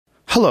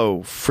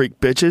Hello, freak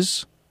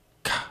bitches.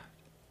 God.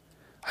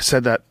 I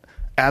said that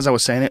as I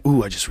was saying it.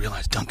 Ooh, I just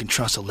realized Duncan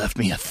Trussell left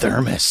me a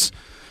thermos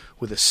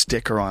with a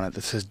sticker on it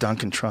that says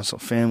Duncan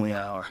Trussell Family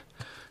Hour.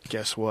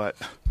 Guess what?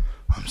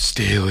 I'm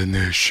stealing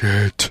this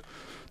shit.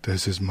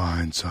 This is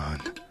mine,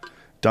 son.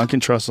 Duncan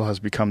Trussell has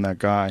become that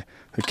guy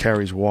that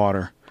carries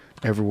water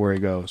everywhere he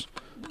goes.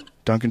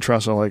 Duncan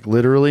Trussell, like,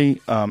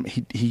 literally,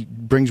 he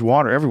brings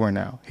water everywhere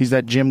now. He's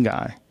that gym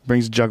guy.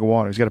 Brings a jug of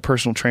water. He's got a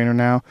personal trainer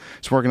now.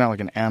 He's working out like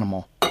an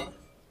animal.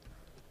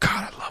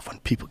 God, I love when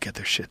people get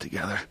their shit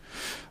together.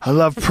 I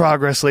love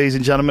progress, ladies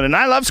and gentlemen, and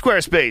I love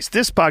Squarespace.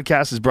 This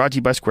podcast is brought to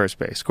you by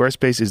Squarespace.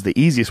 Squarespace is the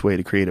easiest way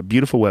to create a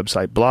beautiful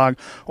website, blog,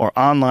 or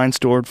online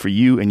store for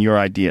you and your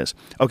ideas.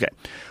 Okay,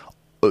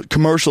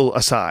 commercial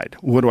aside,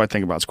 what do I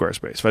think about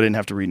Squarespace? If I didn't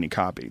have to read any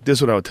copy, this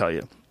is what I would tell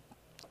you.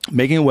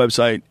 Making a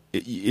website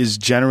is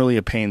generally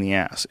a pain in the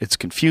ass. It's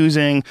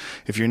confusing.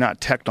 If you're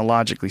not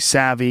technologically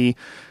savvy,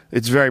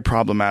 it's very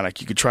problematic.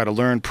 You could try to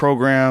learn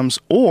programs,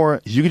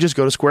 or you could just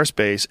go to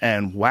Squarespace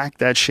and whack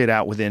that shit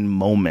out within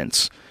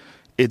moments.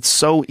 It's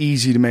so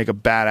easy to make a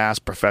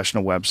badass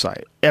professional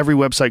website. Every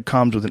website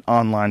comes with an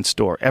online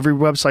store. Every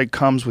website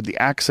comes with the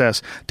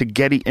access to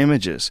Getty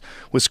Images.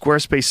 With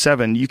Squarespace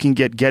 7, you can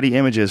get Getty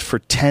Images for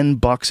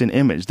 $10 an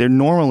image. They're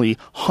normally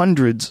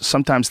hundreds,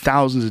 sometimes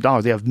thousands of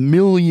dollars. They have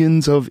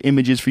millions of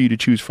images for you to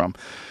choose from.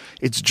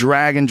 It's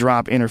drag and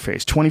drop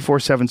interface.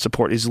 24/7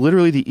 support is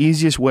literally the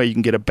easiest way you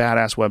can get a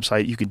badass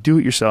website. You can do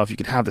it yourself. You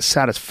can have the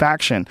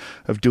satisfaction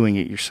of doing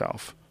it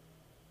yourself.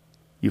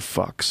 You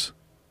fucks.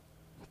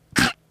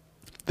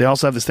 They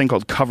also have this thing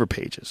called cover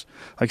pages.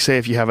 Like, say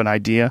if you have an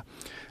idea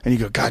and you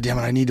go, God damn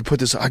it, I need to put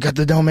this, I got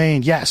the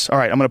domain. Yes. All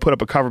right, I'm going to put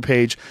up a cover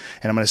page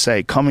and I'm going to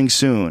say coming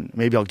soon.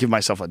 Maybe I'll give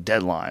myself a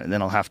deadline and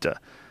then I'll have to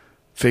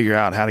figure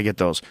out how to get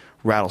those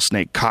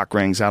rattlesnake cock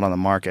rings out on the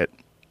market.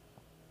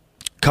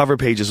 Cover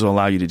pages will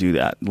allow you to do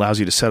that. It allows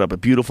you to set up a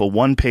beautiful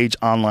one-page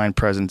online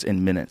presence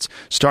in minutes.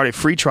 Start a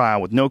free trial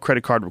with no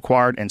credit card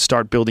required and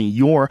start building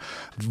your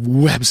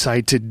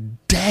website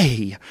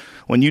today.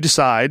 When you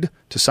decide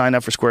to sign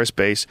up for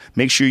Squarespace,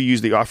 make sure you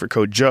use the offer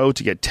code Joe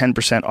to get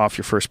 10% off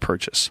your first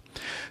purchase.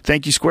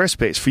 Thank you,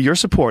 Squarespace, for your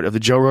support of the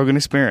Joe Rogan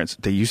Experience.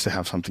 They used to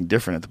have something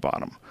different at the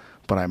bottom,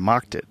 but I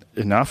mocked it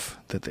enough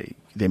that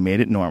they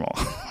made it normal.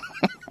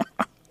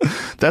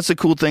 That's the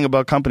cool thing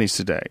about companies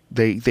today.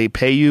 They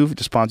pay you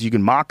to sponsor. You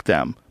can mock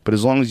them, but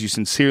as long as you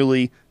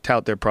sincerely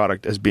tout their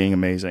product as being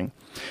amazing,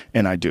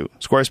 and I do.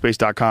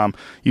 Squarespace.com,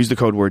 use the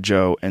code word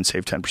Joe and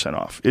save 10%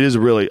 off. It is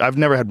really, I've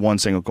never had one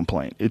single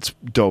complaint. It's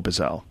dope as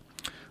hell.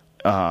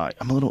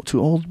 I'm a little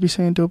too old to be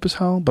saying dope as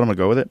hell, but I'm going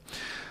to go with it.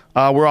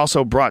 We're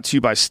also brought to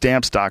you by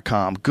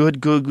Stamps.com. Good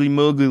googly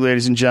moogly,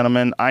 ladies and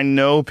gentlemen. I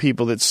know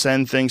people that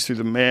send things through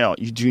the mail.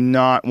 You do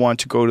not want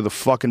to go to the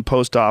fucking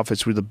post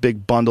office with a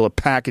big bundle of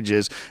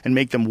packages and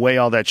make them weigh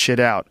all that shit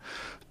out.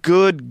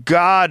 Good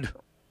God.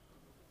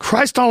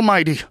 Christ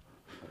almighty.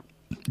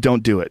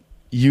 Don't do it.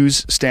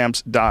 Use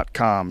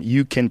Stamps.com.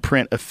 You can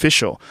print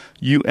official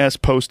U.S.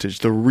 postage,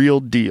 the real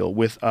deal,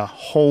 with a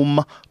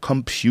home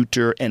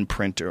computer and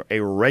printer, a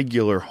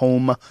regular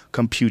home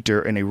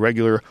computer and a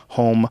regular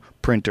home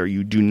printer.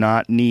 You do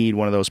not need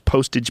one of those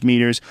postage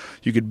meters.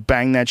 You could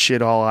bang that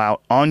shit all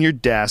out on your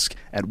desk,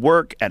 at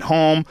work, at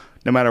home,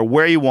 no matter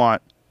where you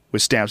want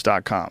with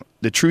Stamps.com.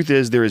 The truth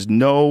is there is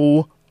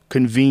no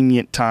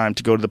convenient time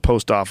to go to the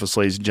post office,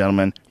 ladies and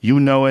gentlemen. You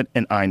know it,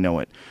 and I know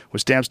it.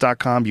 With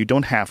Stamps.com, you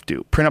don't have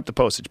to. Print up the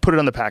postage, put it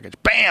on the package,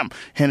 bam,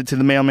 hand it to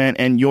the mailman,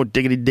 and you're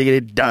diggity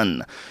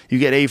done. You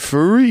get a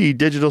free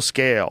digital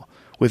scale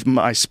with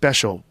my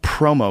special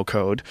promo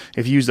code.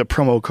 If you use the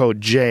promo code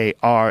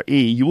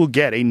JRE, you will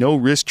get a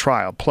no-risk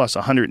trial plus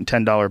a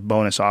 $110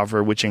 bonus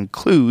offer, which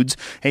includes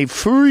a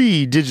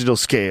free digital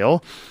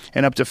scale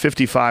and up to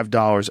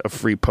 $55 of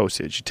free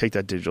postage. You take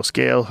that digital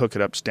scale, hook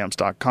it up to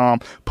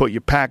Stamps.com, put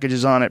your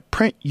packages on it,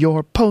 print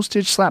your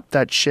postage, slap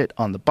that shit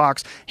on the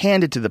box,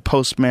 hand it to the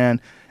postman,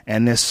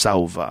 and it's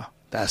over.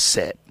 That's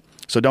it.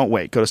 So don't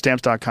wait. Go to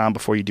Stamps.com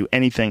before you do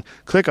anything.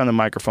 Click on the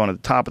microphone at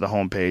the top of the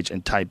homepage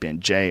and type in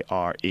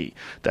JRE.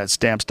 That's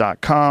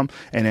Stamps.com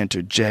and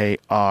enter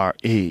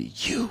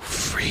JRE. You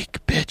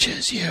freak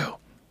bitches, you.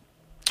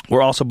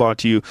 We're also brought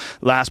to you,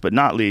 last but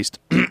not least,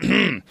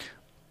 by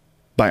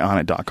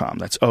Onnit.com.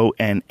 That's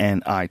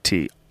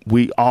ONNIT.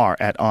 We are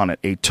at Onnit,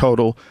 a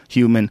total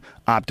human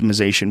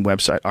optimization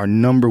website. Our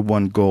number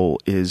one goal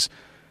is,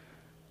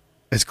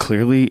 as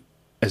clearly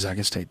as I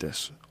can state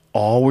this,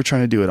 all we're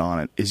trying to do it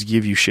on it is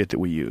give you shit that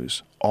we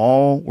use.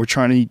 All we're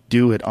trying to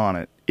do it on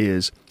it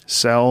is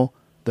sell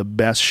the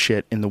best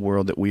shit in the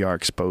world that we are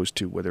exposed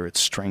to, whether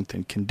it's strength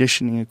and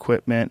conditioning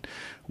equipment,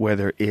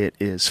 whether it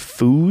is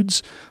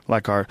foods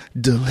like our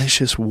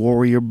delicious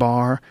Warrior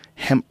Bar,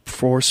 Hemp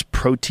Force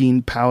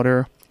protein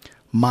powder,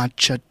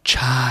 matcha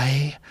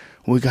chai.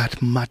 We got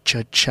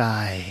matcha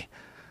chai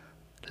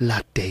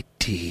latte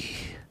tea.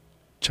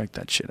 Check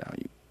that shit out,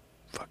 you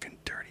fucking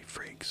dirty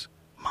freaks.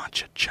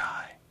 Matcha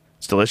chai.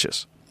 It's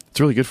delicious. It's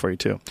really good for you,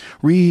 too.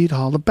 Read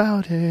all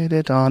about it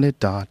at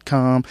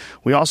onit.com.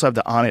 We also have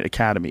the On It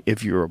Academy.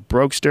 If you're a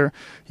brokester,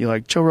 you're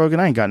like, Joe Rogan,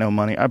 I ain't got no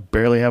money. I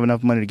barely have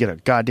enough money to get a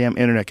goddamn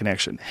internet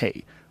connection.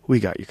 Hey, we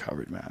got you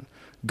covered, man.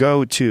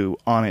 Go to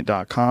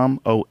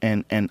onit.com,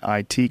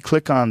 O-N-N-I-T.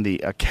 Click on the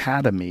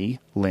Academy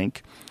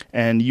link,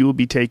 and you will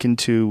be taken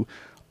to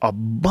a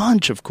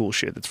bunch of cool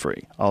shit that's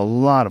free. A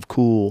lot of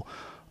cool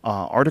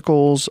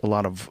articles, a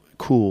lot of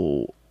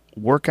cool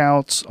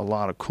workouts, a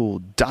lot of cool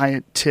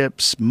diet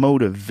tips,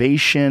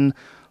 motivation,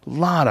 a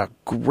lot of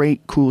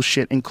great cool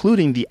shit,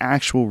 including the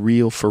actual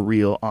real for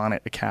real On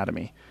It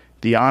Academy.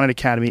 The On It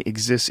Academy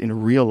exists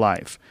in real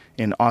life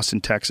in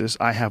Austin, Texas.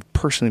 I have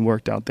personally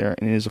worked out there,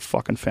 and it is a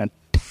fucking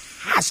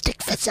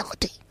fantastic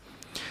facility.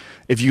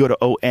 If you go to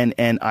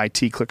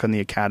ONNIT, click on the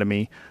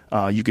Academy,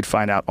 you could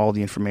find out all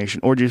the information.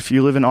 Or if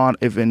you live in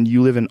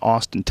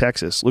Austin,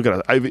 Texas, look at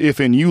it. If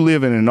you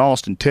live in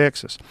Austin,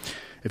 Texas,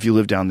 if you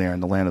live down there in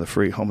the land of the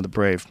free, home of the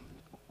brave,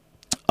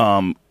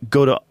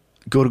 go to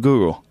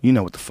Google. You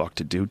know what the fuck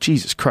to do.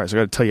 Jesus Christ, I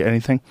got to tell you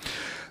anything.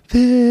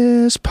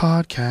 This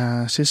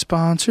podcast is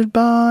sponsored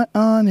by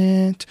On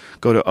It.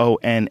 Go to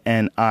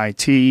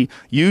ONNIT.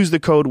 Use the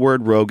code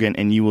word Rogan,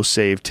 and you will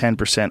save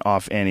 10%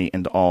 off any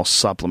and all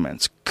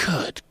supplements.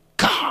 Good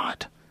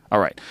God. All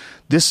right.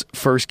 This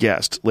first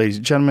guest, ladies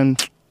and gentlemen,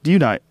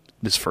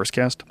 this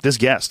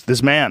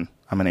man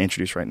I'm going to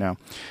introduce right now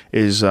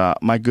is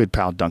my good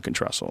pal Duncan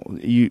Trussell.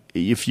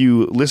 If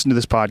you listen to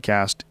this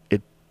podcast,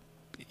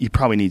 he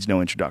probably needs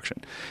no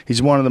introduction.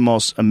 He's one of the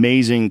most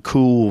amazing,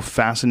 cool,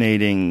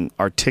 fascinating,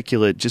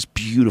 articulate, just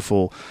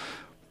beautiful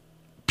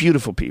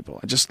people.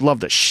 I just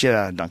love the shit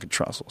out of Duncan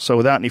Trussell. So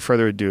without any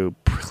further ado,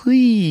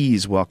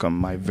 please welcome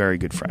my very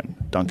good friend,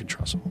 Duncan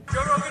Trussell.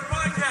 Joe Rogan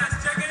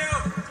Podcast, check it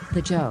out.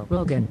 The Joe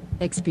Rogan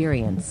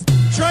Experience.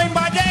 Train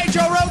by day,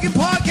 Joe Rogan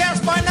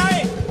Podcast by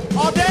night,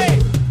 all day.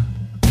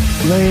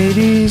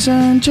 Ladies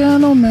and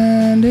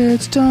gentlemen,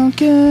 it's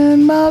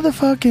Duncan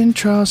motherfucking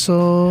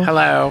Trussell.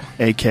 Hello.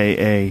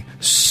 A.K.A.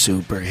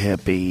 Super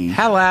Hippie.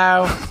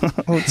 Hello.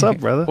 What's up,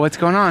 brother? What's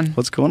going on?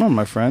 What's going on,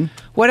 my friend?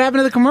 What happened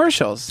to the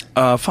commercials?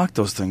 Fuck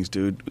those things,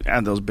 dude.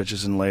 Add those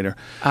bitches in later.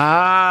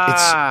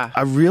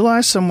 I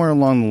realized somewhere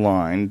along the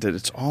line that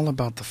it's all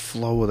about the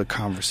flow of the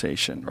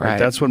conversation. Right?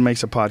 That's what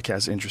makes a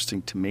podcast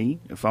interesting to me.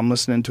 If I'm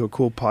listening to a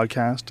cool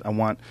podcast, I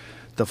want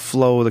the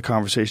flow of the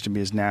conversation to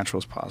be as natural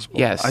as possible.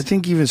 Yes. I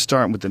think even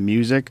starting with the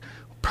music,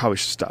 probably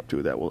should stop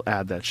doing that. We'll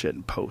add that shit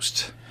in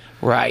post.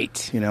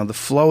 Right. You know, the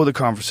flow of the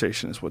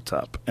conversation is what's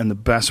up. And the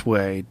best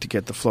way to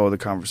get the flow of the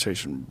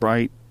conversation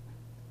right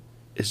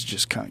is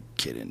just kind of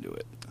get into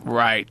it.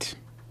 Right.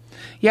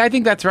 Yeah, I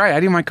think that's right.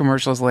 I do my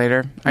commercials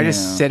later. I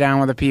just sit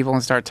down with the people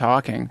and start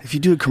talking. If you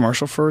do a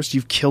commercial first,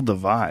 you've killed the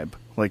vibe.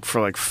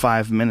 For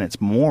 5 minutes,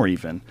 more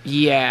even.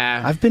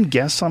 Yeah. I've been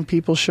guests on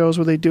people's shows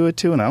where they do it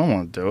too, and I don't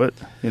want to do it.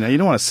 You know, you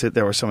don't want to sit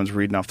there where someone's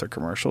reading off their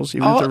commercials,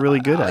 even if they're really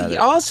good at it.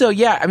 Also,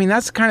 yeah, I mean,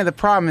 that's kind of the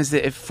problem is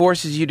that it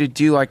forces you to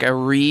do like a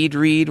read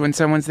when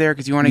someone's there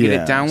because you want to get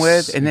it done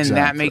with, and then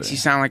that makes you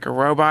sound like a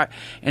robot.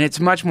 And it's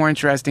much more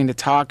interesting to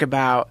talk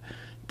about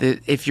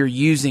if you're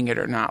using it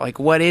or not. Like,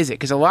 what is it?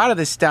 Because a lot of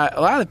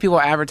the people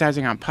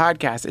advertising on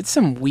podcasts, it's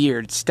some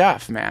weird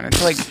stuff, man.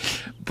 It's like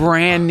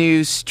brand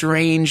new,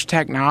 strange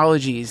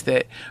technologies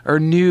that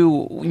are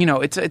new. You know,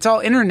 it's all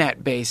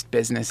internet-based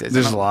businesses.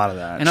 There's a lot of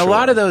that. And a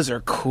lot of those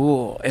are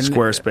cool. And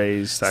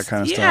Squarespace, that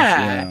kind of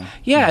stuff.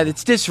 Yeah,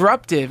 it's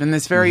disruptive in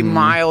this very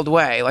mild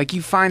way. Like,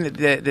 you find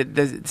that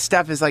the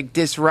stuff is like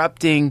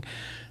disrupting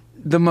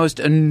the most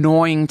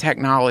annoying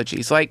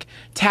technologies, like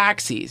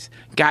taxis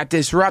got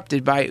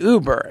disrupted by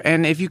Uber.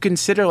 And if you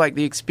consider like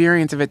the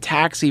experience of a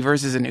taxi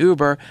versus an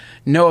Uber,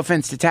 no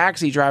offense to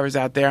taxi drivers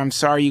out there, I'm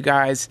sorry you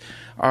guys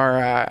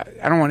are,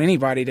 I don't want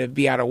anybody to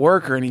be out of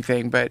work or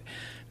anything, but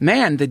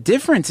man, the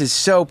difference is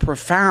so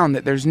profound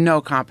that there's no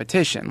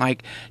competition.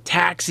 Like,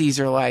 taxis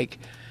are like,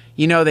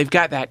 you know, they've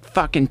got that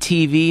fucking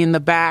TV in the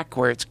back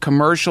where its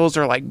commercials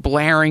are like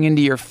blaring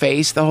into your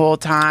face the whole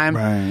time.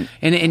 Right.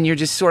 And you're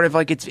just sort of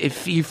like,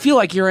 if you feel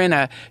like you're in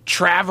a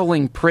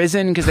traveling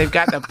prison because they've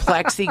got the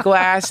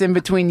plexiglass in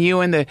between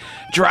you and the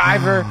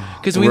driver.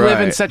 Because we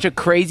live in such a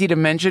crazy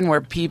dimension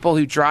where people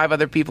who drive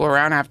other people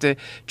around have to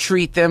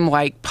treat them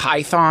like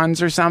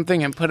pythons or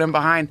something and put them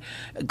behind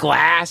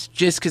glass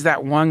just because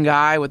that one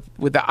guy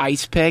with the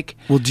ice pick.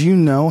 Well, do you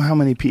know how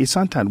many people? It's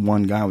not that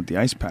one guy with the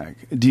ice pack.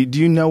 Do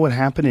you know what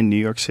happened in New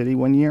York City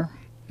one year?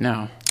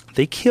 No.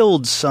 They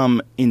killed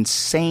some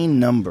insane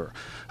number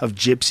of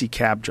gypsy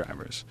cab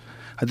drivers.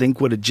 I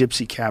think what they call a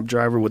gypsy cab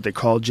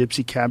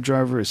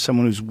driver is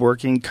someone who's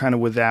working kind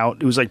of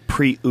without, it was like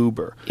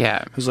pre-Uber.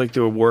 Yeah. It was like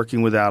they were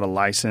working without a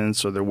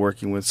license, or they're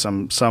working with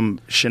some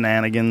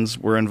shenanigans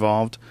were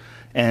involved.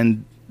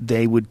 And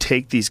they would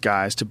take these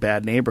guys to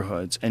bad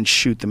neighborhoods and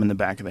shoot them in the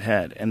back of the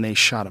head. And they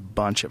shot a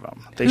bunch of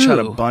them.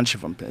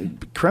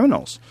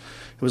 Criminals.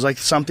 It was like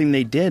something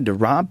they did to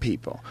rob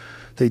people.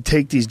 They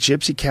take these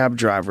gypsy cab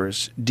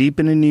drivers deep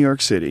into New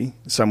York City,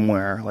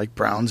 somewhere like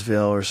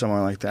Brownsville or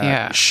somewhere like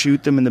that,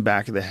 shoot them in the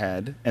back of the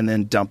head, and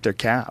then dump their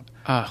cab.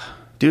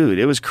 Dude,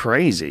 it was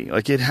crazy.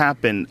 Like, it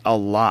happened a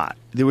lot.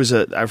 There was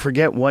I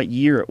forget what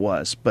year it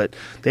was, but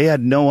they had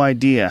no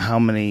idea how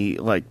many,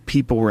 like,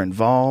 people were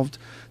involved.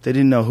 They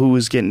didn't know who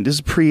was getting, this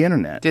is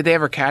pre-internet. Did they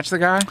ever catch the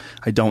guy?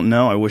 I don't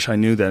know. I wish I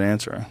knew that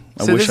answer.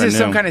 So this is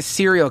some kind of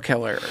serial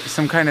killer,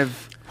 some kind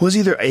of... Was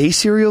either a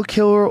serial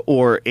killer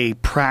or a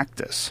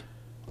practice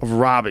of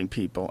robbing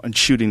people and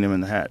shooting them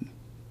in the head.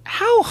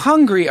 How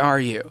hungry are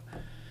you?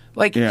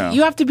 Like, Yeah.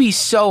 you have to be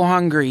so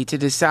hungry to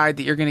decide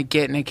that you're going to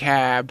get in a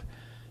cab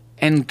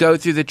and go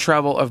through the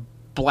trouble of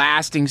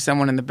blasting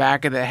someone in the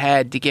back of the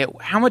head to get...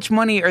 How much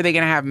money are they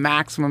going to have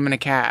maximum in a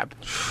cab?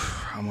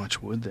 How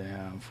much would they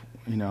have?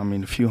 You know, I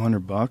mean, a few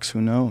 $100,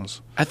 who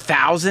knows?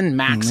 $1,000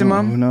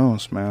 maximum? Who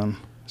knows, man?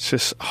 It's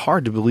just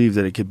hard to believe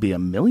that it could be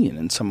 $1 million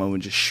and someone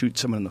would just shoot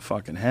someone in the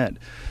fucking head.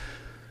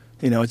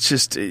 You know, it's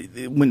just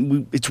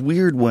it's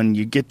weird when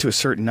you get to a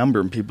certain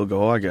number and people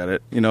go, "Oh, I got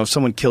it." You know, if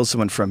someone kills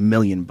someone for $1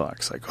 million,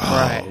 like, oh,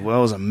 Right. well,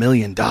 it was $1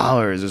 million. It's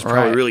probably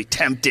Right. really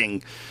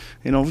tempting.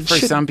 You know, For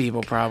some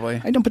people,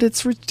 probably. I know, but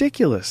it's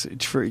ridiculous.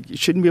 You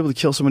shouldn't be able to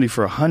kill somebody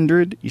for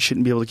 100. You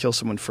shouldn't be able to kill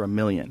someone for $1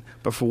 million.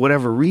 But for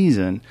whatever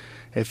reason,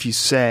 if you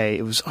say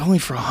it was only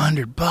for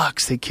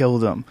 $100, they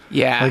killed him.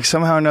 Yeah. Like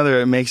somehow or another,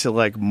 it makes it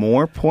like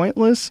more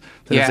pointless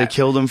than if Yeah. they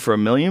killed him for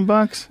 $1 million.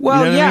 Well,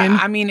 you know yeah,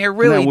 what I mean, it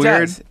really Isn't that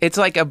weird? does. It's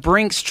like a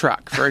Brinks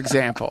truck, for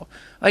example.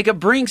 Like a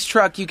Brinks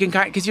truck, you can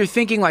because you're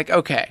thinking like,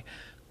 okay,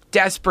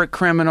 desperate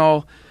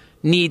criminal,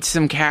 needs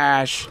some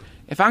cash.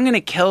 If I'm going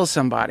to kill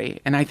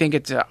somebody, and I think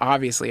it's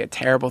obviously a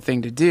terrible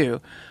thing to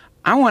do,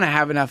 I want to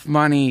have enough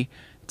money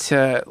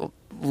to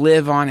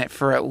live on it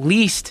for at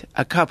least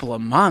a couple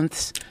of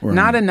months. Right.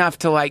 Not enough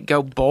to like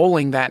go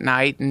bowling that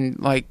night and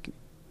like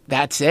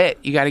that's it.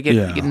 You got to get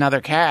another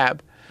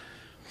cab.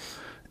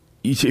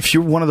 If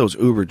you're one of those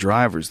Uber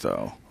drivers,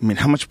 though, I mean,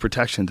 how much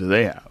protection do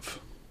they have?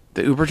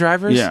 The Uber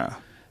drivers? Yeah,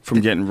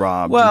 from getting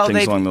robbed Well, and things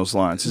they've- along those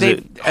lines. Is they've-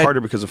 it harder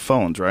because of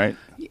phones, right?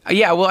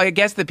 Yeah, well, I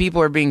guess the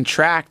people are being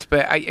tracked,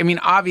 but I mean,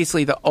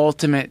 obviously, the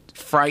ultimate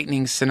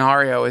frightening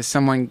scenario is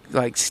someone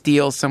like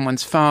steals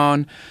someone's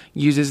phone,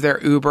 uses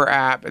their Uber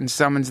app, and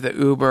summons the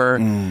Uber,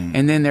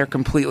 and then they're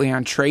completely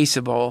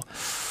untraceable.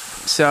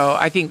 So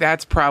I think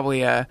that's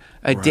probably a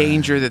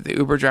danger that the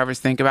Uber drivers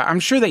think about. I'm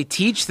sure they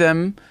teach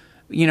them,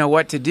 you know,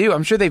 what to do.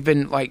 I'm sure they've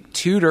been like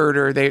tutored,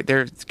 or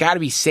there's got to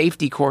be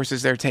safety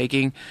courses they're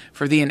taking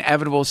for the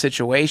inevitable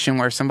situation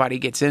where somebody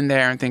gets in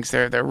there and thinks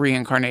they're the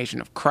reincarnation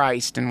of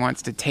Christ and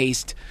wants to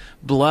taste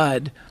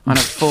blood on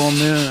a full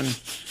moon.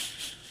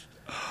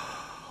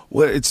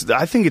 Well,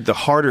 I think the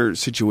harder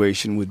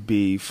situation would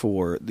be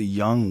for the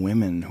young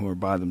women who are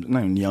by them, not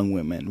even young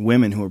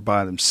women who are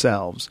by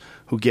themselves,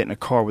 who get in a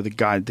car with a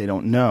guy that they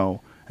don't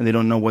know, and they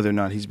don't know whether or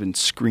not he's been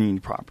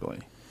screened properly.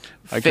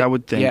 Like, I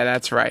would think. Yeah,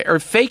 that's right. Or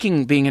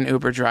faking being an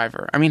Uber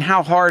driver. I mean,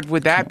 how hard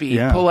would that be?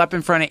 Yeah. Pull up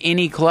in front of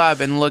any club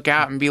and look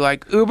out and be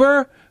like,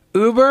 Uber?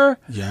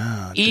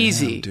 Yeah.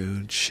 Easy.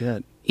 Damn, dude.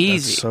 Shit.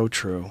 Easy. That's so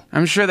true.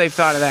 I'm sure they've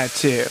thought of that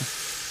too.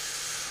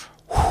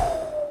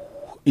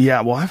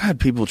 Yeah, well, I've had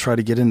people try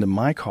to get into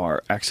my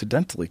car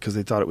accidentally because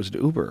they thought it was an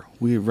Uber.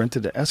 We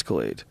rented an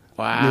Escalade.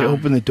 Wow. They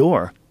opened the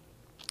door.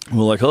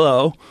 We're like,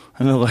 hello.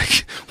 And they're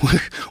like,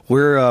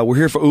 we're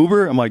here for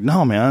Uber? I'm like,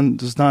 no, man.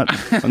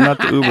 I'm not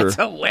the Uber. That's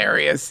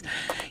hilarious.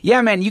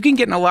 Yeah, man, you can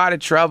get in a lot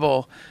of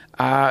trouble.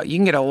 You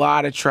can get a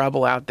lot of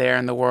trouble out there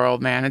in the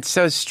world, man. It's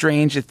so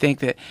strange to think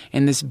that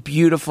in this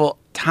beautiful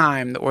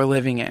time that we're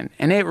living in,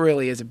 and it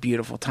really is a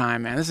beautiful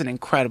time, man. This is an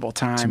incredible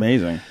time. It's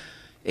amazing.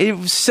 It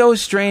was so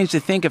strange to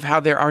think of how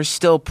there are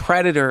still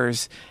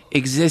predators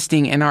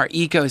existing in our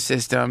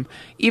ecosystem.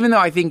 Even though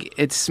I think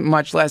it's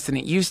much less than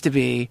it used to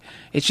be,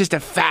 it's just a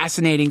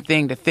fascinating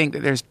thing to think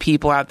that there's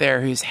people out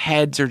there whose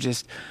heads are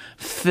just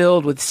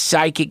filled with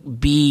psychic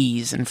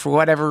bees, and for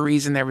whatever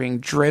reason they're being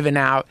driven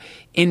out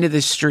into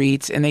the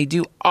streets and they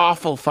do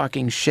awful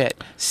fucking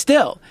shit.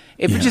 Still,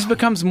 it just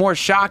becomes more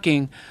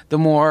shocking the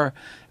more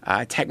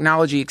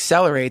technology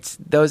accelerates.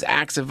 Those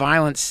acts of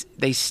violence,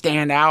 they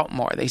stand out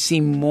more. They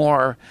seem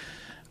more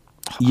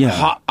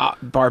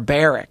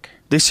barbaric.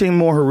 They seem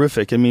more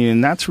horrific. I mean,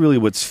 and that's really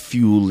what's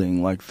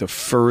fueling like the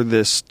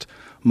furthest,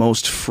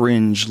 most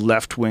fringe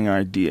left-wing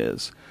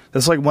ideas.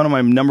 That's like one of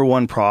my number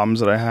one problems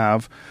that I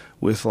have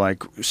with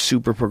like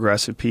super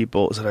progressive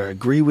people is that I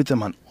agree with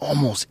them on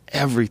almost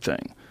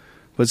everything.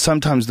 But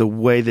sometimes the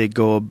way they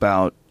go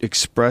about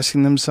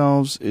expressing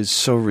themselves is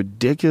so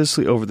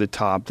ridiculously over the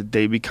top that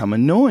they become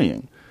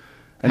annoying.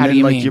 And How then do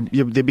you like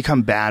mean? they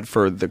become bad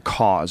for the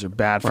cause or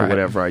bad for Right.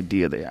 whatever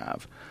idea they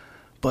have.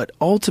 But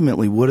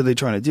ultimately, what are they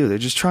trying to do? They're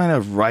just trying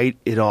to write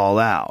it all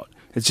out.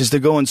 It's just they're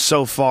going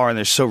so far and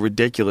they're so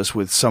ridiculous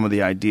with some of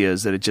the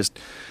ideas that it just...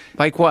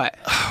 Like what?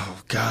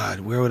 Oh,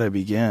 God, where would I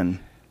begin?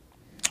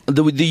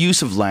 The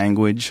use of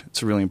language,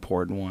 it's a really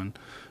important one.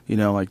 You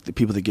know, like the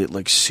people that get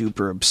like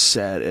super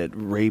upset at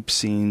rape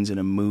scenes in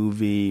a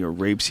movie or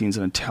rape scenes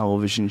in a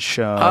television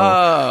show.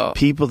 Oh.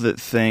 People that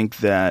think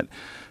that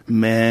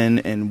men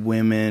and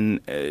women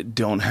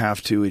don't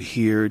have to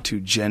adhere to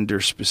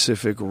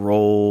gender-specific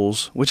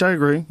roles, which I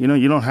agree. You know,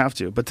 you don't have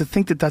to. But to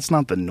think that that's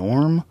not the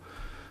norm,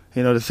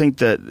 You know, to think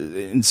that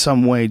in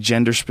some way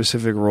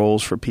gender-specific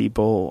roles for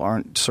people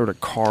aren't sort of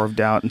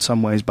carved out in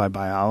some ways by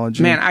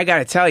biology. Man, I got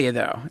to tell you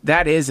though,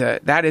 that is a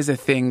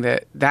thing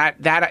that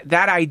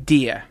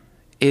idea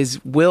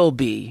will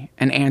be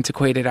an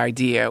antiquated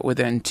idea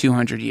within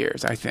 200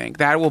 years. I think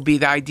that will be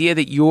the idea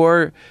that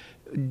your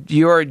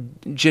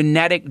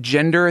genetic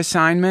gender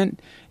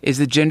assignment is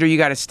the gender you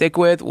got to stick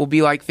with. Will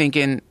be like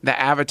thinking the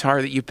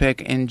avatar that you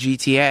pick in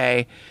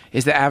GTA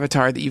is the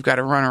avatar that you've got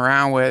to run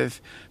around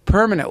with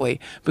permanently,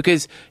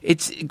 because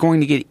it's going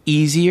to get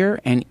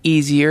easier and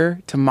easier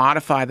to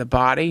modify the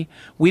body.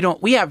 We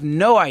have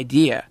no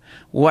idea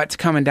what's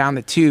coming down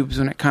the tubes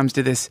when it comes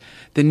to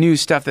the new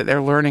stuff that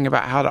they're learning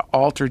about how to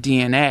alter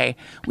DNA.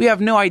 We have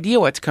no idea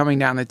what's coming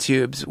down the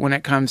tubes when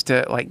it comes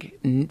to like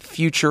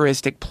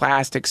futuristic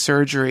plastic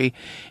surgery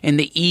and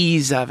the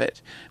ease of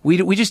it.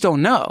 We just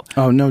don't know.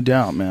 Oh, no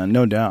doubt, man.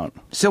 No doubt.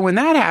 So when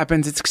that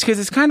happens, it's because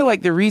it's kind of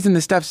like the reason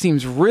the stuff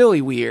seems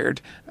really weird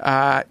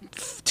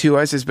to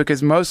us is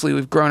because mostly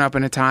we've grown up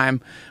in a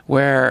time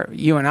where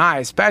you and I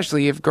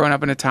especially have grown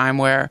up in a time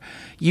where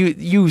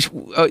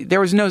there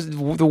was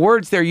the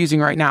words they're using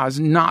right now is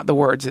not the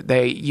words that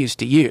they used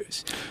to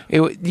use.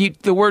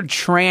 The word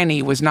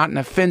tranny was not an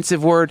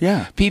offensive word.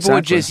 Yeah, people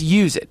would just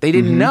use it. They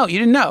didn't know. You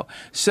didn't know.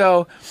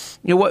 So,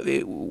 you know what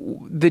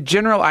the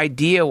general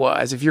idea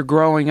was, if you're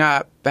growing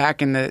up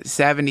back in the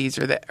 70s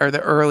or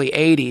the early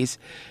 80s,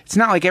 it's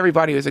not like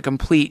everybody was a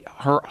complete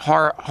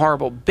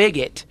horrible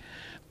bigot,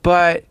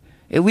 but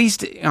at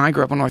least I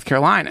grew up in North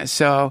Carolina,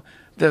 so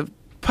the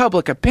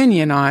public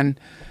opinion on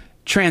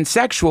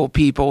transsexual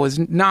people is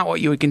not what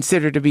you would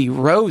consider to be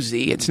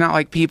rosy. It's not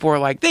like people are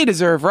like, they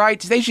deserve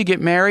rights, they should get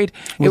married.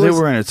 Well, they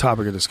weren't a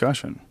topic of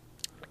discussion.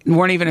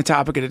 Weren't even a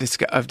topic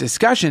of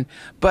discussion.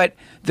 But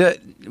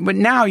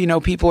now, you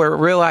know, people are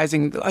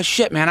realizing, oh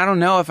shit, man, I don't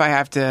know if I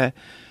have to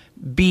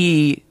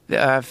be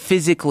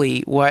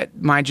physically what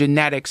my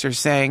genetics are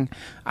saying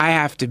I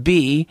have to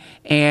be.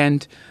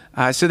 And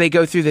so they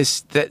go through the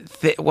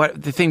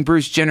thing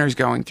Bruce Jenner's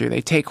going through.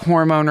 They take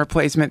hormone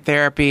replacement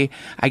therapy.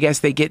 I guess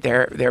they get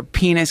their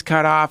penis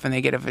cut off and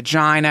they get a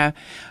vagina.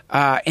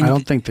 I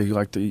don't think they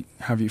like to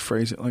have you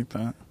phrase it like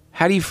that.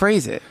 How do you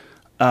phrase it?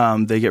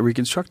 They get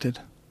reconstructed.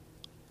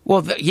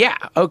 Well, yeah.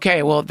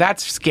 Okay. Well,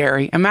 that's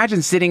scary.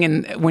 Imagine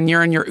sitting when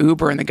you're in your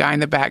Uber and the guy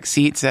in the back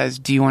seat says,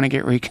 "Do you want to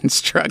get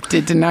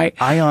reconstructed tonight?"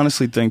 I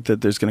honestly think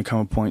that there's going to come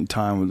a point in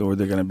time where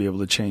they're going to be able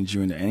to change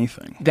you into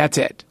anything. That's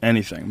it.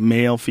 Anything.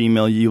 Male,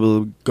 female, you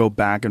will go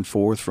back and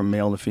forth from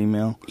male to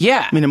female.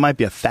 Yeah. I mean, it might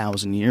be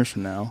 1,000 years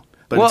from now.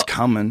 But it's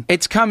coming.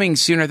 It's coming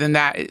sooner than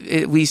that,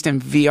 at least in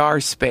VR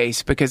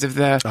space, because of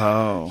the,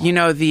 you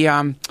know,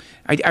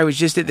 I was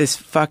just at this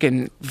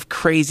fucking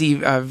crazy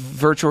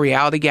virtual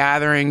reality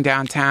gathering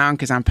downtown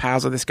because I'm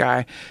pals with this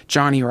guy,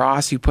 Johnny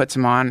Ross, who puts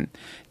them on.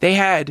 They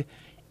had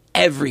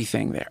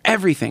everything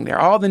there.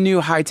 All the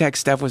new high-tech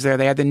stuff was there.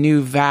 They had the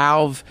new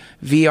Valve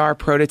VR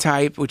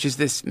prototype, which is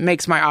this,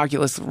 makes my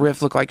Oculus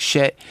Rift look like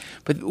shit.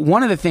 But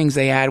one of the things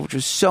they had, which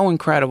was so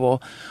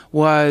incredible,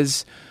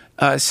 was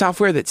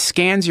software that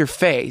scans your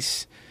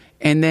face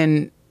and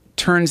then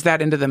turns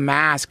that into the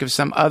mask of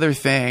some other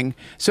thing.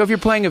 So if you're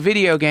playing a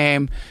video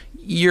game,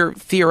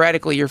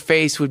 theoretically your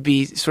face would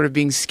be sort of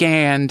being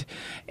scanned,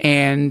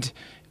 and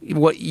it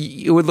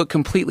would look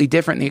completely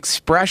different. The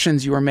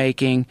expressions you were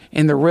making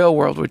in the real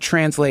world would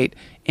translate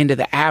into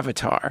the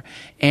avatar.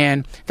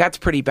 And that's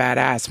pretty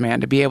badass,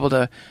 man, to be able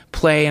to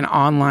play an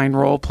online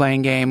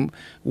role-playing game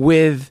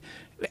with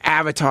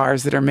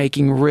avatars that are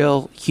making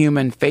real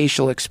human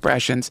facial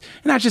expressions.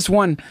 And that's just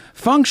one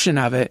function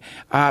of it.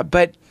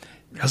 But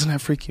doesn't that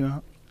freak you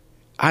out?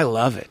 I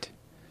love it.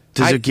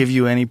 Does it give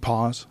you any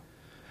pause?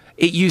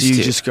 It used to. Do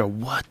you just go,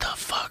 what the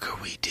fuck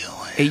are we doing?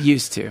 It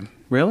used to.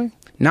 Really?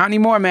 Not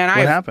anymore, man.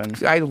 What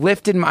happened?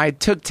 I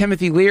took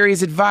Timothy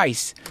Leary's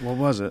advice. What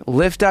was it?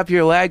 Lift up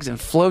your legs and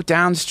float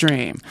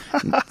downstream.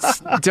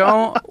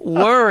 Don't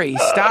worry.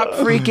 Stop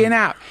freaking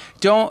out.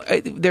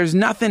 There's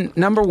nothing.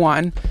 Number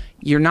one,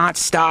 you're not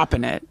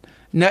stopping it.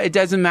 No, it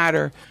doesn't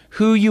matter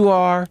who you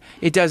are.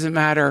 It doesn't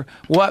matter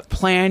what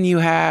plan you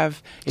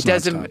have.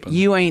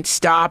 You ain't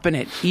stopping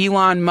it.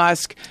 Elon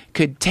Musk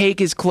could take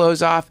his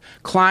clothes off,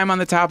 climb on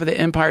the top of the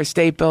Empire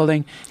State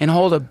Building, and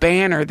hold a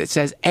banner that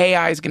says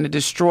AI is going to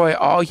destroy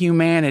all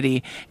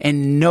humanity,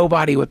 and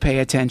nobody would pay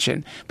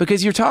attention.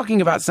 Because you're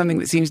talking about something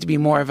that seems to be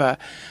more of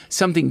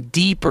something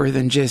deeper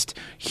than just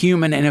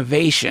human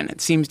innovation.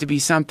 It seems to be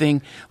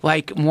something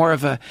like more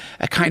of a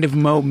kind of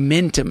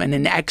momentum, an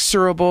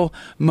inexorable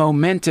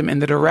momentum in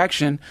the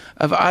direction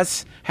of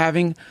us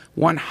having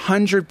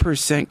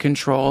 100%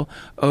 control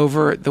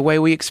over the way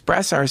we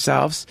express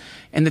ourselves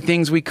and the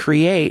things we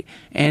create,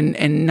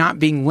 and not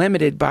being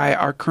limited by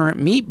our current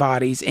meat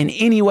bodies in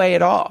any way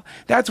at all.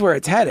 That's where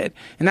it's headed.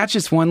 And that's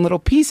just one little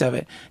piece of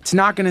it. It's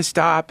not going to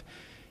stop.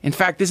 In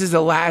fact, this is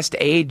the last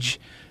age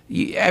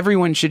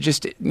everyone should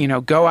just,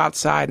 go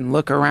outside and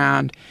look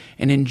around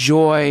and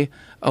enjoy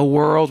a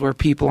world where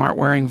people aren't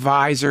wearing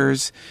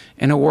visors,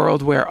 in a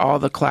world where all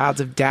the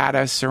clouds of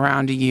data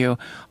surrounding you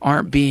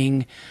aren't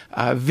being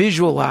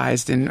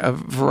visualized in a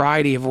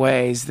variety of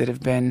ways that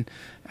have been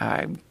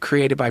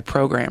created by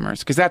programmers,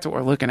 because that's what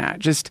we're looking at.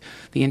 Just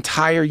the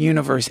entire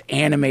universe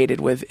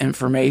animated with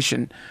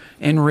information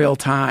in real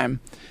time,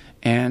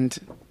 and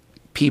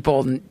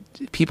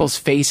people's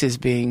faces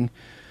being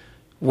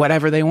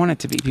whatever they want it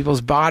to be, people's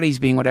bodies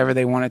being whatever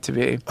they want it to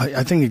be.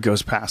 I think it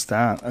goes past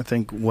that. I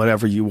think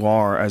whatever you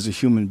are as a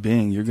human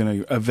being, you're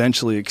going to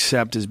eventually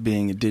accept as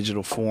being a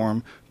digital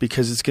form,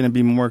 because it's going to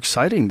be more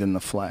exciting than the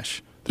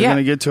flesh. They're going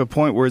to get to a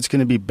point where it's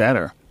going to be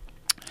better.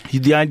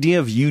 The idea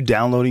of you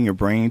downloading your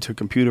brain to a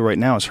computer right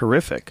now is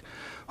horrific.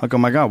 Like, oh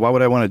my God, why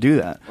would I want to do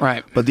that?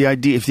 Right. But the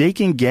idea, if they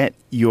can get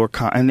your,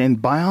 and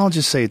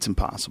biologists say it's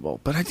impossible,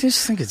 but I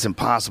just think it's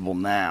impossible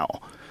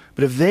now.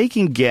 But if they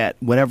can get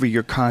whatever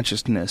your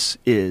consciousness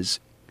is,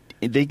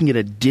 they can get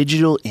a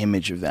digital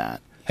image of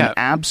that. An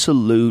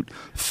absolute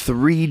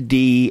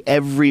 3D,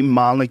 every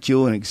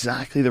molecule in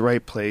exactly the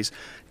right place,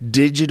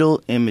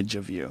 digital image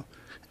of you.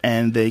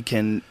 And they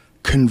can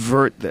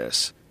convert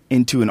this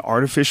into an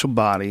artificial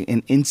body,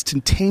 and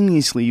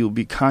instantaneously you'll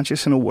be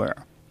conscious and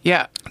aware.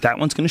 Yeah. That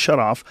one's going to shut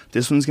off.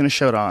 This one's going to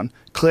shut on.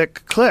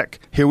 Click, click.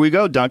 Here we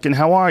go, Duncan.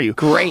 How are you?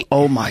 Great.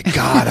 Oh, my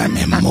God, I'm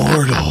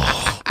immortal.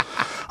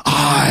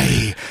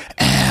 I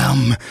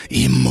am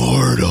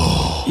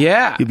immortal.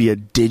 Yeah. You'll be a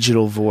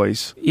digital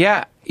voice.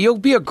 Yeah. You'll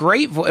be a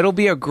great voice. It'll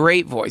be a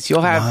great voice.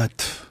 You'll have...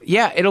 What?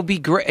 Yeah, it'll be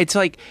great. It's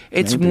like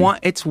it's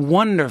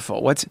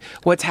wonderful.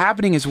 What's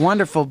happening is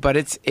wonderful, but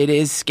it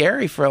is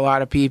scary for a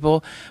lot of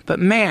people. But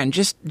man,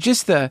 just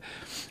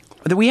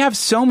we have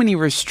so many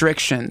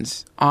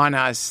restrictions on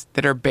us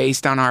that are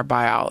based on our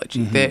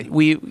biology that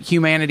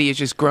humanity has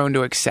just grown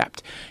to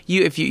accept.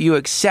 If you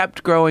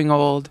accept growing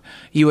old,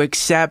 you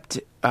accept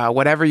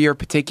whatever your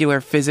particular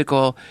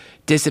physical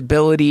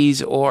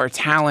disabilities or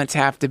talents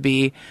have to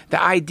be.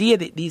 The idea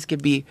that these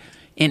could be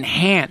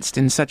enhanced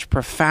in such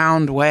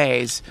profound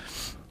ways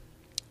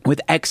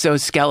with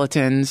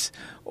exoskeletons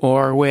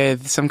or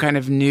with some kind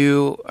of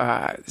new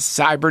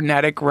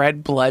cybernetic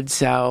red blood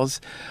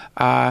cells.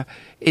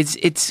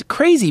 It's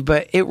crazy,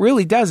 but it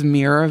really does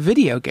mirror a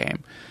video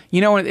game.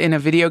 In a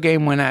video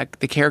game, when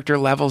the character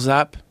levels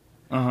up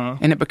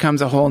and it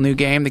becomes a whole new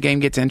game, the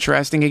game gets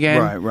interesting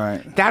again.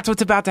 Right. That's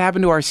what's about to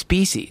happen to our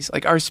species.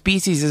 Like, our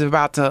species is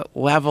about to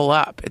level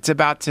up. It's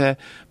about to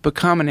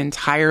become an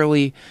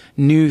entirely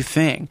new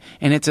thing.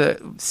 And it's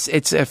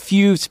a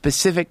few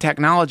specific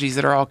technologies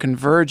that are all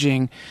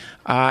converging,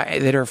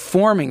 that are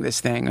forming this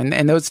thing.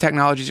 And those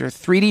technologies are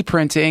 3D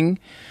printing,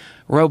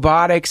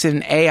 robotics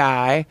and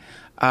AI,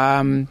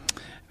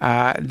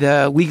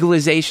 the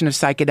legalization of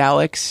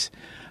psychedelics,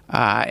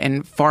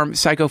 and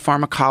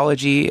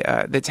psychopharmacology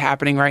that's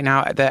happening right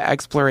now, the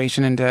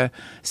exploration into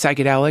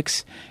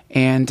psychedelics,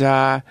 and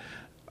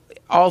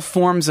all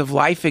forms of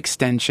life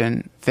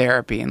extension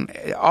therapy.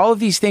 And all of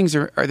these things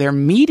they're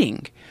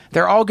meeting.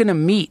 They're all going to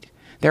meet.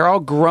 They're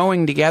all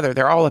growing together.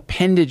 They're all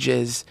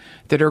appendages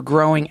that are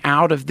growing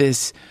out of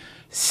this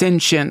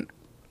sentient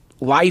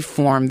life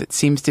form that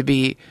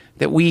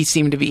we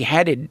seem to be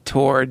headed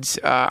towards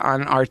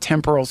on our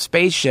temporal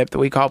spaceship that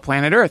we call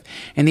planet Earth.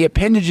 And the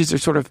appendages are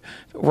sort of,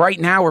 right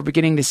now we're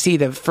beginning to see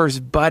the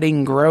first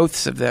budding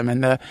growths of them,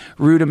 and the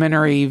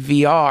rudimentary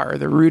VR,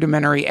 the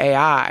rudimentary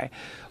AI,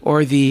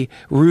 or the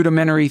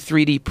rudimentary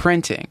 3D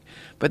printing.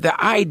 But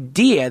the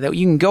idea that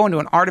you can go into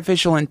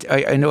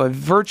into a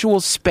virtual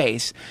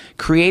space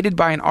created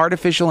by an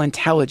artificial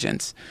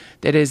intelligence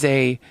that is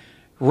a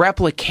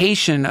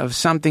replication of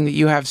something that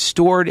you have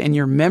stored in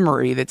your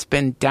memory that's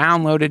been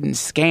downloaded and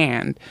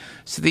scanned,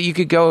 so that you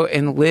could go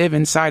and live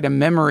inside a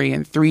memory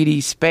in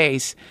 3D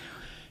space,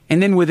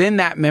 and then within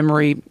that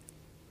memory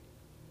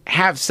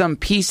have some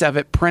piece of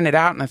it printed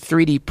out in a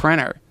 3D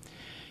printer.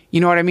 You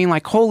know what I mean?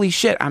 Like, holy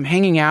shit, I'm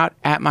hanging out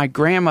at my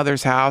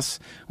grandmother's house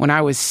when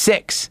I was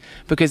 6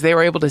 because they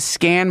were able to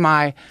scan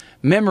my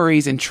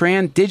memories and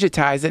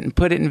digitize it and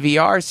put it in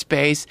VR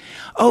space.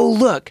 Oh,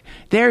 look,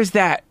 there's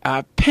that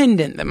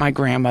pendant that my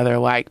grandmother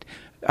liked.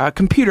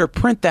 Computer,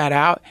 print that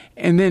out,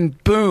 and then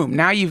boom,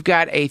 now you've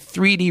got a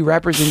 3D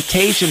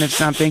representation of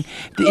something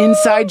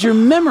inside your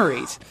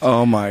memories.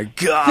 Oh my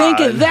God. Think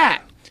of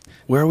that.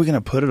 Where are we going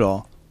to put it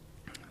all?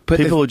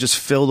 People will just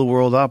fill the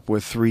world up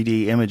with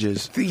 3D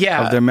images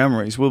of their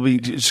memories. We'll be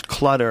just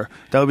clutter.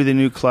 That will be the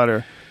new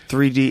clutter.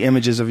 3D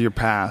images of your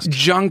past.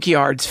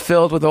 Junkyards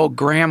filled with old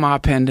grandma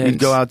pendants. You'd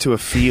go out to a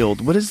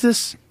field. What is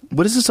this?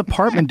 What is this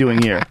apartment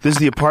doing here? This is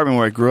the apartment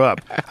where I grew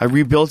up. I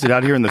rebuilt it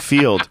out here in the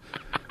field.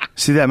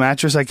 See that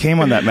mattress? I came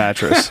on that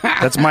mattress.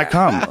 That's my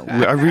cum.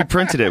 I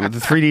reprinted it with the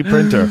 3D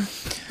printer.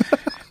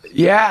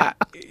 Yeah.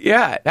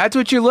 That's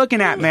what you're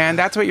looking at, man.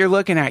 That's what you're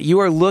looking at.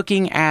 You are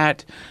looking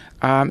at...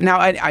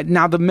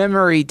 Now the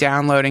memory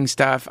downloading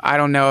stuff, I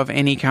don't know of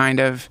any kind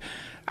of...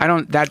 I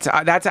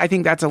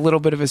think that's a little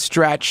bit of a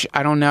stretch.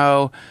 I don't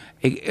know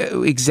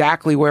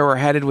exactly where we're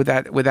headed with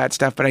that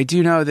stuff, but I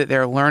do know that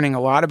they're learning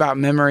a lot about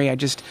memory. I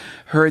just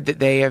heard that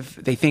they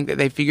think that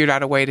they figured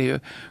out a way to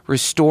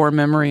restore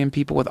memory in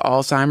people with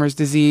Alzheimer's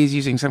disease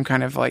using some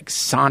kind of like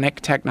sonic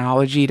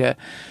technology to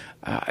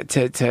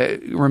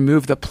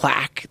remove the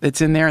plaque that's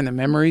in there and the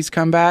memories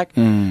come back.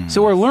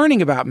 So we're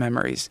learning about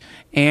memories,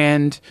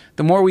 and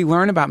the more we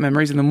learn about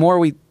memories, and the more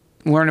we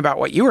learn about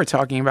what you were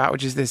talking about,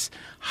 which is this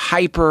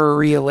hyper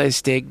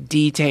realistic,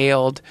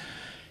 detailed,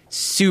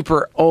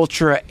 super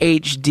ultra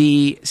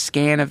HD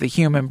scan of the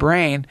human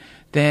brain,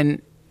 then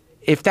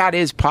if that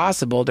is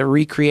possible to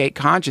recreate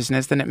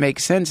consciousness, then it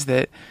makes sense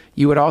that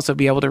you would also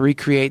be able to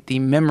recreate the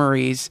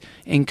memories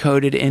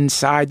encoded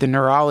inside the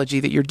neurology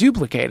that you're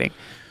duplicating.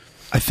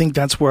 I think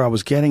that's where I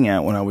was getting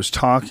at when I was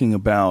talking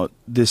about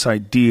this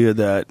idea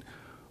that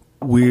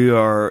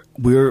we're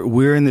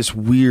in this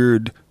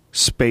weird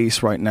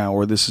space right now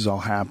where this is all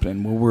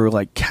happening, where we're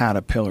like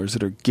caterpillars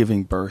that are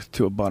giving birth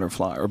to a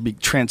butterfly or be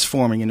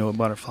transforming into a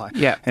butterfly.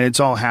 Yeah. And it's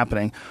all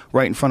happening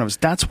right in front of us.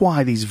 That's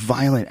why these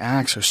violent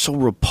acts are so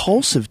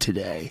repulsive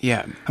today.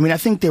 Yeah. I mean, I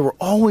think they were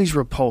always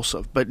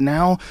repulsive, but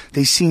now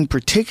they seem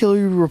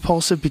particularly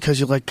repulsive because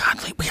you're like, God,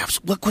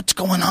 look what's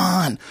going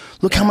on.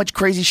 Look how much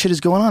crazy shit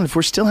is going on. If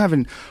we're still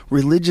having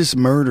religious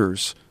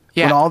murders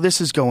when all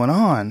this is going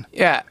on.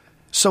 Yeah.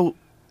 So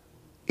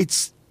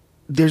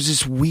there's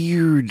this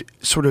weird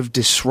sort of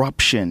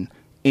disruption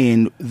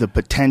in the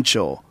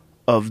potential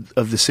of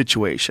the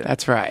situation.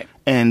 That's right.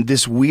 And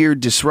this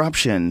weird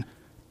disruption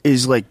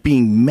is like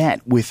being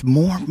met with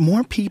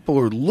more people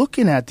are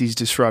looking at these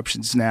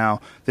disruptions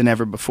now than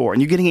ever before.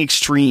 And you're getting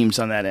extremes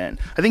on that end.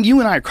 I think you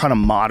and I are kind of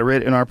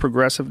moderate in our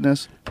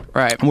progressiveness.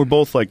 Right. And we're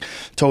both like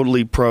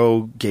totally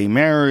pro gay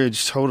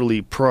marriage,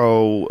 totally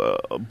pro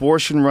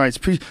abortion rights.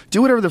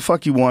 Do whatever the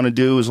fuck you want to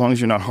do as long as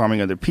you're not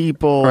harming other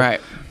people.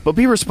 Right. But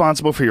be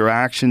responsible for your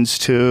actions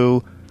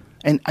too.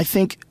 And I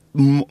think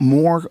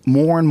more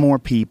and more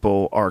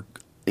people are,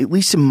 at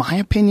least in my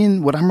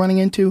opinion, what I'm running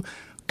into,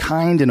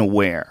 kind and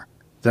aware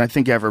than I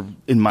think ever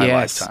in my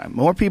lifetime.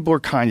 More people are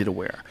kind and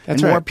aware.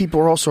 That's and more right. people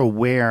are also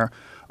aware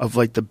of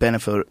like the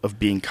benefit of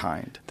being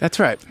kind. That's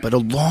right. But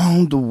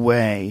along the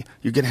way,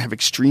 you're going to have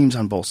extremes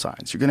on both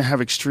sides. You're going to have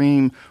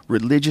extreme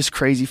religious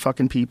crazy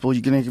fucking people.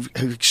 You're going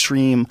to have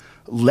extreme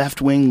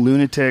left-wing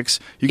lunatics.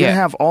 You're going to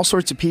have all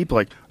sorts of people.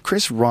 Like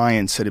Chris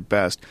Ryan said it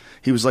best.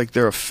 He was like,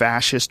 they're a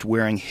fascist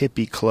wearing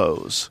hippie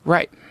clothes.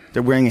 Right.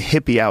 They're wearing a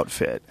hippie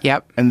outfit.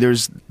 Yep. And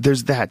there's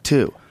that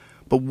too.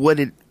 But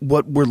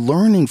what we're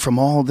learning from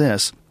all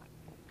this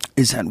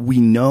is that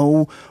we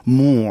know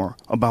more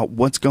about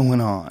what's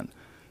going on,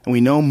 and we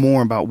know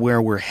more about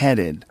where we're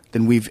headed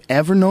than we've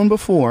ever known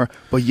before,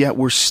 but yet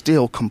we're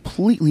still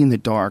completely in the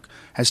dark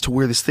as to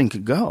where this thing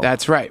could go.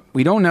 That's right.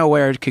 We don't know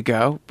where it could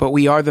go, but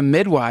we are the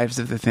midwives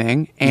of the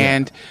thing,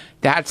 and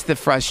that's the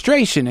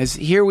frustration. Is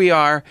here we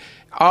are,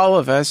 all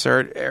of us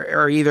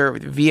are either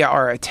via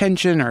our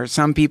attention, or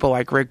some people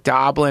like Rick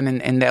Doblin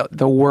and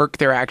the work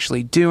they're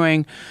actually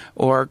doing,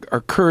 or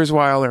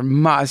Kurzweil or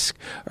Musk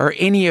or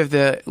any of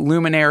the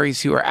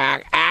luminaries who are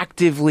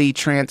actively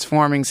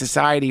transforming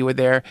society with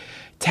their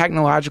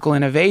technological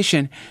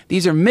innovation.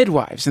 These are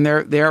midwives, and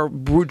they're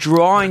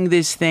drawing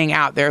this thing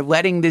out. They're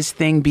letting this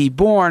thing be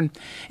born,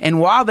 and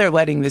while they're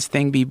letting this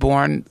thing be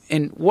born,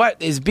 and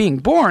what is being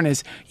born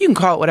is, you can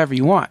call it whatever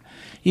you want.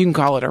 You can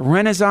call it a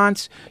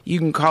renaissance. You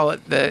can call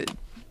it the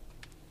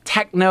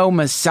techno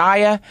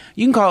messiah.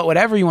 You can call it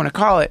whatever you want to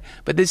call it.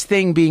 But this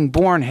thing being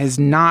born has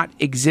not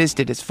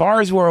existed, as far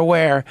as we're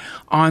aware,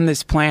 on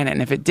this planet.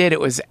 And if it did,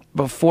 it was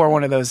before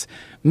one of those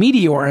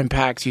meteor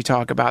impacts you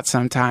talk about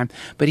sometime.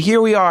 But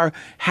here we are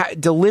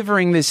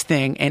delivering this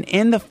thing. And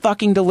in the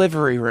fucking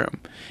delivery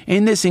room,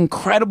 in this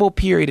incredible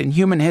period in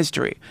human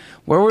history,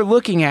 where we're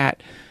looking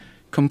at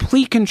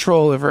complete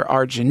control over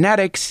our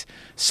genetics,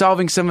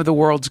 solving some of the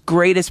world's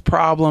greatest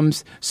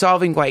problems,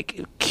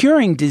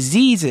 curing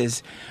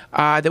diseases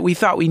that we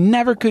thought we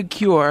never could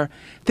cure.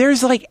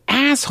 There's like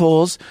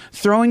assholes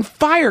throwing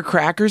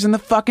firecrackers in the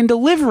fucking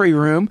delivery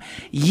room,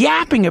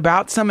 yapping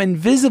about some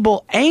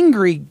invisible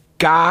angry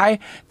guy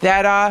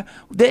that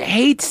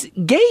hates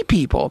gay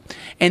people.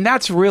 And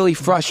that's really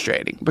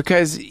frustrating,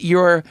 because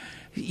you're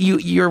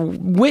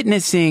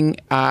witnessing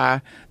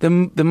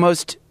the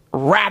most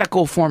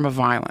radical form of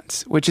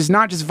violence, which is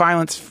not just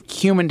violence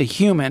human to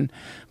human,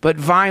 but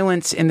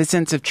violence in the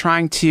sense of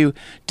trying to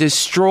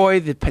destroy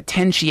the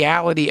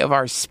potentiality of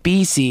our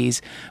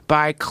species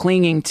by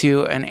clinging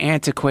to an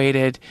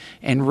antiquated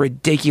and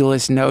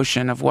ridiculous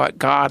notion of what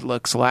God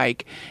looks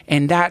like.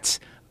 And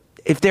that's,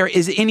 if there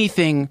is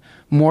anything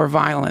more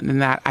violent than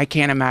that, I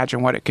can't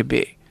imagine what it could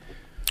be.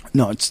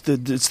 No, it's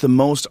the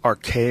most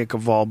archaic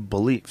of all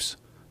beliefs.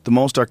 The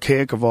most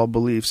archaic of all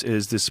beliefs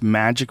is this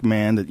magic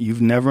man that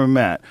you've never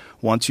met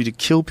wants you to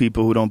kill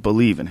people who don't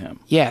believe in him.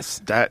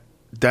 Yes.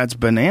 That's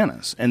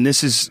bananas. And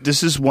this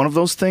is one of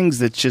those things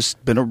that's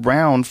just been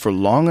around for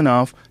long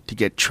enough to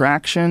get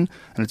traction,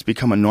 and it's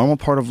become a normal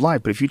part of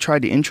life. But if you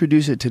tried to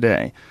introduce it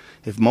today,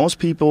 if most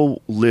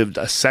people lived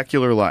a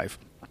secular life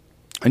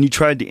and you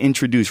tried to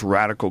introduce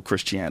radical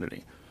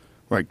Christianity,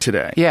 right,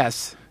 today.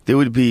 Yes. there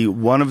would be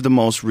one of the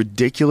most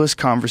ridiculous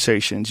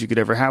conversations you could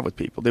ever have with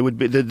people. They would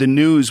be, the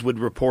news would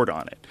report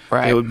on it.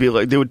 Right. It would be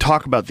like, they would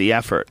talk about the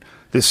effort.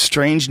 This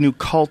strange new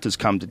cult has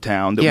come to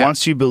town that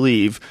wants you to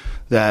believe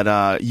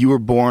that you were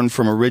born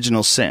from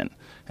original sin.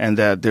 And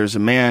that there's a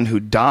man who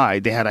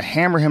died. They had to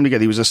hammer him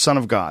together. He was a son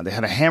of God. They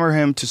had to hammer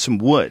him to some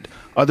wood.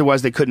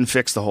 Otherwise, they couldn't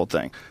fix the whole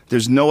thing.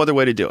 There's no other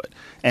way to do it.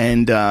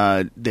 And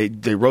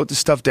they wrote the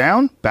stuff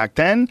down back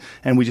then,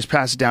 and we just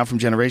passed it down from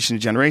generation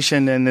to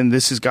generation. And then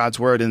this is God's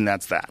word, and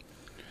that's that.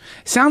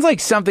 Sounds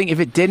like something, if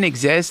it didn't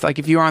exist, like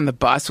if you were on the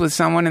bus with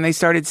someone and they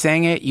started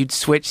saying it, you'd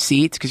switch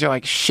seats because you're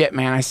like, shit,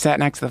 man, I sat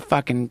next to the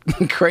fucking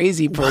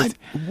crazy person.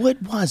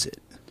 What was it?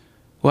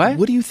 What?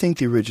 What do you think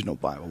the original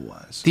Bible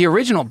was? The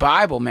original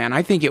Bible, man,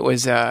 I think it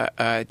was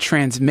a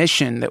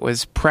transmission that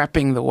was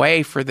prepping the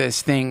way for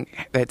this thing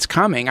that's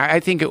coming. I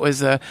think it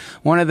was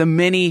one of the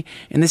many,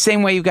 in the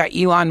same way you've got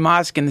Elon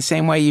Musk, in the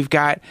same way you've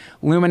got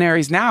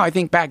luminaries now. I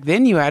think back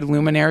then you had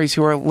luminaries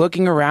who were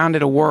looking around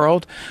at a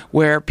world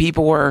where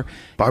people were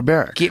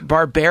barbaric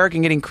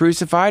and getting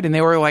crucified, and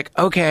they were like,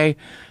 okay,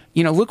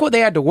 you know, look what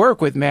they had to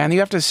work with, man. You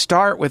have to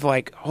start with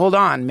like, hold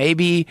on,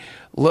 maybe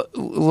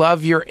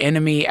love your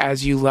enemy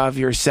as you love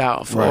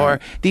yourself. Right. Or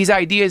these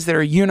ideas that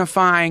are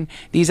unifying,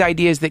 these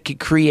ideas that could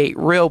create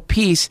real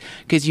peace,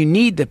 because you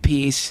need the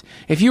peace.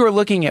 If you were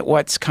looking at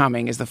what's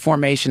coming as the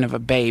formation of a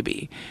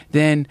baby,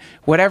 then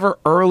whatever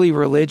early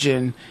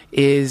religion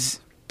is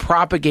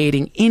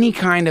propagating any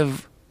kind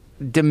of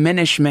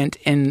diminishment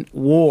in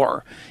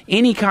war,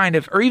 any kind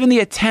of, or even the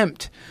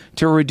attempt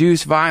to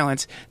reduce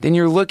violence, then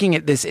you're looking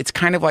at this. It's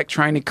kind of like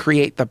trying to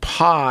create the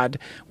pod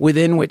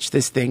within which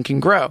this thing can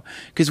grow.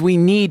 Because we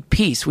need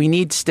peace. We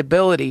need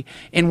stability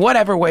in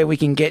whatever way we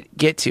can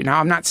get to.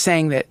 Now, I'm not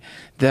saying that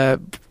the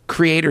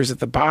creators of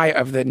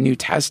the New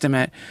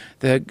Testament,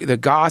 the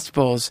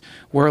Gospels,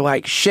 were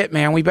like, shit,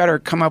 man, we better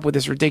come up with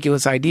this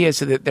ridiculous idea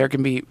so that there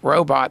can be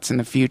robots in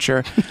the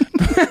future.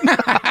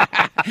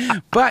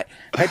 But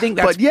I think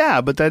that's...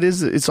 But that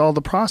is, it's all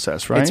the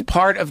process, right? It's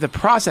part of the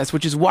process,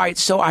 which is why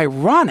it's so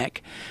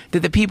ironic that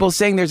the people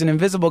saying there's an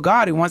invisible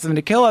God who wants them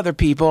to kill other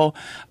people,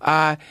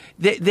 while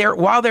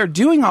they're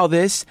doing all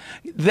this,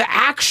 the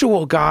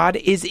actual God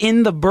is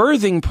in the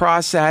birthing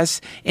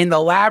process in the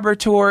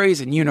laboratories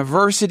and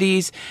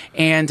universities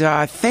and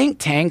think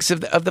tanks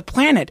of the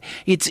planet.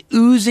 It's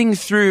oozing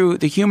through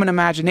the human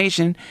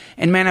imagination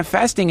and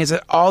manifesting as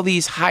all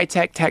these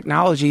high-tech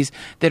technologies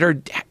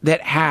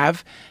that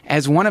have,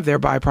 as one of their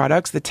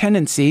byproducts, the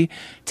tendency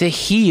to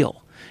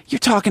heal. You're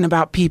talking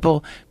about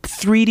people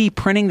 3D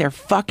printing their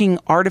fucking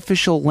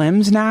artificial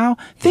limbs now?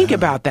 Think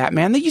about that,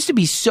 man. That used to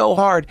be so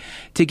hard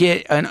to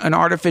get an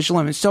artificial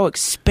limb. It's so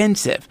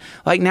expensive.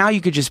 Like now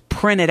you could just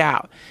print it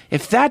out.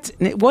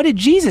 What did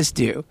Jesus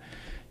do?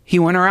 He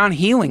went around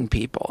healing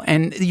people,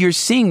 and you're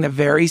seeing the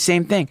very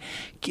same thing.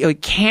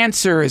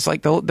 Cancer is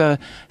like the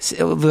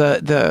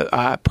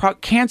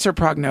cancer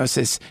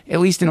prognosis, at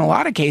least in a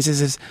lot of cases,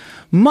 is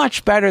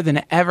much better than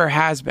it ever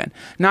has been.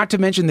 Not to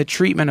mention the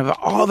treatment of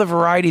all the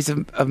varieties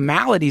of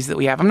maladies that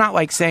we have. I'm not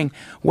like saying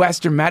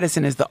Western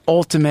medicine is the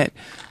ultimate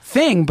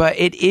thing, but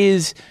it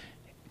is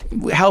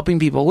helping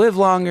people live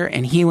longer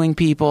and healing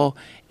people,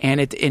 and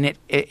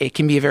it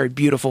can be a very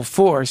beautiful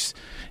force.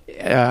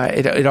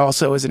 It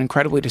also is an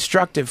incredibly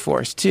destructive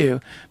force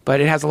too,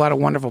 but it has a lot of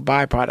wonderful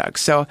byproducts.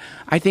 So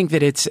I think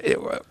that it's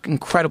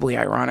incredibly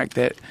ironic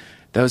that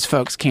those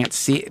folks can't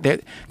see that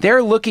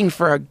they're looking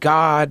for a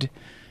God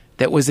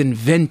that was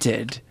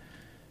invented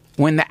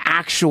when the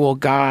actual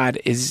God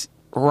is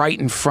right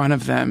in front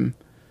of them,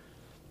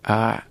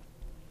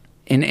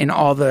 in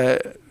all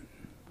the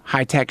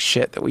high-tech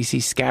shit that we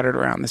see scattered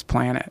around this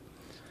planet.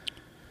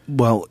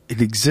 Well, it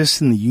exists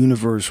in the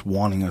universe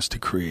wanting us to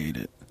create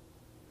it.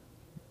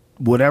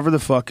 Whatever the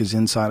fuck is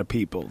inside of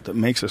people that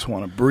makes us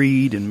want to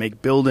breed and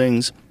make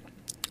buildings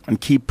and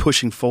keep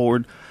pushing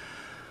forward,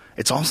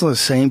 it's also the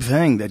same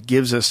thing that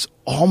gives us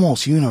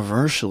almost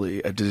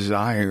universally a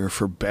desire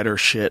for better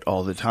shit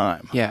all the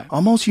time. Yeah.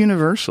 Almost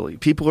universally.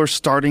 People are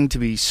starting to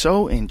be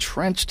so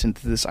entrenched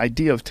into this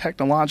idea of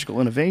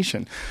technological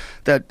innovation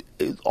that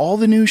all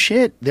the new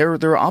shit,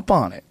 they're up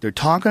on it. They're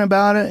talking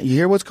about it. You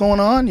hear what's going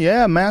on?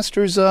 Yeah,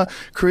 Master's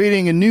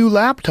creating a new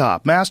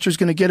laptop. Master's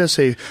going to get us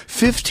a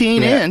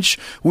 15-inch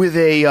with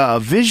a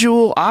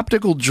visual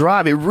optical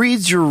drive. It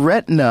reads your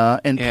retina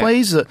and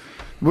plays a...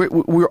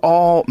 We're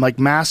all like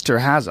Master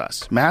has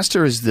us.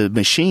 Master is the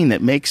machine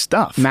that makes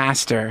stuff.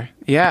 Master,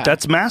 yeah.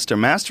 That's Master.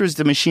 Master is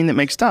the machine that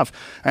makes stuff.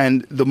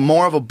 And the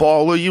more of a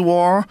baller you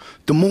are,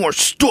 the more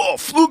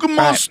stuff. Look at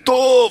my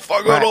stuff.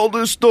 I got all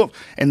this stuff.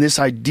 And this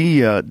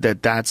idea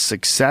that that's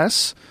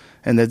success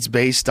and that's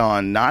based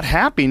on not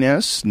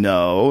happiness,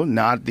 no,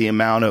 not the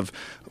amount of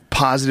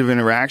positive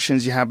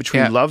interactions you have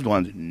between loved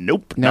ones.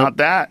 Nope, not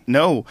that.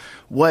 No.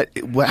 What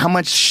how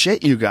much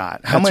shit you got?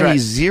 How many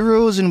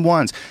zeros and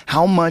ones?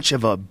 How much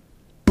of a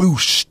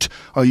boost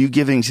are you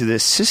giving to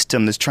this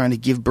system that's trying to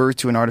give birth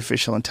to an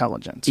artificial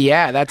intelligence?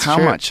 Yeah, that's how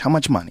true. much? How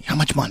much money? How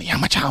much money? How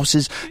much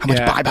houses? How much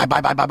Yeah.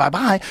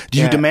 buy? Do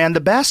you Yeah. demand the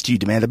best? Do you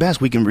demand the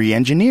best? We can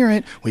re-engineer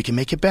it. We can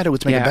make it better.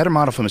 Let's make Yeah. a better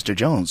model for Mr.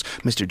 Jones.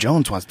 Mr.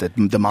 Jones wants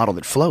the model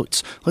that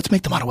floats. Let's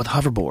make the model with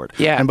hoverboard.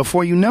 Yeah. And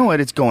before you know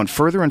it, it's going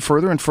further and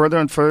further and further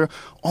and further,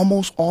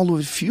 almost all of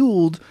it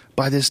fueled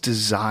by this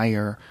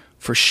desire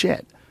for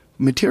shit.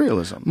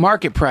 Materialism.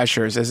 Market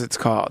pressures, as it's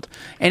called,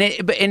 and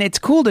it's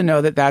cool to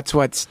know that that's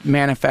what's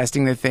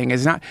manifesting the thing.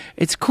 Is not.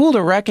 It's cool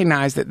to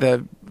recognize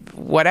that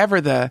whatever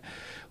the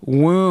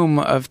womb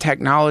of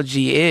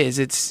technology is,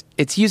 it's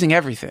using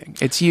everything.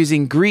 It's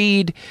using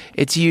greed.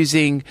 It's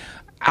using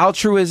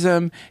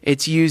altruism.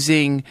 It's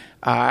using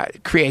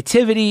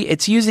creativity.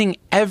 It's using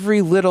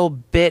every little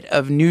bit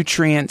of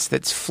nutrients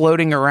that's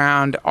floating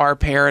around our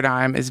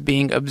paradigm is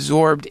being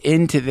absorbed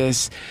into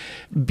this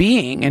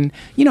being. And,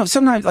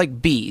 sometimes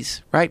like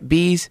bees, right?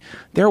 Bees,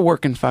 they're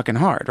working fucking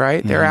hard,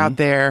 right? They're out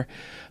there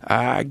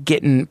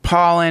getting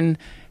pollen.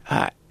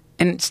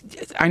 And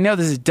I know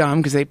this is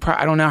dumb because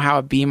I don't know how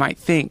a bee might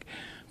think,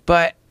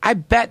 but I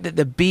bet that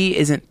the bee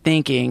isn't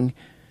thinking,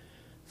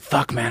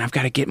 fuck, man, I've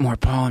got to get more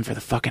pollen for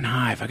the fucking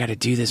hive. I got to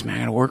do this, man. I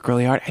got to work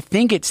really hard. I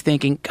think it's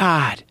thinking,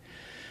 God,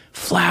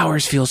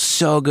 flowers feel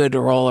so good to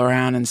roll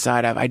around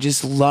inside of. I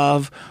just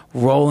love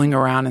rolling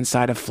around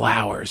inside of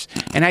flowers.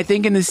 And I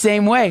think in the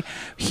same way,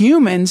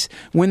 humans,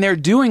 when they're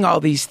doing all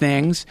these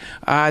things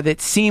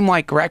that seem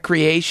like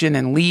recreation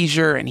and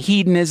leisure and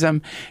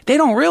hedonism, they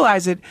don't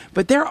realize it,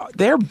 but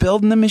they're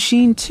building the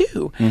machine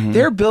too. Mm-hmm.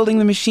 They're building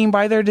the machine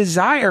by their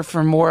desire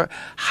for more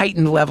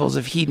heightened levels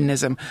of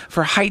hedonism,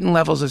 for heightened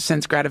levels of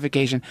sense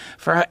gratification,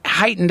 for a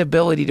heightened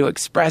ability to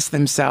express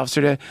themselves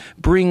or to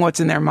bring what's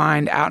in their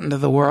mind out into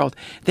the world.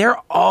 They're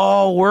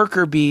all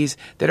worker bees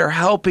that are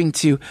helping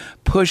to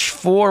push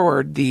forward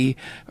the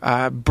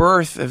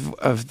birth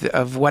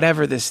of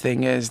whatever this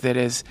thing is that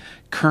is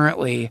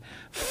currently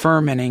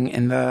fermenting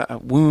in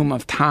the womb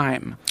of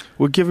time.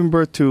 We're giving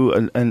birth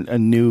to a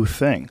new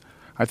thing.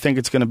 I think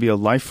it's going to be a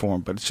life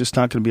form, but it's just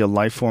not going to be a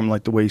life form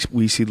like the way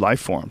we see life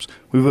forms.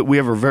 We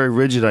have a very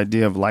rigid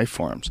idea of life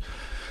forms.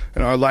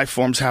 And our life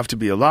forms have to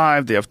be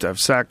alive, they have to have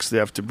sex, they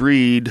have to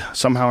breed.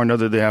 Somehow or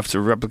another, they have to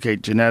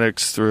replicate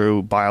genetics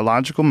through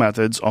biological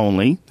methods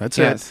only. That's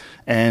it.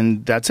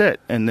 And that's it.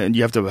 And then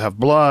you have to have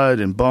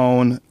blood and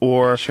bone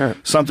or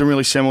something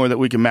really similar that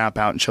we can map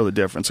out and show the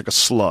difference, like a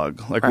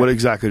slug. Like, what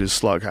exactly does a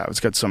slug have?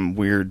 It's got some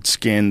weird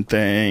skin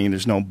thing,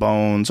 there's no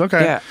bones.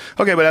 Okay. Yeah.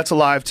 Okay, but that's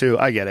alive too.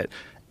 I get it.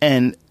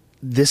 And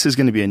this is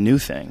going to be a new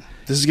thing.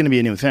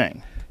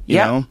 You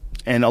know?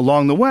 And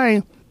along the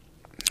way,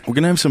 we're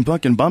going to have some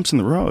fucking bumps in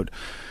the road.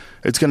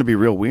 It's going to be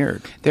real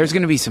weird. There's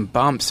going to be some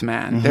bumps,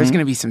 man. Mm-hmm. There's going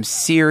to be some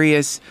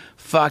serious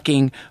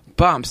fucking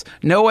bumps.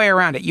 No way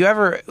around it. You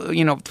ever,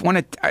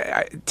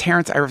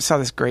 Terrence, I saw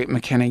this great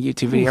McKenna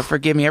YouTube video. Oof.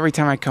 Forgive me, every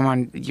time I come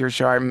on your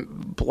show, I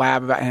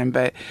blab about him.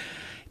 But,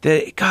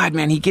 God,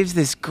 man, he gives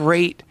this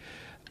great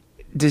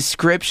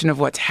description of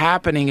what's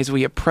happening as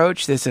we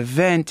approach this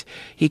event.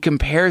 He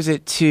compares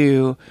it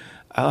to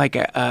like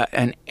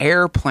an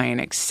airplane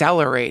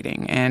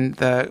accelerating, and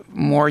the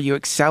more you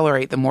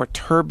accelerate, the more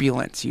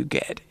turbulence you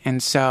get.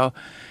 And so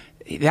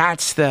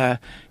that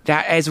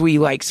as we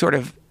like sort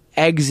of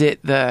exit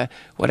the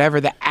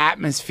whatever the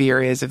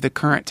atmosphere is of the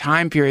current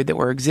time period that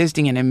we're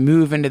existing in and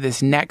move into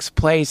this next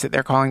place that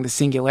they're calling the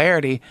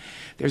singularity,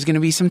 there's going to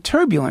be some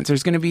turbulence.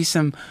 There's going to be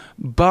some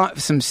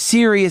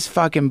serious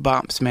fucking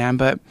bumps, man.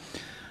 But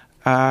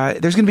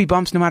there's going to be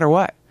bumps no matter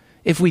what.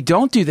 If we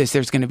don't do this,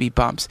 there's going to be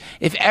bumps.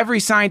 If every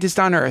scientist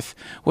on Earth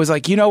was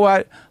like, you know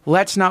what?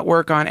 Let's not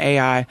work on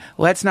AI.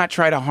 Let's not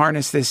try to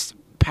harness this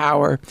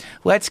power.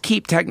 Let's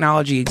keep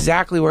technology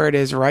exactly where it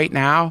is right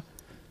now.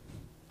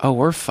 Oh,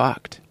 we're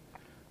fucked.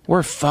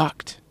 We're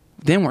fucked.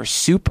 Then we're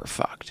super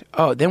fucked.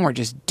 Oh, then we're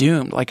just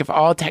doomed. Like if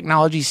all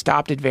technology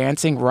stopped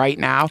advancing right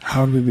now.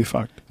 How would we be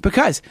fucked?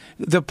 Because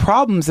the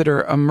problems that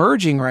are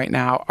emerging right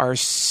now are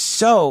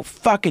so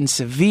fucking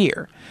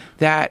severe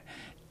that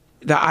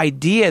the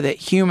idea that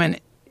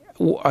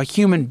a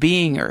human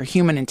being or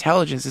human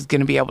intelligence is going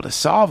to be able to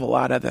solve a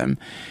lot of them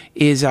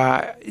is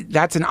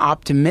that's an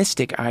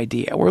optimistic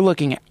idea. We're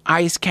looking at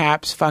ice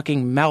caps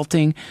fucking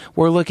melting.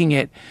 We're looking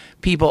at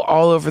people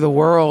all over the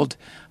world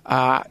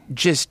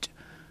just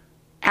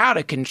out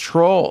of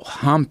control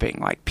humping.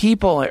 Like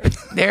people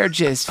they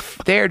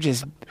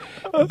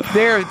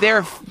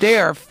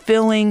are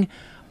filling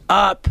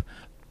up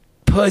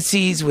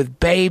pussies with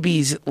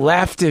babies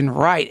left and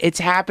right. It's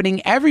happening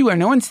everywhere.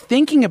 No one's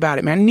thinking about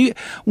it, man.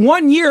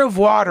 1 year of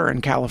water in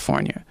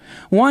California.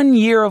 1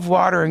 year of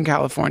water in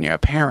California.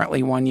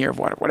 Apparently 1 year of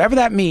water. Whatever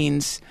that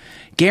means,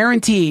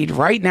 guaranteed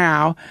right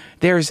now,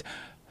 there's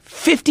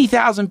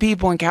 50,000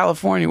 people in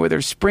California with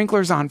their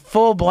sprinklers on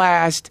full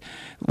blast,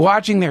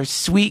 watching their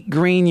sweet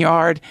green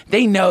yard.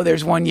 They know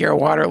there's 1 year of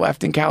water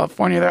left in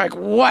California. They're like,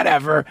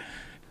 whatever.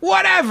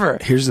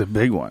 Here's the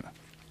big one.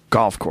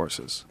 Golf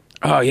courses.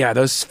 Oh, yeah,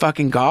 those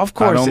fucking golf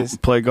courses. I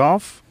don't play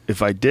golf.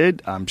 If I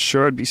did, I'm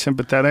sure I'd be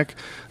sympathetic.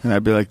 And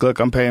I'd be like, look,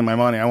 I'm paying my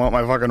money. I want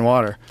my fucking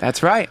water.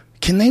 That's right.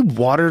 Can they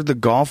water the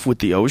Gulf with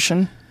the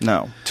ocean?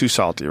 No, too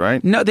salty,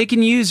 right? No, they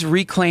can use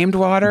reclaimed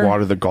water.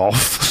 Water the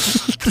Gulf.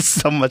 There's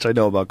so much I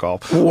know about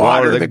golf.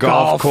 Water the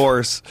golf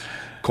Gulf.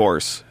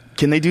 course.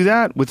 Can they do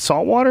that with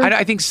salt water?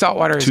 I think salt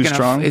water Too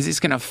strong? is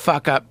going to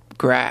fuck up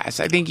grass.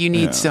 I think you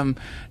need some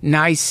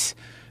nice,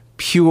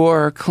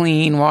 pure,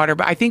 clean water.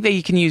 But I think that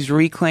you can use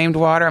reclaimed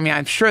water. I mean,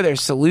 I'm sure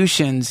there's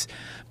solutions.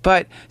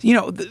 But,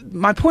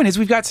 my point is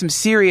we've got some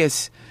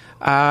serious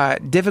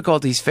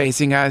difficulties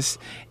facing us.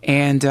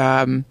 And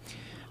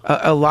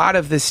a lot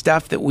of the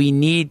stuff that we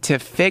need to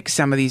fix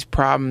some of these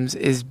problems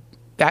is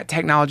that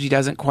technology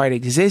doesn't quite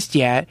exist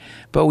yet.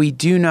 But we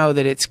do know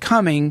that it's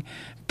coming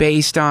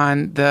based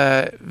on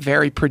the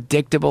very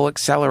predictable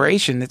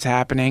acceleration that's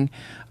happening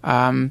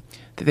that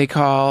they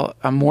call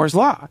Moore's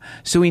Law.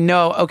 So we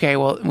know, okay,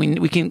 well,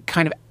 we can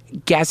kind of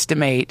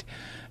guesstimate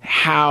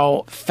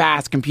how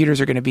fast computers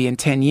are going to be in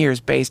 10 years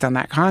based on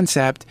that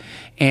concept.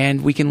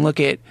 And we can look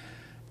at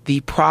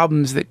the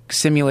problems that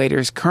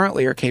simulators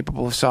currently are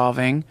capable of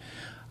solving.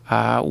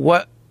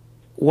 What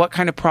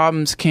kind of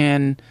problems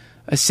can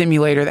a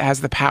simulator that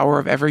has the power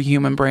of every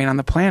human brain on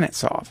the planet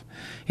solve?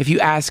 If you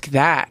ask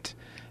that,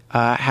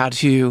 how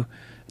to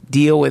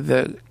deal with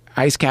the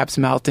ice caps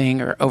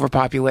melting or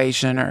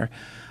overpopulation or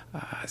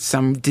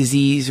some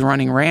disease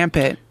running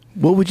rampant.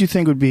 What would you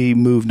think would be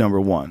move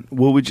number one?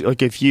 What would you,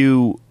 like if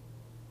you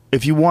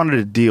wanted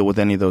to deal with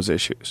any of those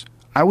issues?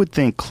 I would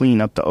think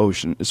clean up the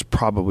ocean is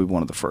probably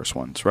one of the first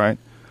ones, right?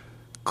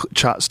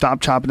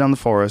 Stop chopping down the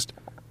forest,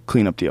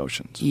 clean up the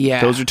oceans.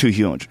 Yeah. Those are two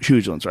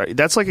huge ones, right?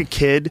 That's like a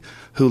kid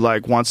who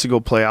like wants to go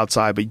play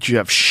outside, but you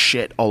have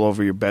shit all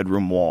over your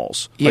bedroom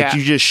walls. Yeah. Like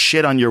you just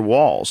shit on your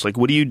walls. Like,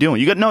 what are you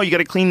doing? You got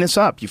to clean this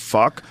up, you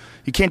fuck.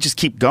 You can't just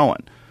keep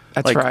going.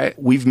 That's like,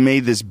 right. We've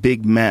made this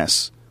big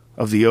mess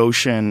of the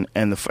ocean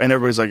and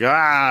everybody's like,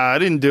 I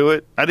didn't do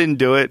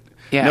it.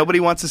 Yeah. Nobody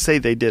wants to say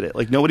they did it.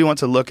 Like, nobody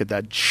wants to look at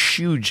that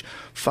huge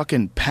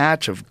fucking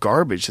patch of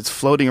garbage that's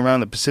floating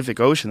around the Pacific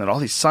Ocean that all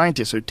these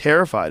scientists are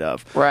terrified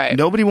of. Right.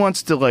 Nobody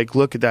wants to like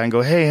look at that and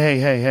go,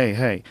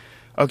 hey.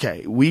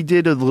 Okay, we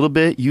did a little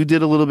bit. You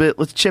did a little bit.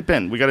 Let's chip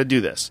in. We got to do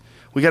this.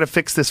 We got to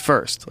fix this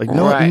first. Like,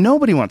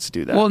 nobody wants to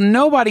do that. Well,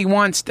 nobody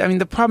wants. I mean,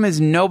 the problem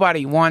is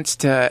nobody wants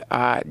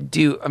to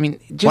do. I mean,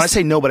 just when I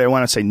say nobody, I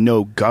want to say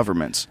no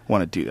governments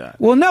want to do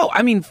that. Well, no.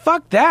 I mean,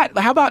 fuck that.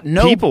 How about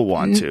no people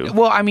want to?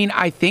 Well, I mean,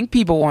 I think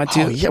people want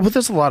to. Oh, yeah, but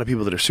there's a lot of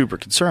people that are super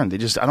concerned.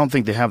 I don't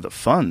think they have the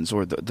funds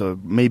or the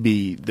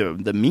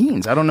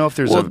means. I don't know if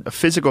there's a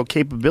physical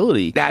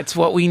capability. That's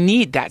what we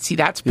need.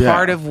 That's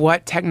part of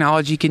what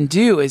technology can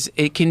do. Is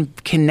it can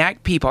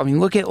connect people. I mean,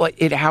 look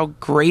at how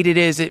great it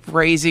is at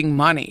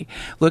raising money.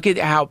 Look at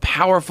how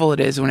powerful it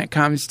is when it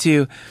comes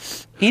to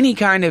any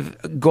kind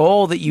of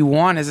goal that you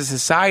want as a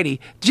society.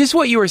 Just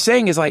what you were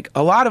saying is like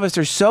a lot of us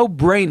are so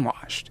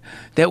brainwashed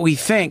that we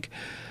think,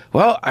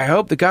 well, I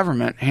hope the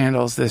government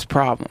handles this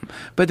problem.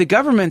 But the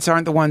governments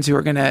aren't the ones who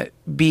are going to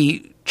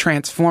be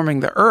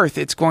transforming the earth.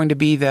 It's going to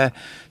be the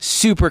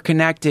super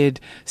connected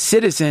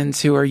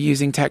citizens who are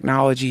using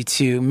technology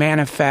to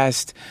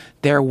manifest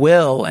their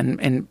will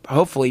in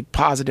hopefully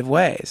positive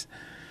ways.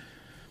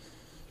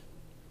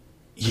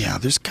 Yeah,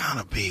 there's got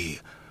to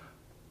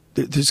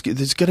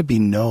be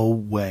no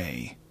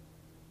way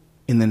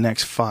in the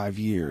next 5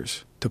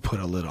 years to put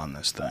a lid on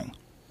this thing.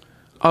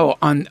 Oh,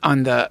 on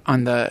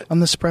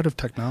the spread of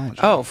technology.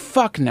 Oh,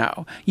 fuck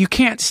no. You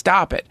can't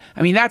stop it.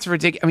 I mean, that's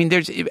ridiculous. I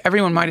mean,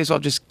 everyone might as well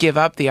just give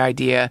up the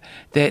idea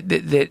that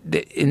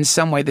in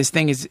some way this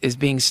thing is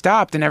being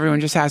stopped, and everyone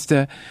just has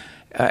to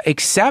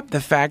accept the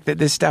fact that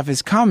this stuff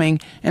is coming,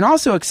 and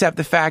also accept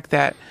the fact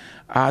that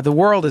the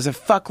world is a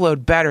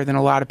fuckload better than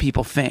a lot of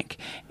people think.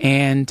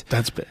 And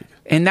that's big.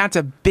 And that's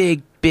a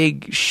big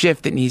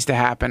shift that needs to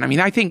happen. I mean,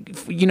 I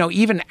think,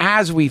 even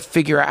as we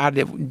figure out how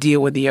to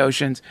deal with the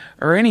oceans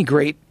or any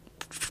great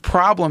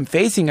problem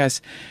facing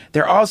us,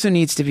 there also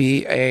needs to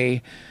be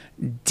a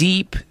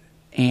deep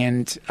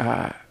and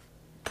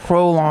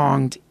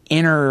prolonged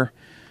inner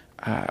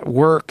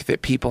work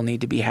that people need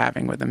to be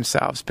having with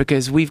themselves,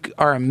 because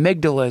our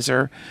amygdalas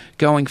are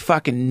going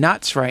fucking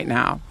nuts right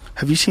now.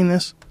 Have you seen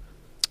this?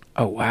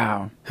 Oh,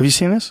 wow. Have you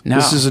seen this? No.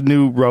 This is a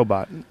new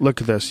robot.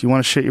 Look at this. You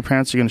want to shit your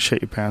pants? You're going to shit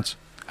your pants.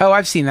 Oh,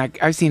 I've seen that.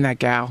 I've seen that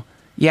gal.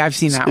 Yeah, I've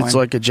seen that one. It's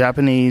like a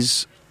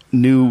Japanese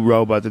new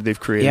robot that they've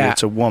created. Yeah.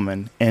 It's a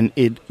woman, and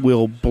it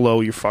will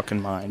blow your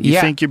fucking mind. You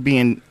think you're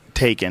being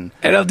taken.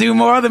 It'll do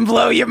more than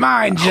blow your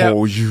mind, Joe.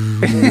 Oh, you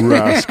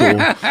rascal.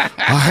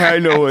 I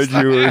know what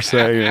you were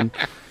saying.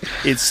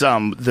 It's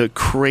the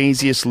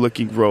craziest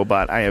looking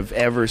robot I have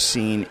ever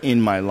seen in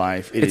my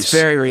life. It's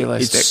very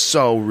realistic. It's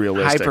so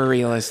realistic. Hyper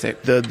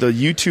realistic. The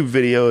YouTube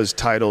video is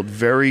titled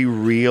 "Very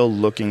Real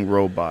Looking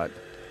Robot,"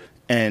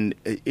 and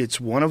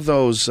it's one of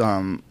those.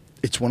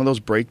 it's one of those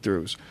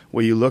breakthroughs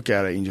where you look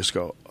at it and you just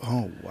go,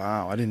 oh,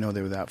 wow, I didn't know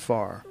they were that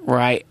far.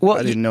 Right. Well,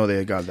 I didn't know they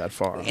had got that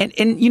far. And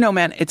you know,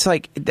 man, it's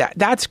like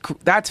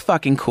that's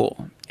fucking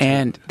cool.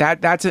 And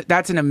that's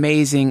an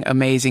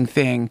amazing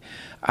thing.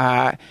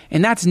 And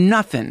that's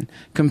nothing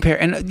compared.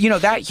 And, you know,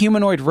 that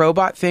humanoid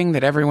robot thing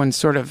that everyone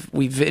sort of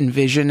we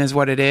envision is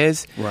what it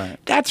is. Right.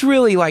 That's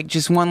really like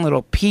just one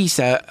little piece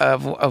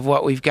of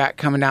what we've got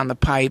coming down the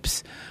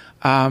pipes.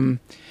 And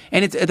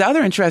it's the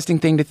other interesting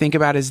thing to think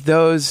about is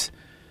those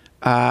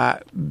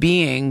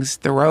beings,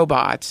 the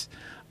robots,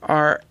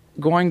 are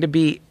going to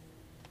be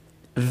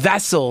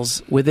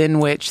vessels within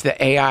which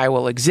the AI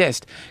will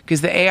exist,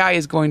 because the AI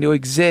is going to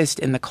exist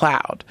in the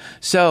cloud.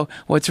 So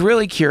what's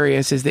really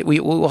curious is that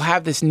we will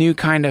have this new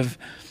kind of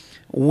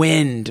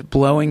wind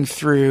blowing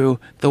through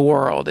the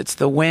world. It's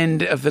the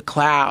wind of the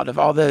cloud, of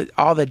all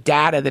the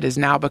data that has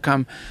now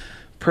become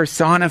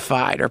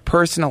personified or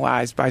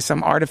personalized by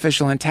some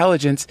artificial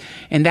intelligence,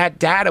 and that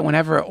data,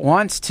 whenever it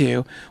wants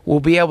to, will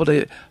be able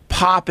to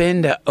pop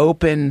into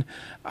open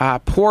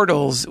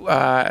portals,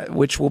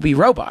 which will be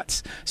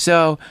robots.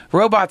 So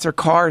robots are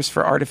cars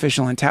for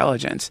artificial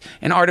intelligence,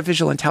 and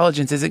artificial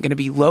intelligence isn't going to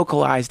be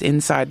localized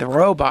inside the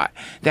robot.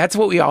 That's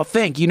what we all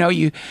think. You know,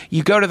 you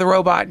go to the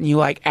robot and you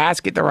like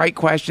ask it the right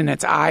question,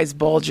 its eyes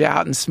bulge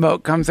out and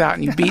smoke comes out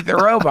and you beat the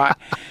robot.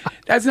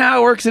 That's not how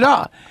it works at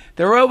all.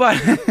 The robot.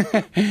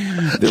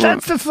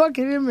 That's the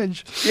fucking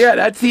image. Yeah,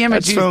 that's the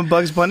image. That's from a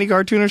Bugs Bunny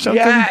cartoon or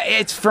something? Yeah,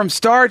 it's from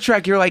Star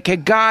Trek. You're like,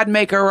 could God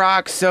make a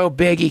rock so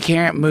big he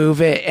can't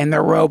move it? And the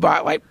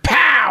robot, like,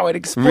 pow, it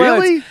explodes.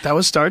 Really? That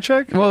was Star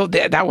Trek? Well,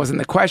 that wasn't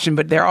the question,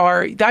 but the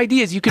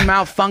idea is you can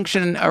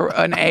malfunction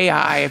an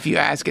AI if you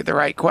ask it the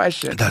right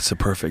question. That's the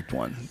perfect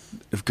one.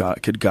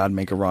 Could God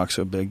make a rock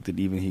so big that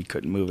even he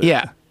couldn't move it?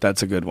 Yeah.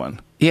 That's a good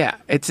one. Yeah,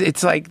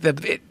 it's like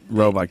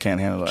robot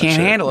can't handle that Can't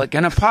shit. handle it,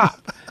 gonna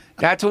pop.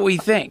 That's what we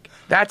think.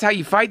 That's how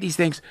you fight these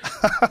things.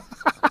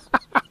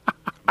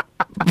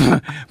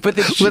 But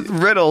with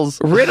riddles.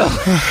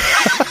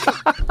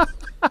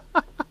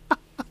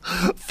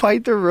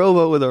 Fight the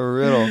robot with a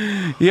riddle.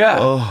 Yeah.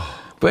 Oh.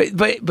 But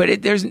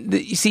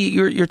you see,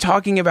 you're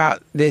talking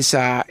about this.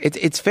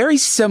 It's very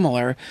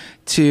similar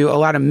to a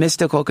lot of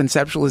mystical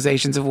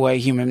conceptualizations of the way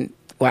human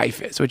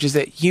life is, which is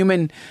that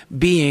human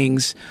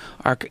beings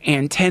are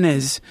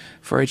antennas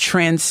for a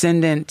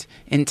transcendent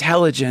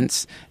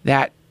intelligence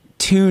that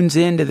tunes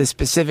into the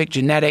specific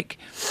genetic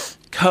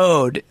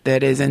code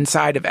that is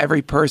inside of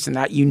every person.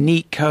 That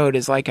unique code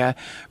is like a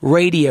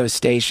radio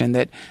station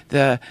that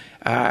the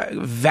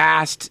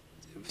vast,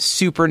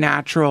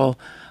 supernatural,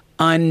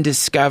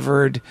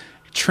 undiscovered,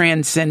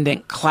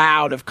 transcendent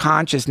cloud of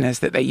consciousness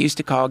that they used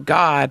to call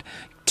God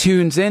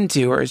tunes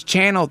into or is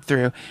channeled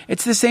through.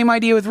 It's the same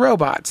idea with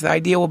robots. The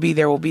idea will be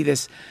there will be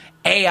this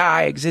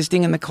AI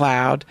existing in the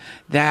cloud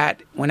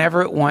that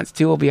whenever it wants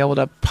to will be able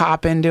to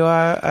pop into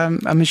a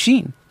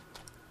machine.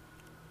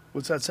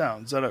 What's that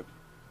sound? Is that a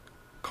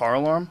car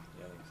alarm?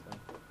 Yeah, I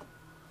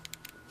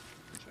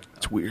think so.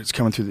 It's weird. It's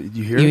coming through.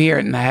 You hear it? You hear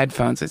it in the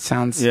headphones. It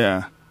sounds...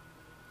 Yeah.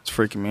 It's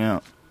freaking me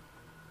out.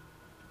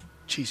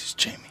 Jesus,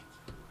 Jamie.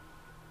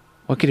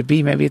 What could it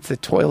be? Maybe it's the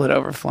toilet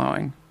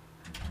overflowing.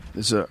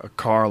 There's a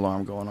car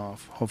alarm going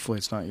off. Hopefully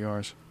it's not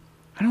yours.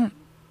 I don't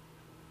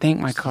think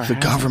my car The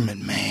has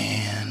government,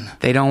 man.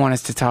 They don't want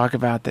us to talk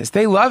about this.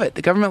 They love it.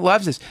 The government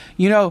loves this.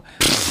 You know,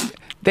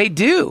 they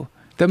do.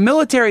 The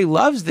military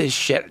loves this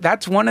shit.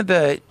 That's one of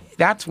the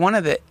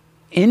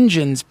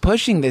engines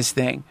pushing this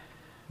thing.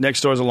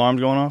 Next door's alarm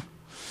going off?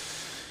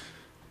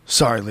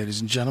 Sorry, ladies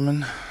and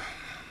gentlemen.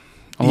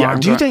 Alarm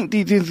Do you think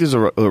there's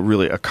a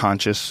really a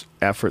conscious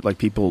effort, like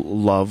people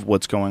love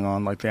what's going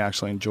on, like they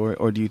actually enjoy it?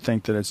 Or do you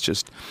think that it's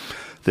just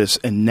this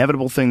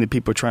inevitable thing that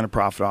people are trying to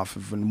profit off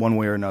of in one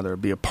way or another,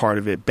 be a part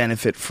of it,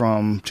 benefit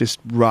from, just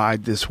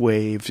ride this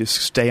wave,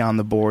 just stay on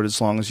the board as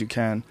long as you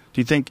can? Do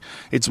you think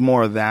it's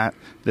more of that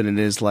than it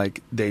is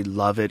like they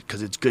love it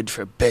because it's good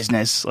for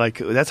business? Like,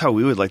 that's how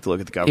we would like to look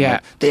at the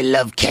government. Yeah. They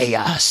love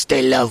chaos.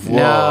 They love war.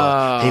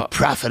 No. They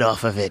profit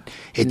off of it.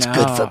 It's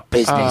good for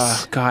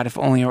business. Oh, God, if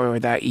only it were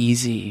that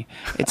easy.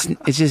 It's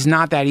just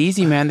not that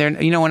easy, man.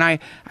 When I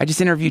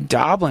just interviewed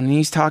Doblin, and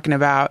he's talking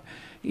about,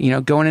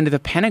 going into the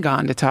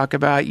Pentagon to talk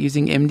about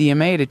using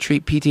MDMA to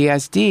treat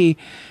PTSD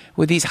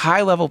with these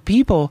high-level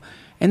people,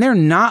 and they're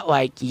not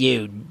like,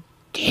 you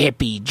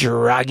hippie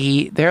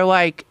druggie. They're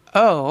like,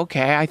 oh,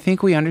 okay, I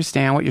think we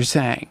understand what you're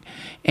saying.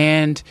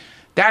 And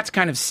that's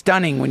kind of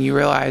stunning when you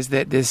realize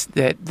that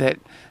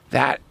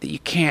that you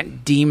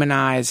can't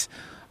demonize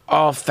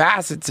all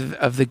facets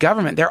of the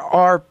government. There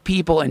are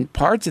people in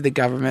parts of the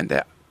government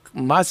that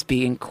must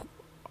be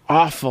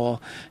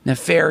awful,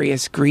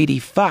 nefarious, greedy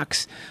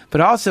fucks. But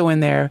also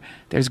in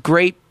there's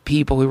great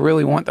people who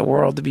really want the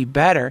world to be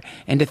better.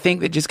 And to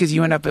think that just because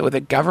you end up with a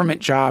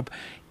government job,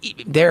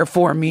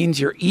 therefore means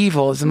you're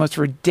evil is the most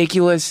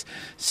ridiculous,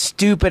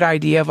 stupid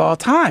idea of all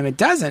time. It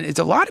doesn't. It's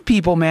a lot of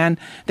people, man.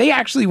 They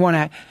actually want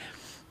to.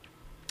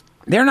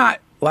 They're not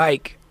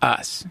like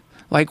us.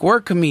 Like, we're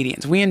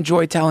comedians. We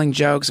enjoy telling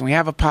jokes, and we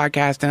have a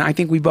podcast, and I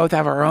think we both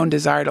have our own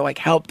desire to, like,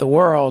 help the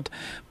world.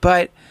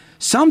 But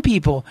Some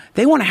people,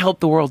 they want to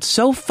help the world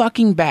so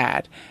fucking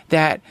bad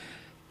that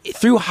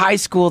through high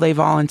school they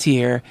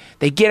volunteer,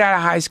 they get out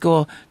of high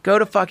school, go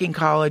to fucking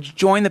college,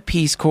 join the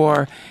Peace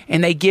Corps,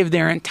 and they give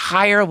their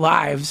entire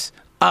lives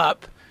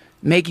up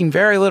making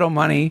very little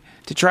money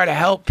to try to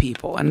help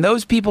people. And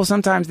those people,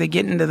 sometimes they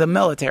get into the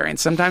military, and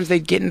sometimes they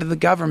get into the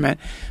government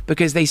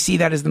because they see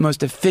that as the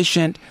most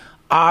efficient,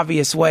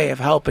 obvious way of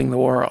helping the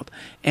world.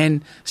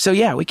 And so,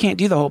 yeah, we can't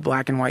do the whole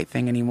black and white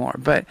thing anymore.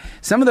 But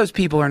some of those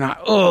people are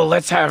not, oh,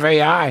 let's have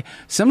AI.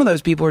 Some of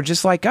those people are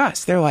just like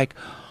us. They're like,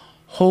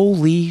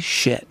 holy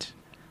shit,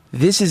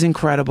 this is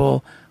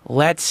incredible.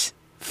 Let's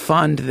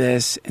fund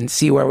this and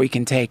see where we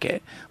can take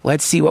it.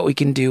 Let's see what we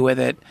can do with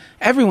it.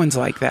 Everyone's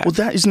like that.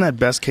 Well, isn't that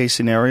best case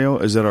scenario,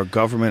 is that our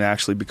government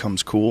actually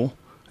becomes cool?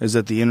 Is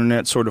that the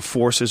internet sort of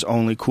forces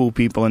only cool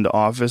people into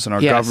office, and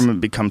our government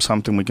becomes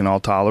something we can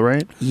all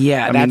tolerate?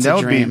 Yeah, I mean, that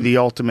would be the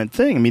ultimate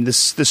thing. I mean, the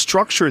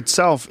structure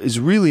itself is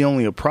really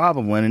only a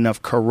problem when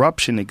enough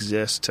corruption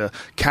exists to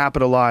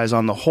capitalize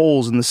on the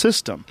holes in the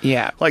system.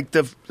 Yeah, like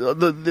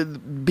the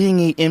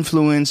being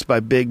influenced by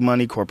big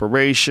money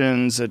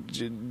corporations that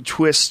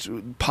twist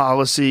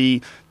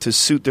policy to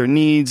suit their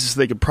needs so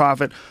they could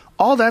profit.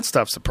 All that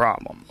stuff's the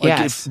problem. Like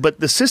yes. But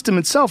the system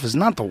itself is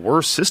not the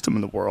worst system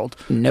in the world.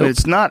 Nope.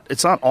 It's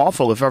not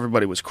awful if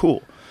everybody was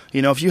cool.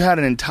 You know, if you had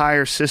an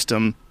entire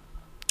system,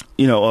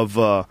 you know,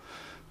 of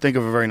think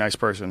of a very nice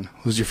person.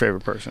 Who's your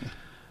favorite person?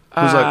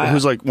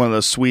 Who's like one of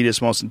the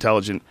sweetest, most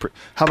intelligent?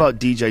 How about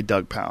DJ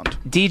Doug Pound?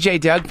 DJ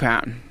Doug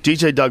Pound.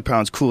 DJ Doug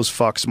Pound's cool as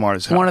fuck, smart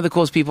as hell. One of the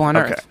coolest people on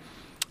earth.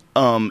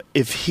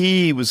 If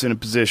he was in a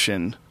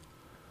position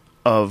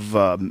of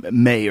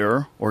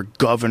mayor or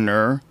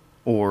governor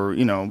or,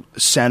 you know,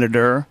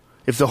 senator,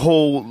 if the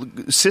whole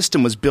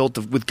system was built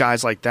with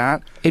guys like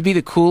that, it'd be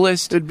the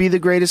coolest. It'd be the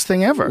greatest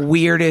thing ever.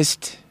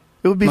 Weirdest.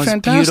 It would be most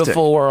fantastic.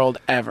 Beautiful world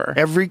ever.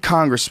 Every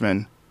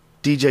congressman,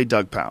 DJ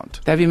Doug Pound.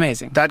 That'd be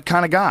amazing. That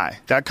kind of guy.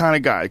 The kind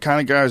of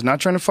guy who's not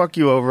trying to fuck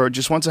you over,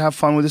 just wants to have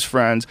fun with his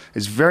friends,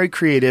 is very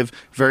creative,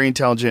 very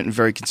intelligent, and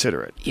very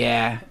considerate.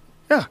 Yeah.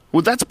 Yeah,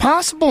 well, that's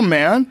possible,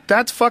 man.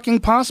 That's fucking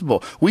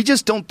possible. We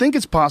just don't think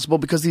it's possible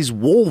because these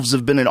wolves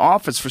have been in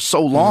office for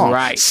so long.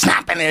 Right.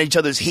 Snapping at each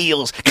other's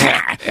heels.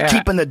 Yeah.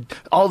 Keeping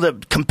all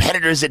the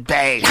competitors at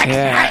bay.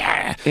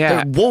 Yeah.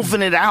 They're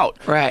wolfing it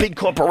out. Right. Big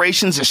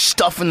corporations are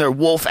stuffing their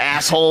wolf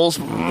assholes,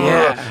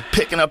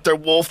 picking up their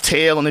wolf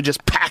tail, and they're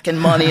just packing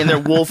money in their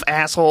wolf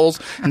assholes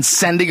and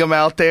sending them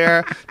out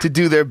there to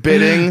do their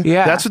bidding.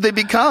 Yeah. That's what they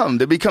become.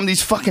 They become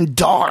these fucking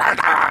dogs.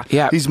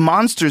 Yeah. These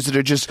monsters that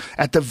are just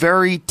at the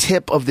very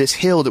tip of this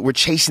hill that we're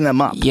chasing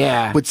them up.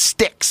 Yeah. With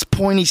sticks,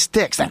 pointy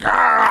sticks. Like,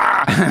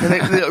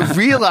 and they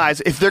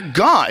realize if they're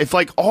gone, if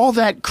like all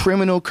that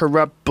criminal,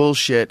 corrupt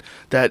bullshit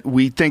that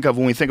we think of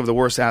when we think of the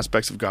worst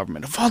aspects of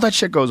government, if all that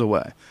shit goes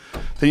away,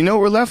 then you know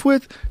what we're left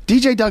with?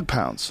 DJ Doug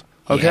Pounds.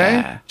 Okay?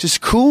 Yeah.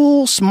 Just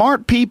cool,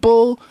 smart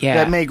people Yeah.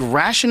 that make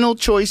rational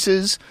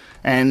choices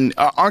and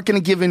aren't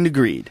going to give in to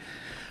greed.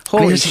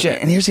 Holy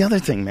shit. And here's the other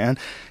thing, man.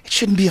 It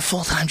shouldn't be a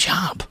full-time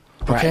job.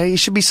 Okay, Right. It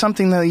should be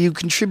something that you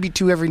contribute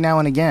to every now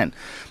and again.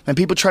 And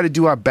people try to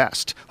do our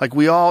best. Like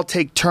we all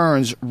take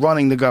turns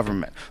running the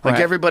government. Like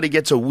Right. everybody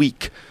gets a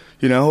week.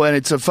 You know, and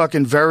it's a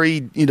fucking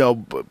very, you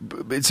know,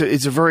 it's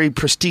a very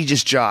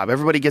prestigious job.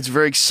 Everybody gets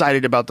very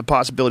excited about the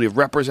possibility of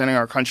representing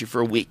our country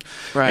for a week.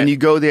 Right. And you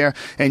go there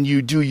and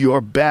you do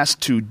your best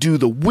to do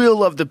the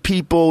will of the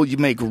people. You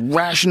make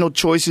rational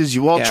choices.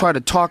 You all try to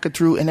talk it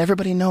through. And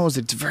everybody knows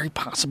that it's very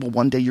possible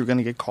one day you're going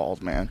to get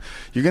called, man.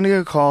 You're going to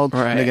get called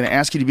and they're going to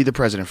ask you to be the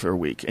president for a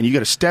week. And you got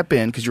to step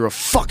in because you're a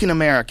fucking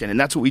American. And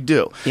that's what we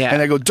do. Yeah.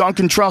 And they go,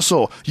 Duncan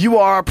Trussell, you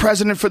are our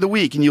president for the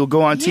week. And you'll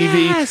go on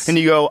TV Yes. and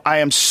you go, I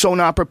am so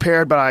not prepared.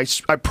 But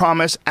I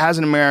promise, as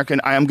an American,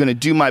 I am going to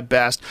do my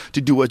best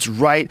to do what's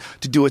right,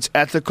 to do what's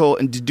ethical,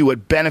 and to do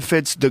what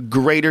benefits the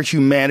greater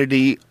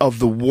humanity of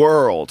the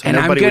world. And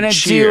I'm everybody going would to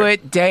cheer. do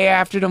it day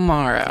after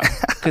tomorrow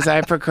because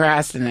I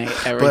procrastinate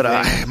everything.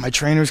 But my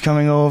trainer's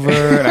coming over,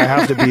 and I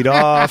have to beat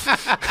off.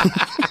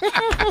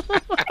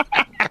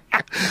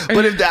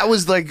 But if that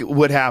was like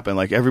what happened,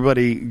 like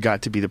everybody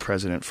got to be the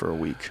president for a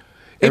week.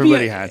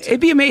 Everybody had to. It'd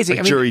be amazing.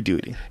 Like jury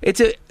duty.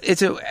 It's a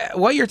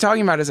what you're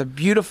talking about is a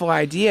beautiful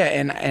idea,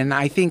 and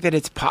I think that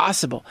it's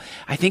possible.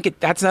 I think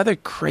that's another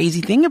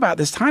crazy thing about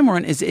this time we're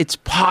in is it's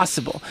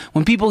possible.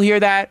 When people hear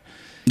that,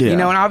 you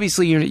know, and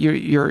obviously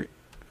you're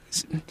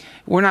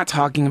we're not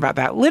talking about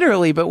that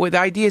literally, but with the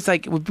idea is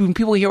like when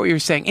people hear what you're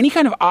saying, any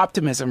kind of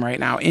optimism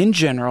right now in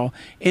general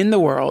in the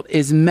world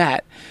is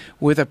met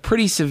with a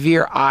pretty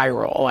severe eye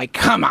roll. Like,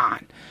 come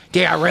on. Do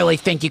you really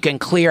think you can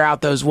clear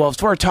out those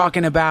wolves? We're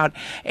talking about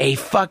a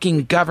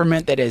fucking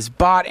government that is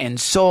bought and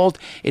sold.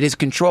 It is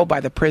controlled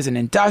by the prison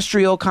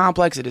industrial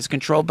complex. It is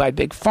controlled by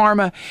big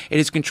pharma. It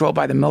is controlled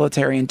by the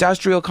military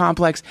industrial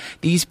complex.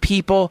 These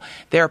people,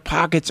 their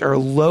pockets are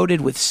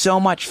loaded with so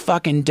much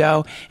fucking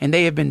dough, and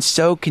they have been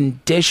so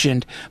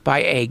conditioned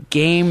by a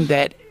game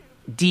that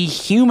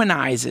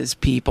dehumanizes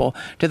people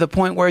to the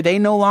point where they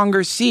no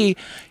longer see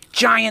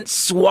giant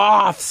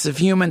swaths of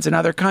humans in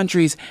other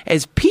countries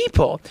as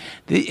people.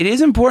 It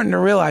is important to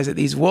realize that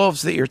these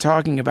wolves that you're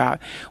talking about,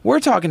 we're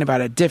talking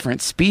about a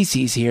different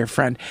species here,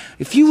 friend.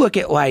 If you look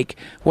at like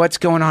what's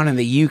going on in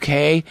the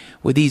UK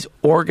with these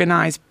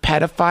organized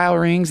pedophile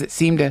rings that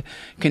seem to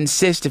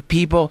consist of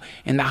people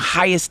in the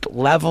highest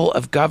level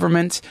of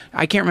governments,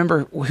 I can't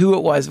remember who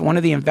it was. One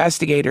of the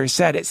investigators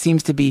said it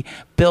seems to be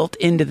built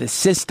into the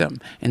system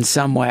in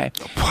some way.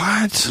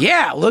 What?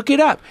 Yeah, look it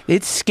up.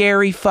 It's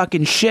scary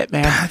fucking shit,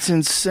 man. That's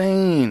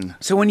insane.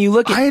 So when you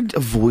look at... I had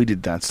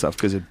avoided that stuff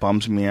because it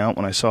bums me out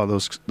when I saw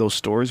those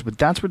stories, but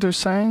that's what they're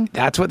saying?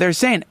 That's what they're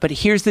saying. But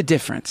here's the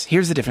difference.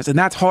 And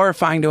that's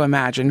horrifying to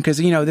imagine because,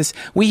 you know, this,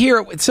 we hear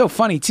it, it's so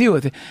funny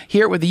too,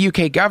 hear it with the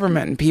UK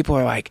government and people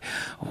are like,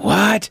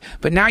 what?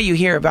 But now you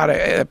hear about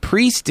a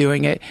priest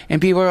doing it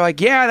and people are like,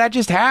 yeah, that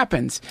just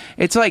happens.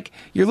 It's like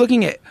you're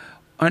looking at,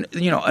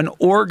 an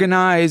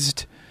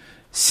organized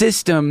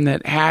system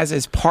that has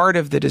as part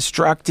of the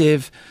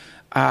destructive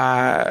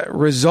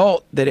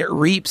result that it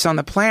reaps on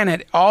the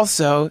planet,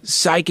 also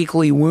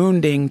psychically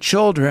wounding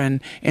children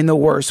in the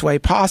worst way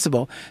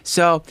possible.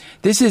 So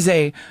this is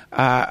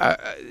I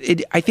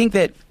think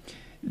that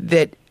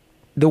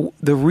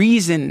the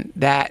reason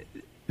that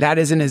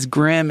isn't as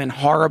grim and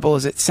horrible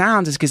as it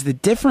sounds is because the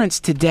difference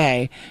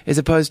today, as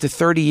opposed to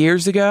 30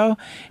 years ago,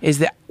 is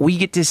that we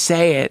get to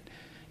say it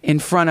in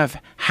front of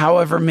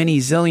however many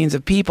zillions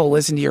of people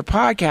listen to your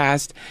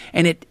podcast,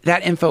 and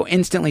that info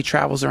instantly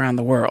travels around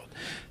the world.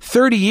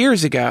 30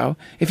 years ago,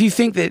 if you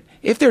think that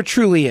if there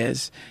truly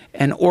is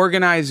an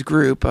organized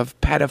group of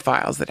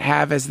pedophiles that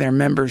have as their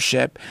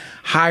membership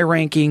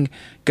high-ranking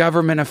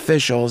government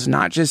officials,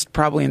 not just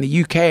probably in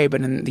the UK,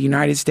 but in the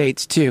United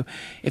States too,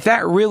 if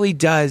that really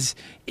does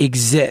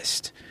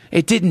exist,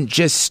 it didn't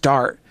just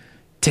start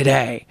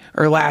today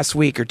or last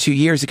week or 2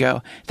 years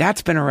ago.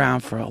 That's been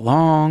around for a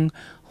long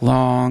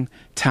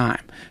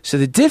time. So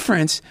the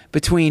difference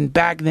between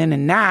back then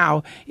and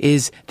now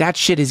is that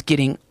shit is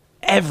getting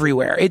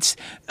everywhere. It's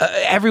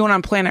everyone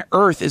on planet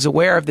Earth is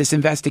aware of this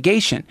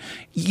investigation.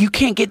 You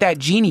can't get that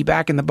genie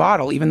back in the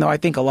bottle, even though I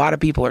think a lot of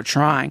people are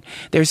trying.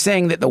 They're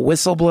saying that the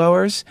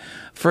whistleblowers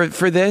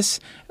for this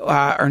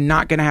are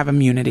not going to have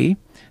immunity.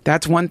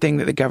 That's one thing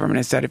that the government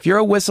has said. If you're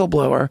a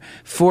whistleblower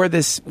for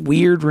this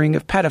weird ring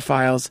of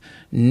pedophiles,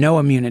 no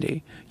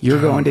immunity.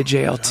 You're going to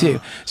jail too.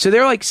 So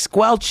they're like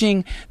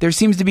squelching. There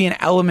seems to be an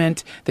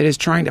element that is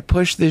trying to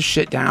push this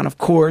shit down, of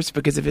course,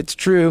 because if it's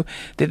true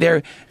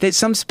that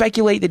some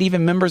speculate that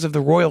even members of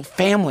the royal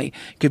family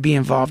could be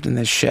involved in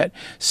this shit.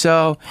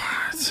 So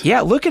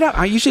yeah, look it up.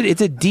 You should.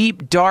 It's a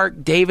deep,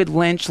 dark, David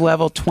Lynch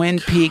level Twin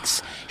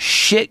Peaks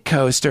shit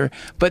coaster.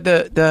 But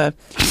the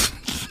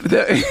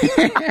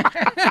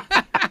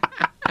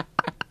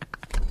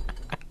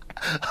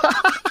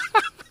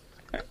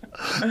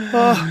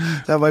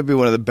Oh, that might be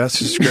one of the best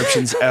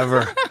descriptions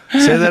ever.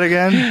 Say that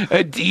again.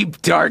 A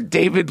deep, dark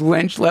David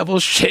Lynch level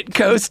shit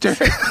coaster.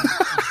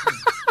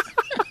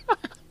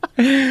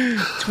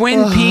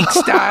 Twin Peaks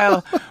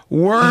style,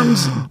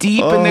 worms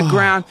deep in the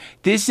ground.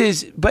 This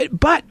is,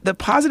 but the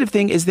positive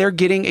thing is they're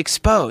getting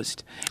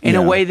exposed in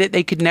a way that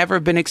they could never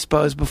have been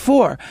exposed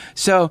before.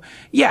 So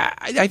yeah,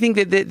 I think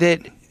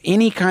that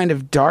any kind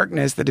of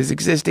darkness that is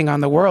existing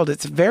on the world,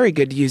 it's very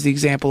good to use the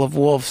example of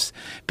wolves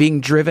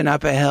being driven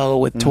up a hill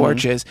with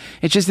torches.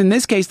 It's just in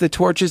this case, the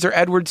torches are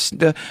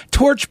the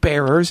torch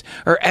bearers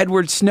are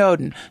Edward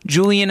Snowden,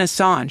 Julian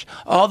Assange,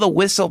 all the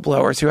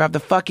whistleblowers who have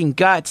the fucking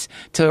guts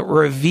to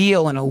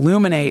reveal and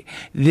illuminate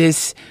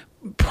this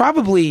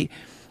probably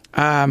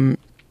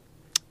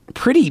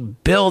pretty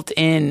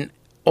built-in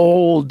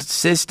old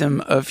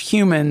system of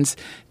humans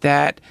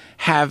that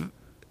have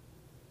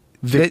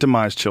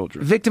victimized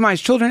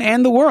children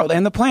and the world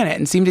and the planet,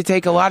 and seem to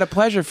take a lot of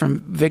pleasure from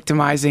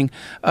victimizing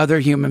other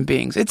human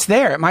beings. It's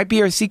there. It might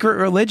be a secret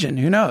religion.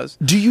 Who knows?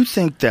 Do you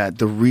think that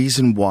the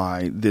reason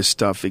why this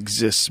stuff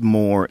exists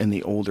more in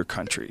the older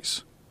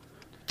countries,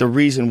 the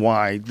reason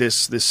why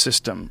this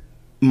system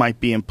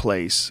might be in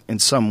place in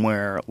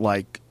somewhere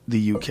like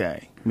the UK,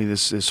 I mean,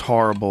 this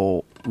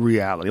horrible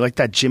reality, like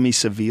that Jimmy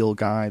Savile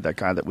guy, that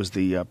guy that was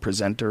the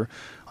presenter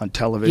on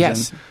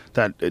television,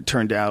 that it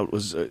turned out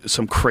was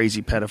some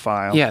crazy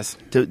pedophile. Yes.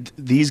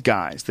 These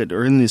guys that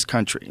are in this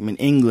country, I mean,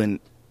 England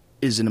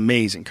is an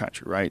amazing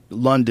country, right?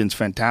 London's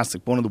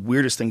fantastic. But one of the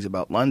weirdest things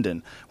about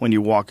London when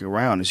you're walking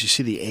around is you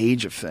see the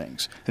age of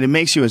things. And it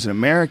makes you as an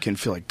American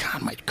feel like,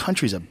 God, my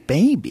country's a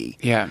baby.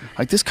 Yeah.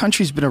 Like this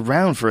country's been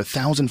around for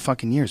 1,000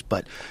 fucking years,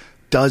 but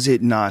does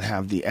it not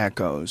have the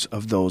echoes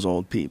of those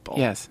old people?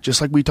 Yes. Just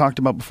like we talked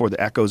about before,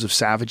 the echoes of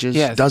savages.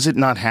 Yes. Does it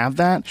not have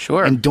that?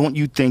 Sure. And don't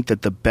you think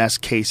that the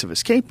best case of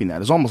escaping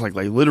that is almost like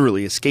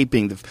literally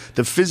escaping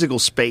the physical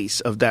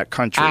space of that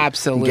country?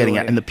 Absolutely. And getting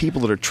out. And the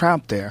people that are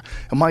trapped there,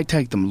 it might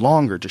take them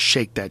longer to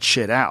shake that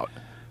shit out.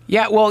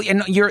 Yeah, well,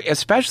 and you're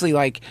especially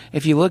like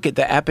if you look at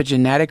the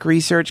epigenetic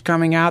research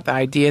coming out, the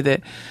idea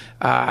that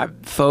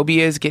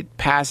phobias get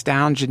passed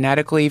down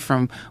genetically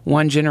from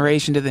one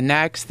generation to the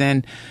next,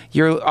 then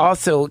you're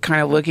also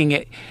kind of looking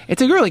at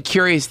it's a really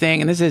curious thing.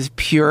 And this is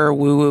pure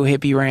woo-woo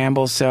hippie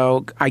ramble,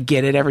 so I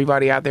get it.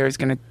 Everybody out there is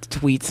going to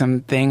tweet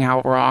something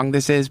how wrong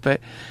this is,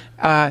 but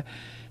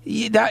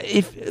that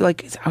if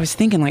like I was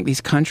thinking like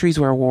these countries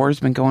where war's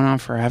been going on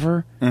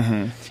forever,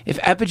 if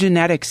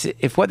epigenetics,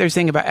 if what they're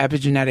saying about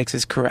epigenetics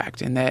is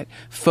correct and that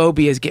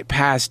phobias get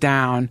passed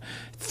down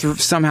through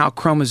somehow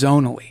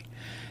chromosomally,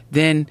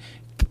 then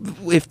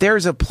if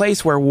there's a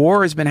place where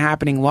war has been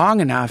happening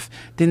long enough,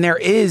 then there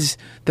is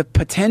the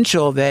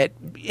potential that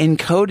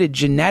encoded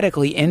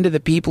genetically into the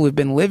people who've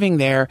been living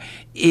there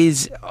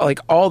is like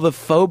all the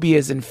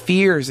phobias and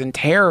fears and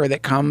terror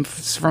that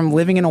comes from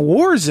living in a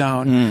war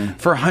zone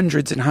for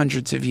hundreds and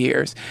hundreds of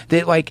years.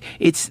 That like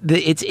it's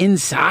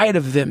inside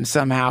of them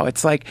somehow.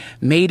 It's like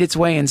made its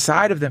way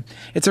inside of them.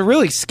 It's a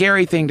really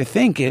scary thing to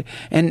think.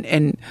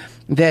 And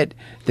that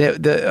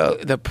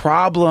the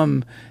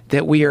problem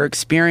that we are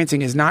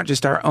experiencing is not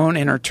just our own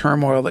inner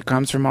turmoil that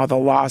comes from all the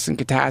loss and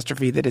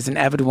catastrophe that is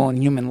inevitable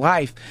in human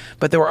life,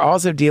 but that we're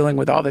also dealing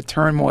with all the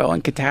turmoil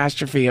and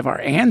catastrophe of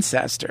our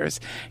ancestors.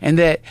 And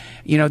that,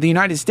 you know, the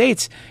United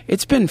States,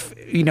 it's been,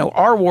 you know,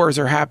 our wars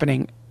are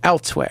happening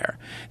elsewhere.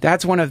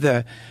 That's one of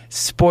the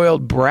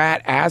spoiled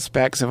brat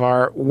aspects of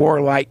our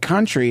warlike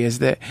country is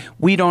that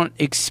we don't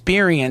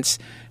experience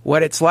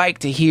what it's like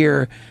to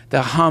hear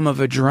the hum of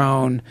a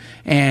drone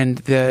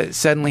and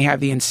suddenly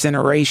have the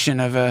incineration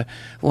of a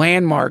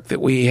landmark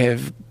that we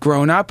have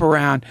grown up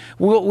around.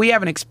 We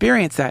haven't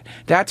experienced that.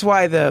 That's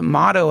why the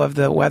motto of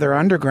the Weather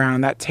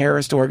Underground, that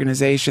terrorist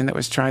organization that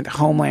was trying, the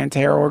Homeland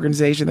Terror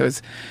Organization that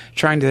was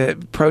trying to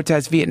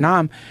protest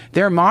Vietnam,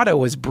 their motto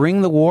was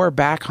bring the war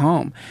back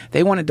home.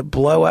 They wanted to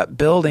blow up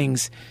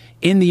buildings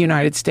in the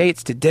United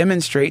States to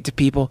demonstrate to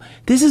people,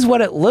 this is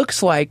what it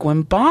looks like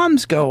when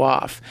bombs go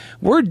off.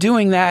 We're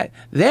doing that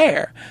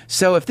there.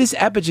 So if this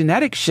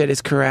epigenetic shit is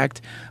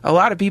correct, a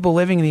lot of people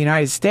living in the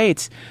United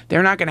States,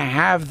 they're not going to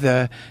have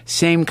the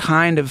same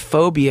kind of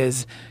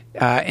phobias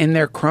in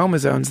their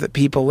chromosomes that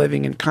people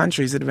living in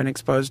countries that have been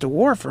exposed to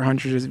war for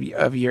hundreds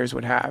of years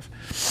would have.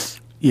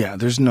 Yeah,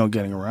 there's no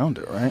getting around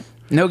it, right?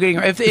 No getting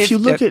around. If you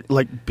look at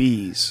like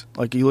bees,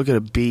 like you look at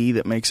a bee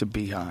that makes a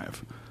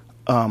beehive.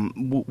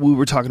 We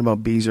were talking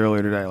about bees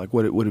earlier today, like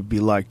what it would be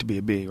like to be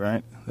a bee,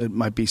 right? It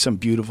might be some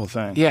beautiful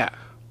thing. Yeah.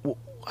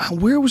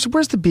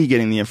 Where's the bee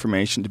getting the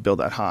information to build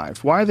that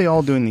hive? Why are they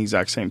all doing the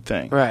exact same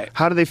thing? Right.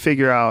 How do they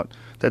figure out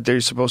that they're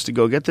supposed to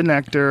go get the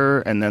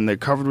nectar and then they're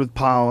covered with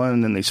pollen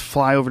and then they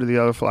fly over to the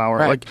other flower?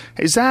 Right. Like,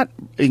 is that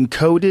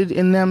encoded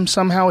in them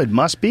somehow? It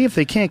must be if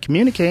they can't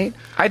communicate.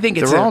 I think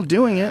they're all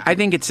doing it. I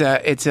think it's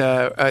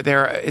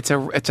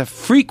a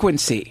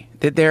frequency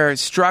that their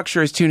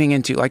structure is tuning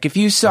into. Like if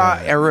you saw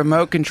a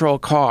remote control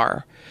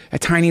car, a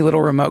tiny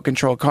little remote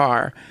control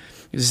car,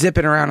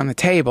 zipping around on the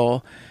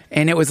table,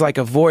 and it was like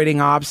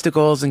avoiding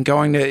obstacles and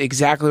going to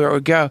exactly where it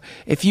would go.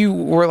 If you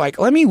were like,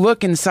 let me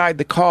look inside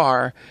the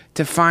car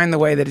to find the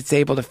way that it's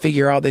able to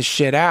figure all this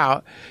shit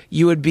out,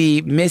 you would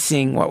be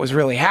missing what was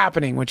really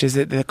happening, which is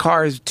that the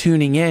car is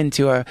tuning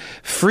into a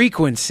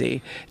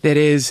frequency that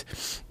is,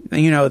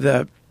 you know,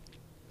 the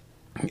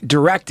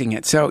directing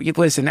it. So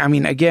listen, I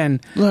mean,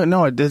 again,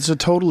 no, it's a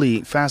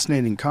totally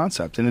fascinating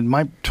concept, and it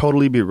might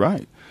totally be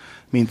right.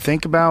 I mean,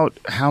 think about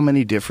how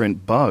many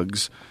different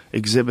bugs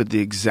exhibit the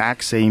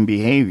exact same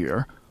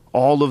behavior.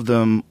 All of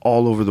them,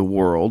 all over the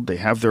world. They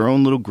have their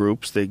own little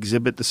groups. They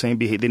exhibit the same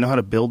behavior. They know how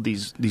to build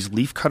these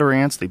leafcutter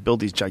ants. They build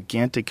these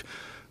gigantic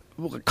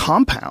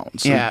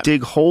compounds. Yeah. They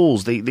dig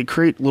holes. They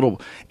create little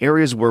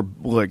areas where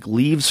like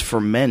leaves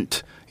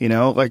ferment. You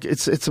know, like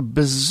it's a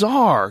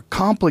bizarre,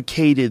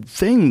 complicated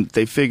thing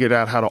they figured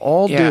out how to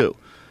all do.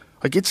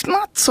 Like it's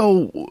not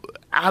so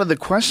out of the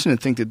question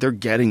to think that they're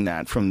getting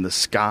that from the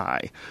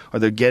sky or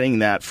they're getting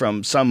that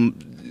from some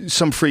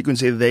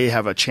frequency that they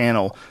have a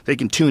channel they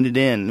can tune it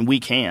in and we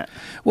can't.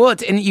 Well,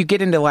 and you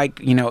get into like,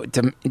 you know,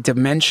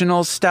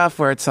 dimensional stuff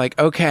where it's like,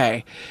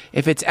 okay,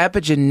 if it's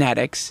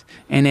epigenetics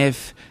and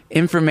if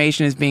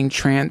information is being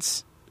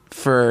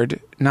transferred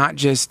not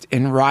just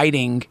in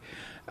writing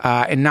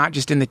and not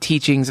just in the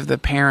teachings of the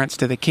parents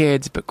to the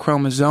kids, but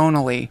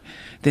chromosomally,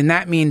 then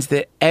that means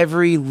that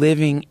every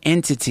living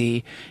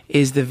entity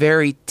is the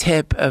very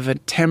tip of a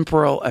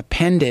temporal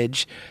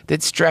appendage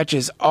that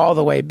stretches all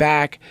the way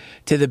back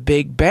to the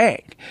Big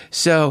Bang.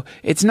 So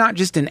it's not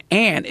just an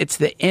ant, it's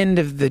the end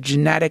of the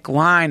genetic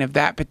line of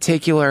that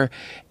particular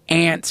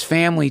ant's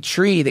family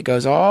tree that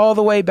goes all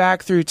the way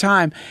back through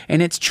time,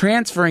 and it's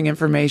transferring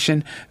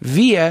information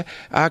via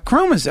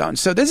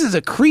chromosomes. So this is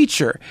a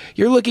creature.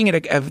 You're looking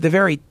at the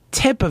very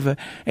tip of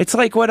it's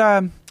like what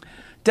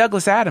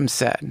Douglas Adams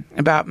said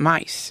about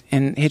mice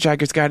in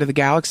Hitchhiker's Guide to the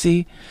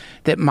Galaxy,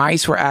 that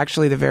mice were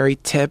actually the very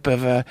tip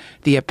of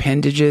the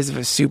appendages of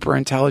a super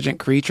intelligent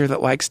creature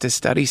that likes to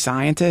study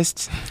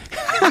scientists.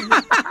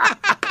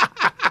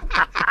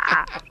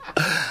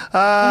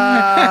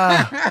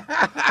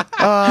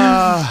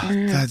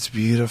 That's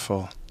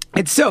beautiful.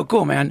 It's so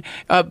cool, man.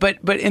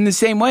 But in the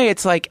same way,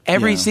 it's like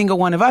every single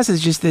one of us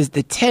is just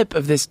the tip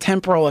of this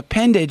temporal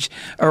appendage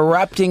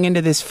erupting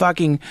into this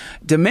fucking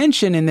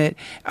dimension, and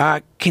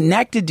that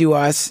connected to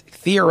us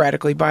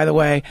theoretically. By the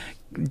way,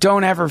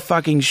 don't ever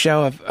fucking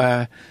show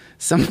a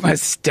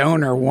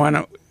stoner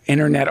one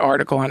internet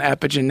article on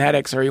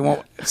epigenetics, or you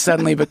won't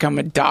suddenly become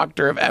a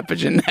doctor of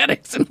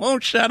epigenetics and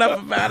won't shut up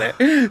about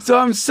it. So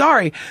I'm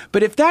sorry,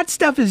 but if that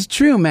stuff is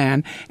true,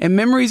 man, and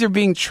memories are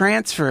being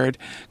transferred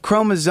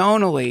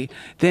chromosomally,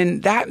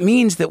 then that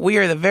means that we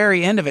are the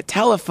very end of a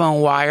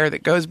telephone wire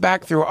that goes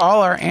back through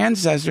all our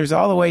ancestors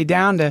all the way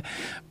down to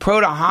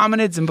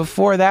proto-hominids, and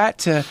before that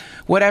to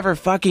whatever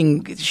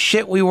fucking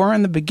shit we were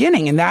in the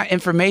beginning. And that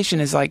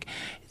information is like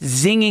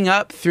zinging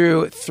up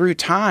through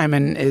time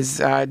and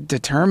is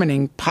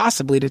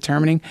possibly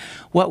determining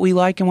what we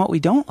like and what we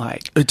don't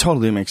like. It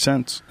totally makes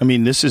sense. I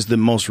mean, this is the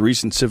most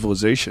recent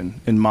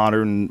civilization in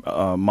modern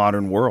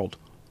world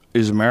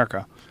is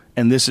America,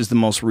 and this is the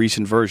most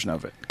recent version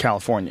of it,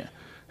 California.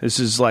 This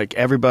is like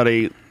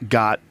they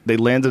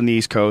landed on the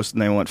East Coast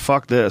and they went,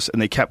 fuck this, and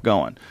they kept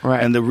going.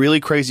 Right. And the really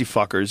crazy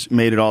fuckers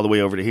made it all the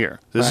way over to here.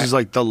 This is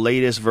like the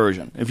latest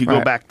version. If you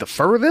go back the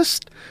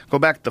furthest,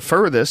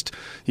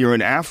 you're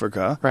in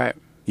Africa. Right.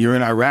 You're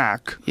in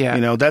Iraq. Yeah.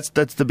 You know,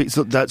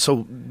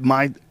 so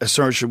my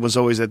assertion was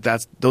always that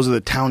those are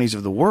the townies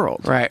of the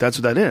world. Right. That's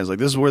what that is. Like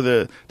this is where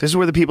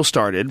the people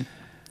started.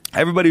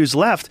 Everybody who's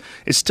left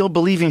is still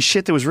believing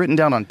shit that was written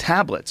down on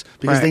tablets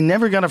because they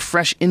never got a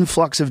fresh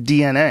influx of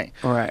DNA.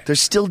 Right. They're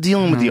still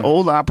dealing with the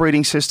old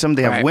operating system.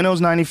 They have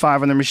Windows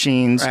 95 on their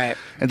machines, and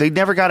they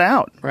never got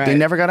out. Right. They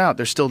never got out.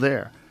 They're still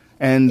there.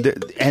 And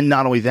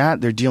not only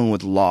that, they're dealing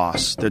with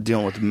loss. They're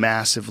dealing with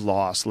massive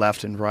loss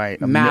left and right.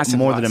 More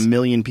than 1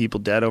 million people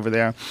dead over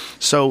there.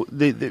 So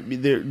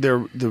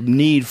the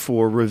need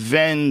for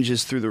revenge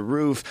is through the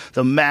roof.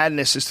 The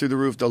madness is through the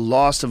roof. The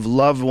loss of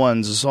loved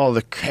ones is all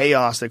the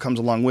chaos that comes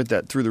along with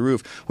that through the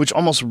roof, which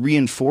almost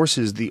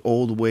reinforces the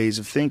old ways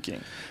of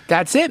thinking.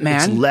 That's it,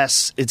 man.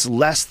 It's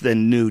less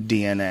than new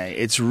DNA.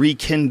 It's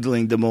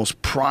rekindling the most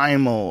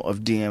primal of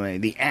DNA,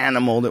 the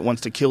animal that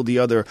wants to kill the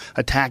other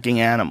attacking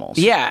animals.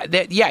 Yeah.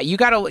 You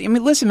got to. I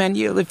mean, listen, man.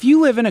 If you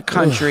live in a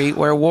country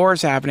where war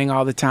is happening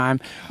all the time,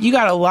 you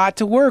got a lot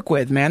to work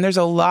with, man. There's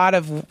a lot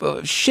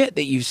of shit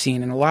that you've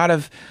seen, and a lot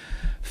of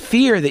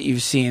fear that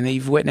you've seen, that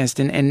you've witnessed,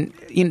 and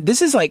you know,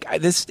 this is like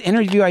this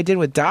interview I did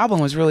with Doblin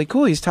was really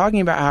cool. He's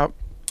talking about how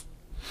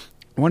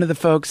one of the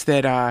folks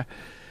that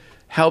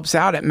helps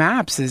out at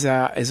MAPS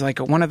is like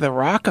one of the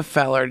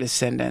Rockefeller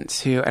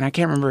descendants who, and I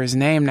can't remember his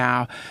name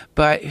now,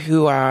 but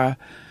who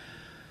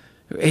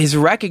is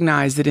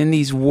recognized that in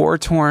these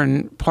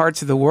war-torn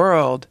parts of the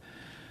world,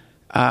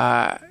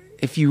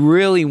 if you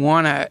really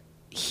want to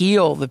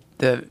heal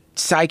the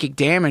psychic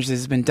damage that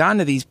has been done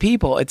to these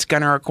people, it's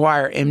going to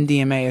require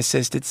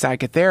MDMA-assisted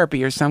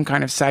psychotherapy or some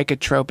kind of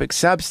psychotropic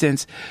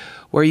substance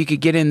where you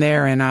could get in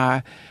there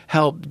and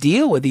help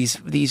deal with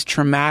these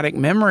traumatic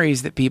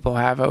memories that people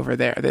have over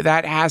there.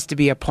 That has to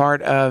be a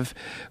part of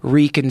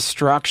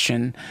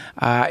reconstruction,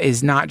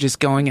 is not just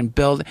going and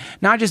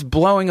not just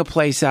blowing a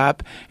place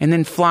up and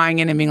then flying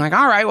in and being like,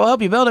 all right, we'll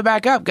help you build it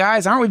back up,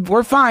 guys. Aren't we?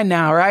 We're fine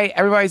now, right?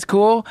 Everybody's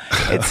cool.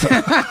 It's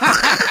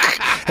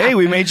Hey,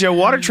 we made you a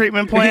water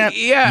treatment plant.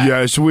 Yeah.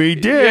 Yes, we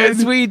did.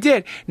 Yes, we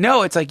did.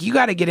 No, it's like you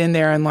got to get in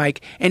there and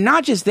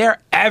not just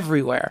there,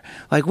 everywhere.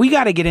 Like we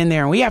got to get in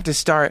there and we have to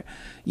start,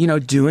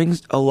 doing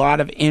a lot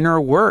of inner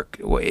work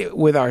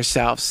with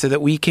ourselves so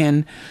that we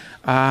can,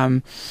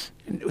 so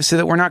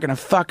that we're not going to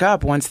fuck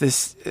up once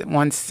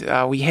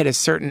we hit a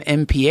certain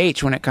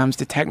MPH when it comes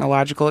to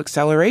technological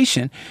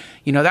acceleration.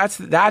 That's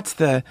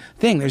the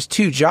thing. There's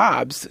two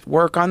jobs: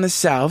 work on the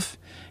self,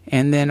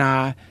 and then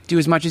do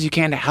as much as you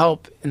can to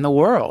help in the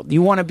world.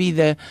 You want to be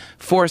the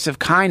force of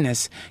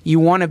kindness. You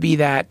want to be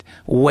that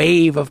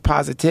wave of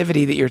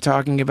positivity that you're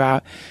talking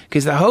about,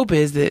 because the hope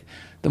is that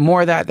the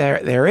more that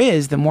there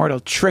is, the more it'll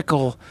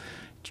trickle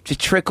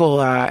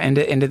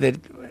into the.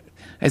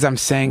 As I'm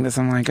saying this,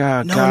 I'm like,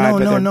 oh God, but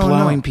they're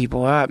blowing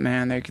people up,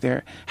 man.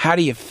 They're. How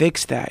do you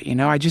fix that?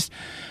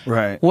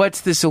 Right.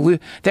 What's the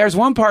solution? There's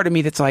one part of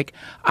me that's like,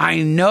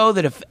 I know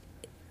that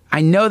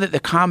the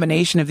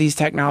combination of these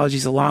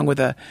technologies, along with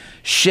a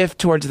shift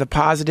towards the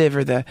positive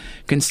or the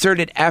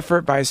concerted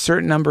effort by a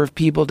certain number of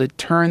people to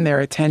turn their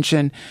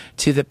attention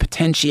to the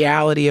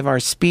potentiality of our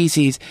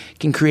species,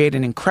 can create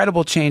an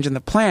incredible change on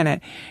the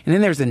planet. And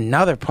then there's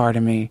another part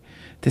of me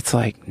that's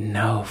like,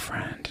 no,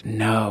 friend,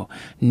 no.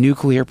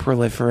 Nuclear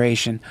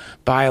proliferation,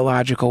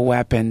 biological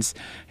weapons.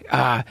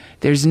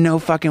 There's no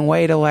fucking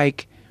way to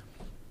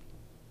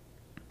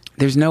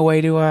there's no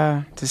way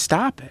to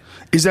stop it.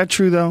 Is that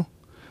true though?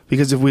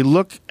 Because if we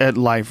look at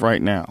life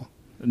right now,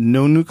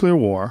 no nuclear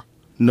war,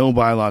 no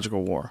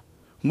biological war.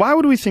 Why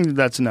would we think that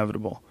that's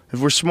inevitable? If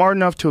we're smart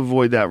enough to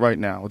avoid that right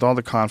now, with all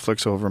the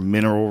conflicts over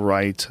mineral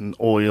rights and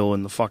oil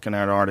in the fucking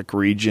Antarctic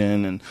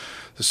region and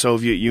the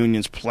Soviet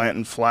Union's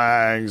planting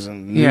flags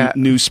and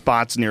new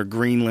spots near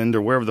Greenland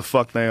or wherever the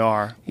fuck they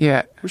are,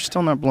 we're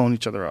still not blowing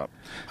each other up.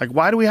 Like,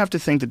 why do we have to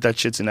think that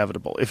shit's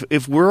inevitable?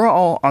 If we're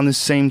all on the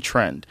same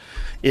trend,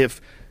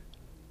 if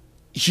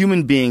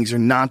human beings are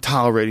not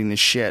tolerating this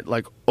shit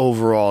like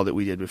overall that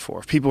we did before,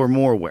 if people are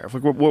more aware of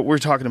like what we're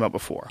talking about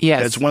before,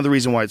 that's one of the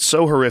reasons why it's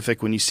so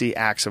horrific when you see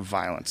acts of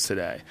violence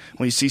today,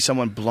 when you see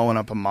someone blowing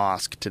up a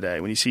mosque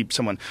today, when you see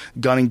someone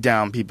gunning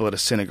down people at a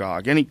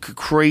synagogue, any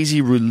crazy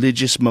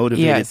religious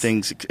motivated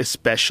things,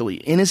 especially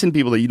innocent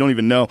people that you don't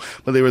even know,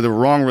 but they were the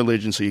wrong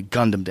religion, so you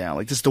gunned them down.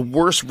 Like, this is the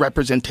worst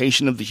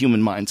representation of the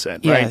human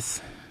mindset,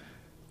 right?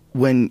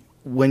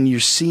 When you're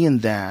seeing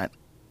that,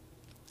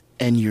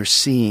 and you're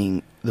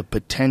seeing the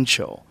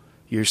potential,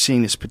 you're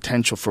seeing this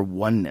potential for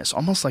oneness,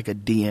 almost like a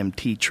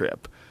DMT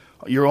trip.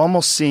 You're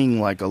almost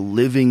seeing like a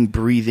living,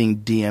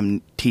 breathing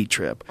DMT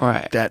trip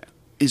that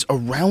is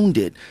around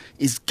it,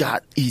 is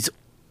got these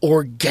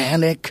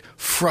organic,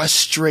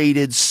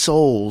 frustrated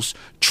souls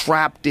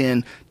trapped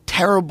in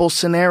terrible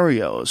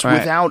scenarios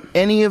without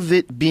any of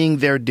it being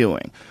their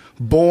doing.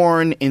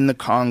 Born in the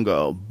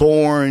Congo,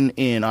 born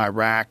in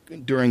Iraq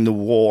during the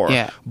war,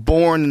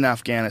 born in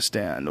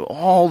Afghanistan,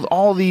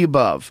 all the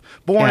above,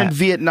 born in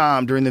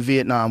Vietnam during the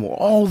Vietnam War.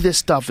 All this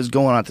stuff is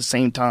going on at the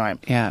same time.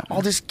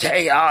 All this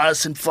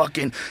chaos and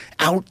fucking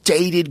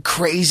outdated,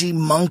 crazy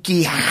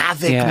monkey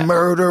havoc,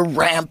 murder,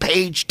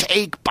 rampage,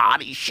 take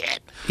body shit.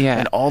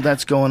 And all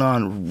that's going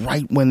on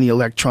right when the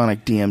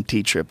electronic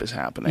DMT trip is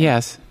happening.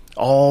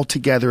 All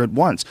together at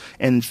once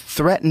and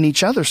threaten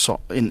each other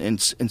in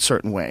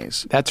certain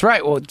ways. That's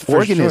right. Well,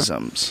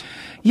 organisms. Sure.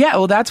 Yeah,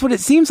 well, that's what it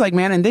seems like,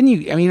 man. And then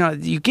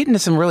you get into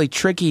some really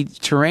tricky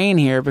terrain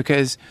here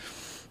because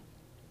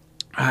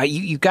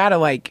you got to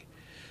like.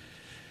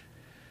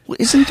 Well,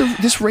 isn't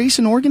this race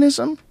an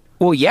organism?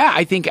 Well, yeah,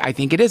 I think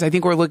it is. I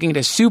think we're looking at a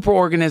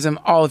superorganism,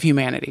 all of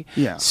humanity.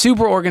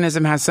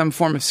 Superorganism has some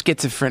form of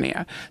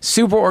schizophrenia.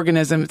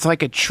 Superorganism, it's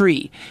like a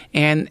tree,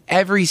 and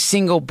every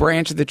single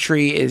branch of the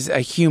tree is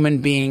a human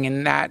being,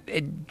 and that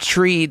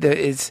tree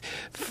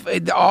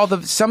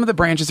some of the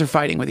branches are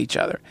fighting with each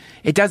other.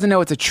 It doesn't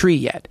know it's a tree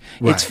yet.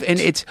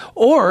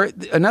 Or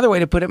another way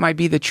to put it might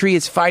be the tree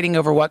is fighting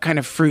over what kind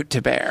of fruit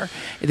to bear.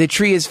 The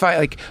tree is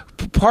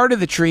part of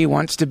the tree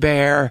wants to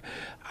bear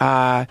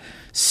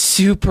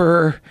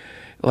super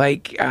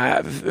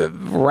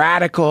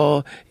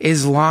radical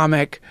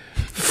Islamic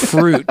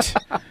fruit.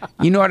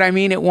 You know what I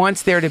mean? It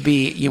wants there to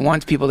be. It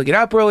wants people to get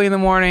up early in the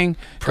morning,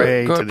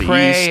 pray.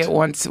 It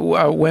wants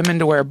women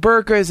to wear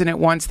burqas, and it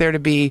wants there to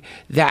be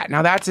that.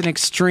 Now that's an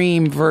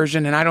extreme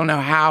version, and I don't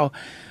know how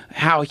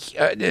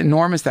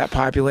enormous that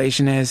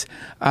population is.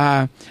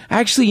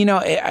 Actually,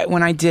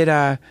 when I did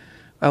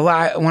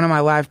one of my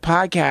live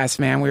podcasts,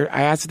 man,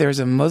 I asked if there was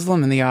a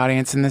Muslim in the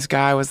audience, and this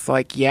guy was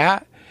like,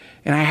 "Yeah,"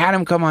 and I had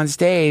him come on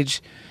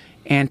stage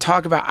and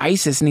talk about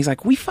ISIS, and he's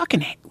like, we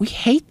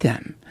hate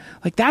them.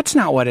 Like, that's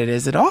not what it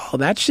is at all.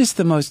 That's just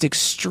the most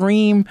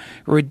extreme,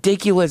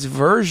 ridiculous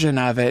version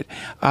of it.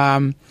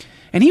 And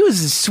he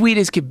was as sweet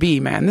as could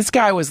be, man. This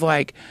guy was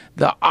like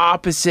the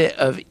opposite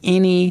of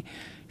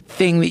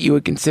anything that you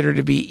would consider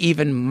to be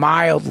even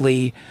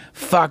mildly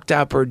fucked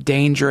up or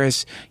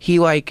dangerous. He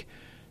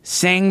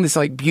sang this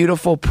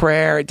beautiful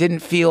prayer. It didn't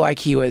feel like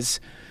he was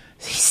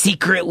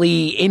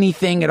secretly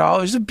anything at all.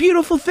 It was a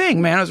beautiful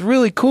thing, man. It was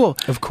really cool.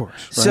 Of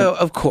course.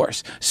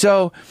 Right?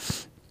 So,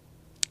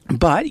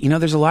 but,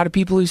 there's a lot of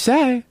people who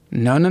say,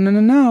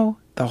 no.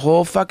 The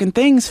whole fucking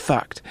thing's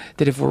fucked.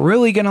 That if we're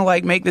really going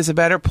to make this a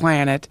better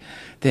planet,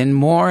 then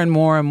more and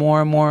more and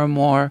more and more and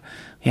more,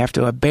 we have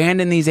to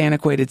abandon these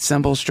antiquated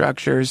symbol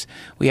structures.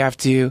 We have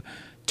to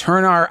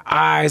turn our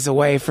eyes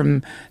away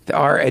from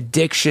our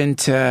addiction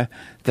to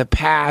the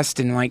past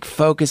and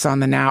focus on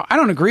the now. I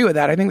don't agree with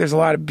that. I think there's a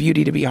lot of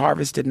beauty to be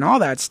harvested and all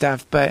that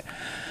stuff, but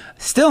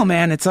still,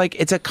 man, it's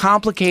a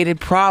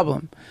complicated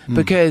problem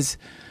because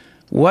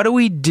what do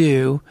we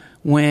do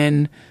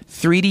when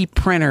 3D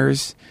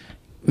printers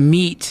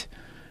meet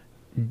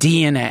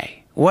DNA?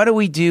 What do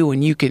we do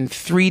when you can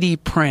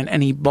 3D print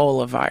an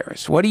Ebola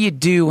virus? What do you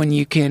do when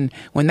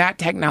that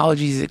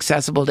technology is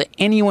accessible to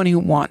anyone who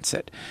wants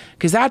it?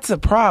 Because that's the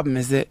problem,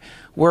 is that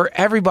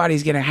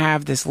everybody's going to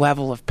have this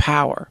level of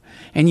power.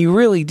 And you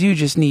really do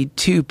just need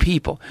two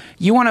people.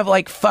 You want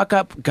to fuck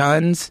up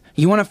guns?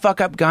 You want to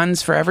fuck up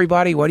guns for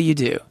everybody? What do?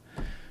 You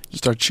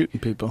start shooting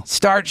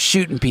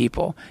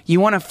people. You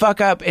want to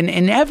fuck up, and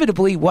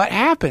inevitably, what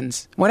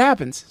happens?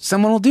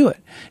 Someone will do it.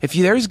 If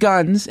there's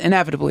guns,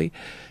 inevitably,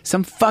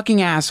 some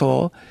fucking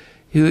asshole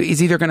who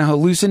is either going to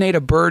hallucinate a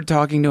bird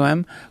talking to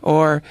him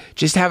or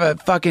just have a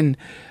fucking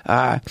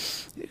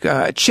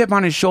chip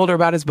on his shoulder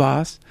about his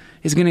boss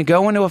is going to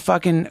go into a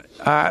fucking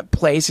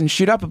place and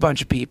shoot up a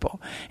bunch of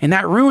people. And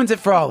that ruins it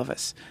for all of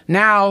us.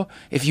 Now,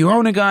 if you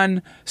own a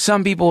gun,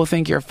 some people will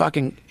think you're a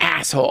fucking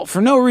asshole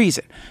for no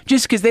reason.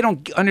 Just because they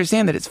don't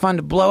understand that it's fun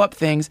to blow up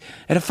things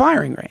at a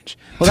firing range.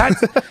 Well,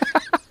 that's...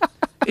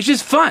 It's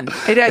just fun.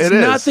 It has It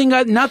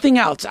is. nothing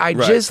else. I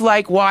Right. just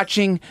like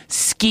watching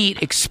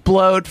skeet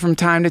explode from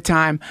time to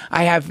time.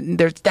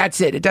 That's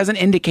it. It doesn't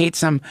indicate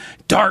some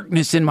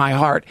darkness in my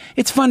heart.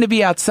 It's fun to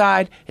be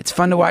outside. It's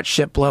fun to watch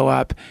shit blow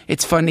up.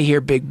 It's fun to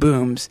hear big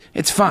booms.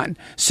 It's fun.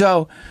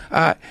 So,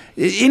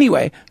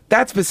 anyway,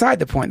 that's beside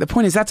the point. The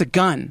point is that's a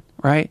gun,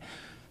 right?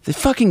 The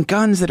fucking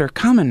guns that are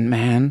coming,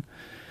 man.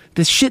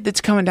 The shit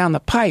that's coming down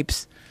the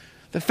pipes.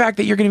 The fact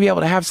that you're going to be able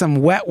to have some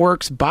wet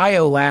works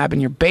bio lab in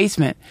your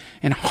basement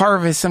and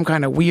harvest some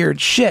kind of weird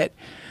shit.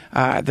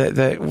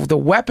 The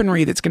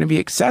weaponry that's going to be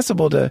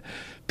accessible to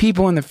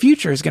people in the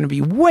future is going to be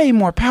way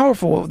more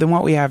powerful than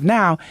what we have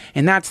now,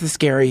 and that's the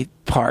scary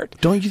part.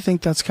 Don't you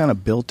think that's kind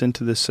of built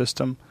into this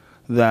system?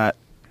 That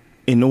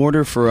in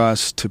order for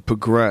us to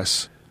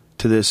progress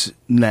to this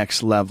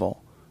next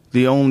level,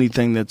 the only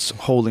thing that's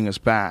holding us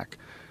back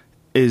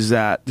is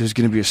that there's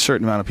going to be a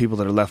certain amount of people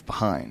that are left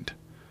behind.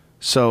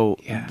 So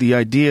the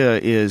idea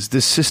is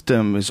this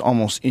system is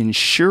almost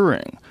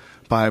ensuring,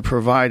 by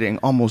providing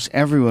almost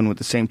everyone with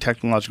the same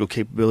technological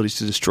capabilities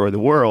to destroy the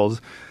world,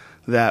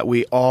 that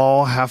we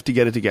all have to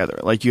get it together.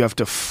 Like you have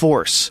to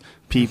force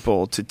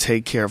people to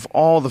take care of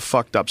all the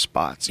fucked up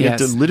spots. We have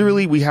to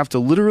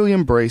literally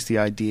embrace the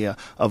idea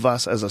of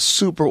us as a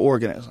super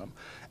organism.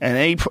 And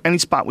any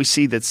spot we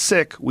see that's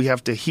sick, we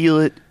have to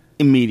heal it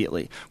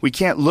immediately. We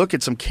can't look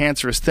at some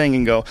cancerous thing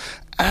and go,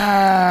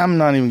 I'm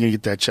not even going to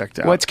get that checked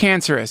out. What's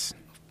cancerous?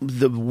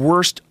 The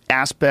worst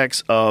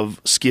aspects of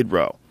Skid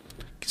Row.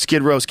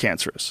 Skid Row's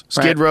cancerous.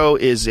 Skid Row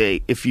is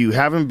if you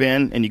haven't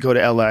been and you go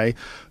to LA, you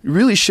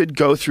really should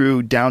go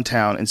through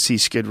downtown and see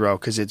Skid Row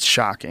because it's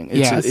shocking.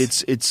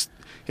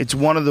 It's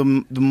one of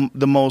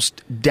the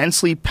most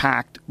densely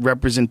packed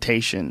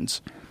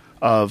representations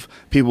of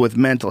people with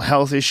mental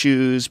health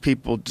issues,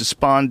 people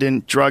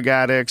despondent, drug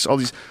addicts,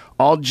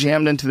 all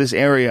jammed into this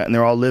area, and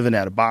they're all living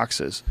out of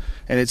boxes.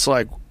 And it's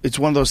like, it's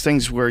one of those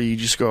things where you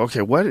just go,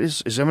 okay, what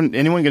is anyone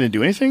going to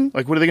do anything?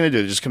 Like, what are they going to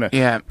do? They're just going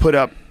to put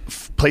up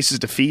places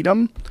to feed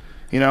them?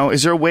 You know,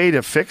 is there a way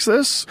to fix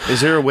this?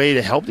 Is there a way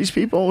to help these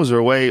people? Is there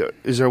a way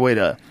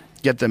to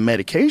get them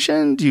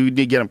medication? Do you need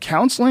to get them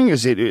counseling?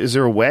 Is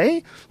there a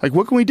way? Like,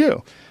 what can we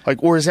do?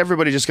 Like, or is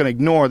everybody just going to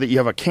ignore that you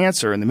have a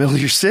cancer in the middle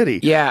of your city?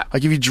 Yeah.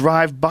 Like, if you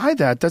drive by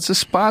that's a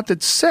spot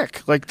that's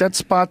sick. Like, that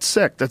spot's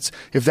sick.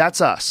 If that's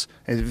us.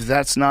 If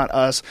that's not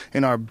us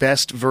in our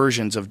best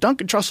versions of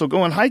Duncan Trussell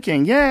going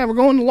hiking. Yeah, we're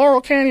going to Laurel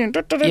Canyon.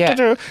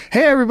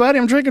 Hey, everybody,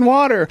 I'm drinking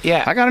water.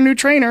 Yeah. I got a new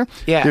trainer.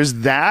 Yeah. There's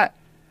that.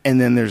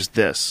 And then there's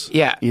this.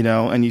 Yeah. You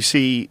know, and you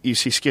see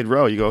Skid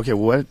Row. You go, okay,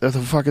 what the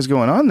fuck is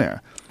going on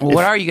there? Well,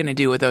 what are you going to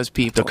do with those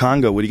people? The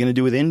Congo. What are you going to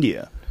do with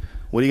India?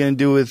 What are you going to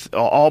do with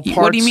all parts?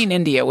 What do you mean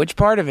India? Which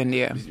part of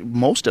India?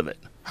 Most of it.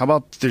 How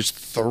about there's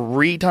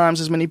 3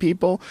 times as many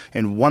people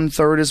and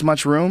 1/3 as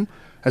much room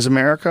as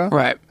America?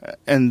 Right.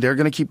 And they're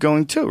going to keep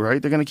going too, right?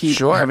 They're going to keep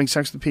having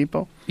sex with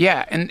people?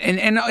 Yeah,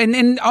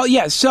 and oh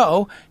yeah,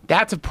 so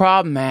that's a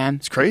problem, man.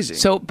 It's crazy.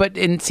 So, but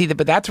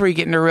that's where you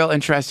get into real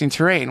interesting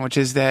terrain, which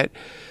is that,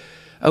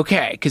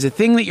 okay, because the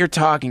thing that you're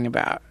talking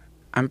about,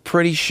 I'm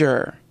pretty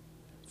sure,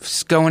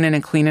 going in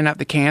and cleaning up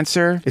the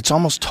cancer, it's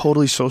almost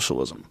totally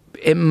socialism.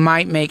 It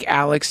might make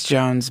Alex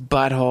Jones'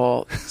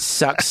 butthole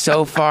suck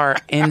so far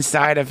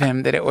inside of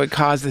him that it would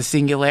cause the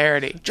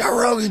singularity. Joe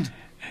Rogan.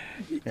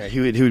 Yeah, he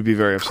would be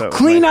very upset.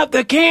 Clean up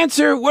the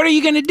cancer. What are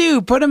you going to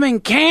do? Put them in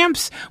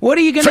camps? What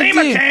are you going to do?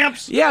 FEMA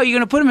camps. Yeah, you're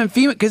going to put them in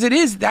FEMA because it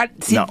is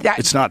that. See, no, that,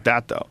 it's not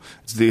that though.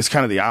 It's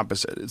kind of the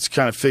opposite. It's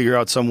kind of figure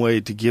out some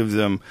way to give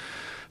them.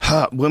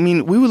 I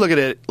mean, we would look at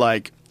it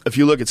like, if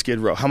you look at Skid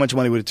Row, how much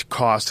money would it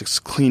cost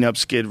to clean up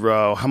Skid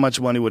Row? How much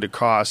money would it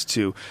cost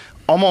to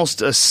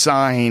almost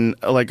assign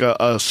like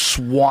a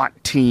SWAT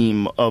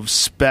team of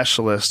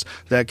specialists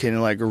that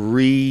can like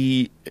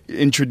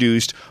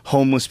reintroduce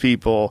homeless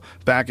people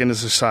back into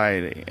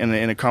society in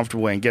a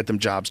comfortable way and get them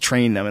jobs,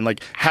 train them, and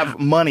like have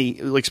money.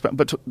 Like,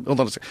 but hold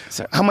on a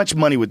second. How much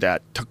money would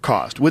that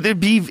cost? Would it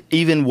be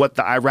even what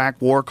the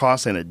Iraq War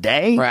cost in a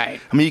day?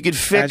 Right. I mean, you could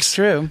fix. That's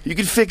true. You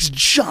could fix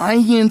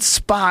giant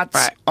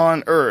spots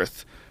on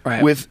Earth.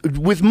 Right.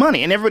 With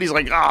money, and everybody's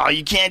like, "Oh,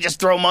 you can't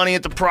just throw money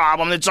at the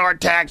problem. It's our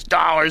tax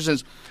dollars."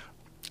 And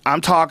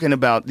I'm talking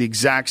about the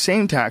exact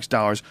same tax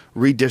dollars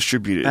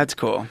redistributed. That's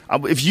cool.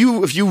 If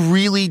you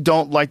really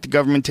don't like the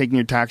government taking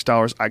your tax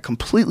dollars, I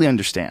completely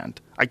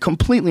understand.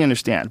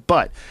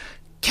 But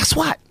guess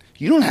what?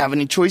 You don't have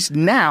any choice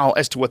now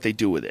as to what they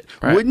do with it.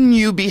 Right. Wouldn't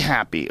you be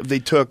happy if they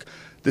took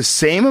the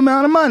same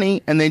amount of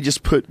money and they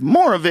just put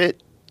more of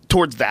it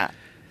towards that?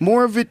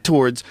 More of it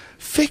towards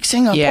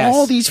fixing up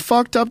all these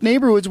fucked up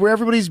neighborhoods where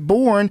everybody's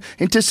born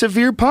into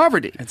severe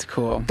poverty. That's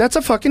cool. That's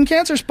a fucking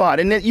cancer spot.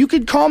 And you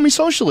could call me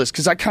socialist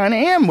because I kind of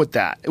am with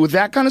that. With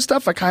that kind of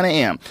stuff, I kind of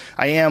am.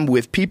 I am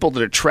with people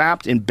that are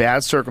trapped in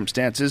bad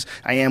circumstances.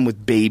 I am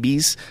with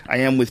babies. I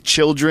am with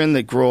children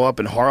that grow up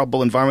in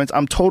horrible environments.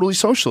 I'm totally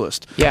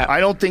socialist. Yeah.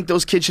 I don't think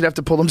those kids should have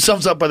to pull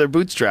themselves up by their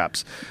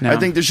bootstraps. No. I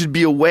think there should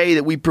be a way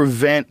that we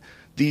prevent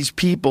these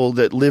people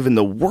that live in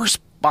the worst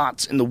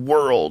spots in the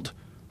world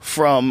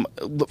from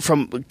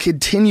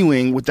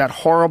continuing with that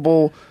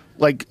horrible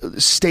like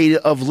state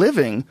of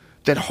living,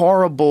 that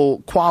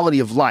horrible quality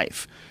of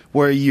life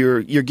where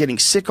you're getting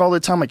sick all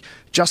the time. Like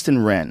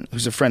Justin Wren,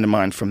 who's a friend of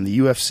mine from the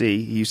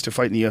UFC. He used to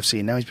fight in the UFC,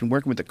 and now he's been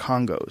working with the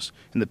Congos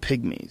and the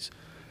Pygmies.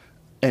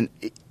 And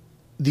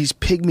these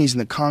Pygmies in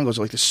the Congos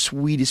are like the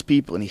sweetest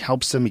people, and he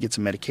helps them. He gets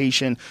some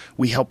medication.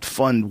 We helped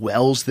fund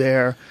wells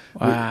there.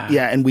 Wow.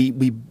 And we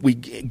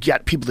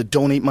got people to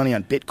donate money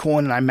on Bitcoin,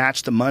 and I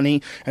matched the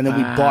money, and then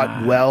we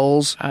bought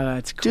wells. Oh,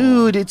 that's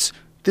cool. Dude,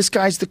 this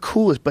guy's the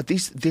coolest. But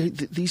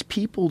these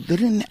people, they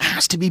didn't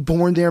ask to be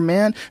born there,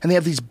 man. And they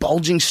have these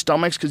bulging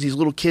stomachs because these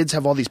little kids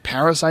have all these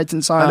parasites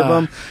inside of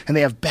them, and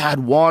they have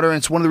bad water. And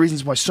it's one of the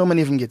reasons why so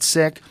many of them get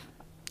sick.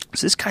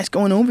 So this guy's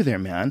going over there,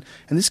 man,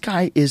 and this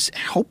guy is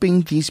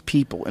helping these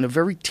people in a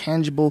very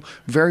tangible,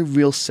 very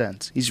real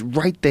sense. He's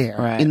right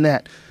there in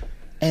that.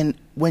 And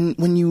when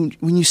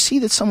you see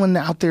that someone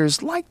out there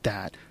is like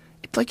that,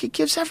 it's like it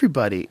gives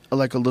everybody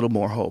like a little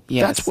more hope.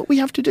 Yes. That's what we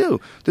have to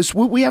do.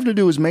 What we have to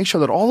do is make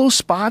sure that all those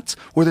spots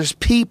where there's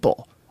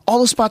people,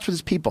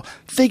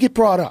 they get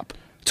brought up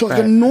to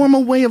like a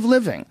normal way of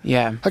living.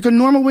 Yeah. Like a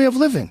normal way of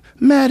living.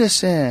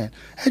 Medicine,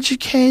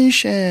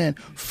 education,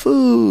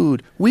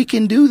 food. We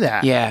can do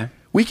that. Yeah.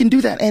 We can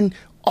do that. And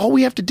all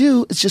we have to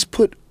do is just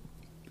put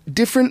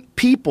different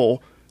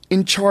people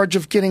in charge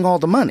of getting all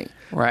the money.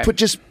 Right. Put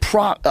just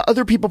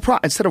other people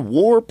instead of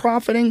war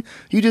profiting,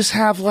 you just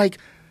have like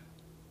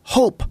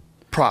hope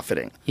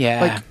profiting.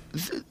 Yeah.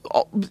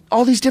 Like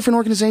all these different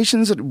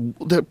organizations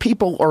that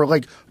people are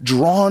like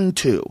drawn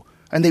to.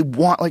 And they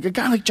want, like a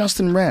guy like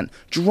Justin Wren,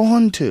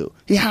 drawn to.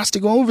 He has to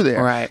go over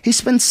there. Right. He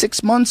spends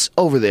 6 months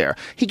over there.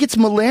 He gets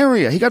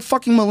malaria. He got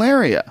fucking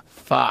malaria.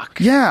 Fuck.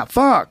 Yeah,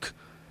 fuck.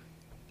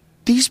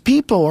 These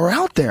people are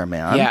out there,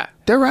 man. Yeah.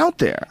 They're out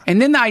there. And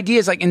then the idea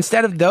is like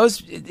instead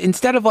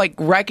of like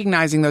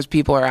recognizing those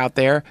people are out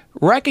there,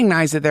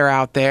 recognize that they're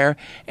out there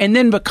and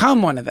then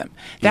become one of them.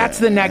 That's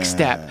the next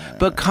step.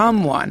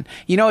 Become one.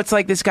 You know, it's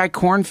like this guy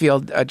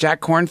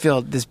Jack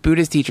Cornfield, this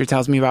Buddhist teacher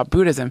tells me about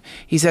Buddhism.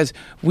 He says,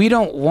 we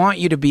don't want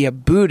you to be a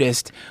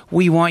Buddhist.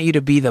 We want you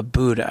to be the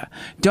Buddha.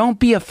 Don't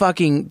be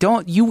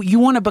you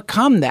want to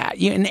become that.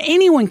 And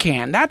anyone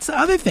can. That's the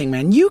other thing,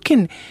 man. You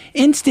can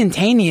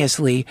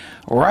instantaneously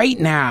right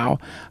now,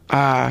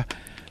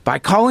 by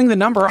calling the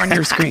number on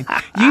your screen,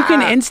 you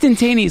can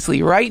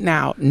instantaneously, right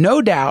now, no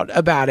doubt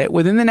about it,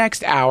 within the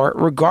next hour,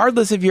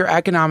 regardless of your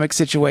economic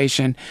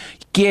situation,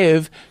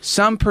 give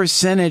some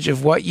percentage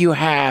of what you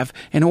have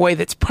in a way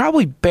that's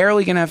probably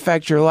barely going to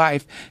affect your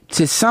life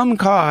to some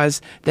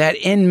cause that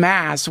en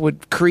masse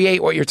would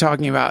create what you're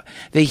talking about,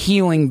 the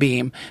healing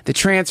beam, the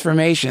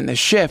transformation, the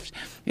shift.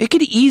 It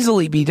could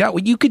easily be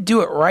done. You could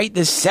do it right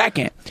this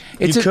second.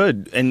 And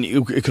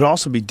it could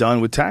also be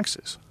done with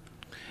taxes.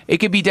 It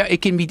could be done.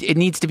 It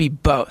needs to be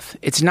both.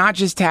 It's not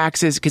just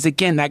taxes, because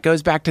again, that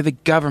goes back to the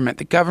government.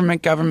 The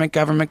government.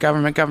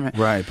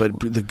 Right, but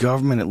the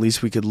government, at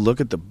least we could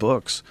look at the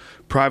books.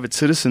 Private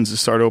citizens to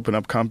start open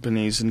up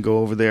companies and go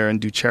over there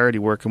and do charity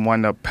work and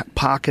wind up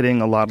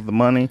pocketing a lot of the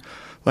money.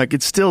 Like,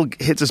 it still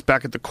hits us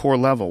back at the core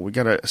level. We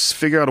got to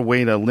figure out a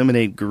way to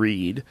eliminate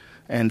greed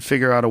and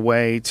figure out a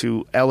way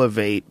to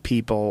elevate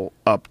people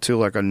up to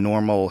like a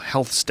normal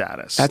health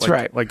status. That's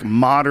right. Like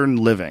modern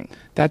living.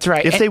 That's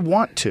right. If they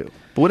want to.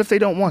 But what if they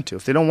don't want to?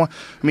 If they don't want,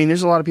 I mean,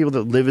 there's a lot of people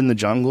that live in the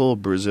jungle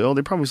of Brazil.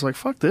 They probably like,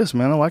 fuck this,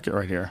 man. I like it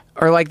right here.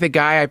 Or like the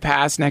guy I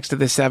passed next to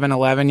the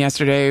 7-Eleven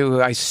yesterday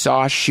who I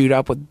saw shoot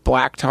up with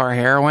black tar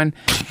heroin.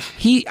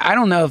 I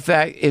don't know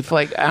I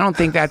don't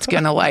think that's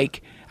going to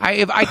like,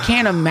 I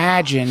can't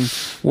imagine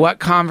what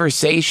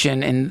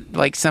conversation in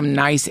like some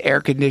nice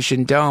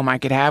air-conditioned dome I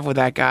could have with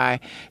that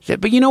guy.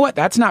 But you know what?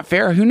 That's not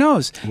fair. Who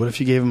knows? What if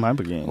you gave him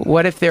Ibogaine?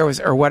 What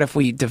if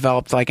we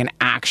developed like an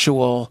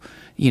actual,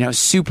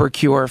 super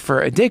cure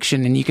for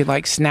addiction and you could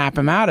like snap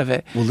him out of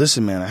it? Well,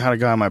 listen, man, I had a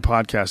guy on my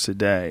podcast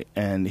today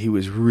and he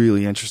was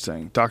really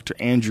interesting. Dr.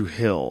 Andrew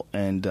Hill,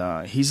 and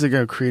he's the guy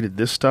who created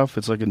this stuff.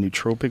 It's like a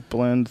nootropic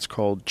blend. It's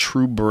called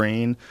True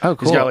Brain. Oh,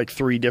 cool. He's got like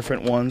 3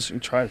 different ones. You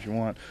can try it if you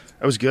want.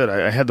 That was good.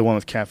 I had the one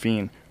with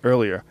caffeine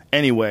earlier.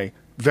 Anyway,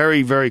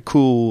 very, very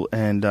cool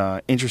and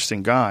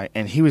interesting guy.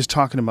 And he was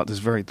talking about this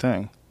very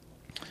thing.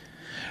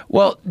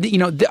 Well,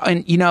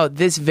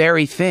 this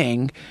very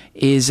thing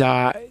is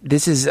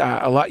this is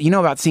a lot. You know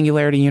about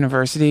Singularity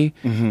University,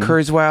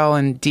 Kurzweil,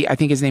 and I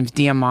think his name's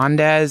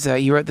Diamandis.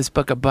 He wrote this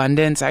book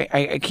Abundance.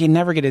 I can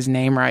never get his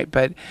name right,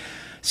 but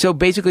so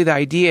basically the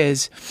idea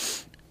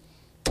is,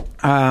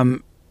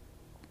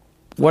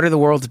 what are the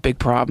world's big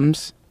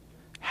problems?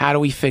 How do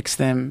we fix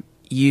them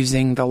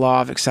using the law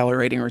of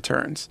accelerating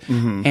returns?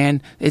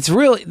 And it's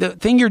really the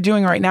thing you're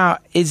doing right now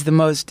is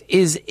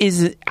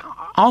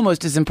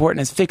almost as important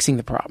as fixing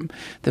the problem.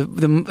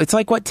 It's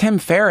like what Tim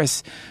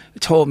Ferriss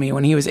told me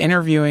when he was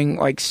interviewing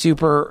like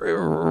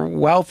super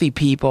wealthy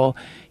people.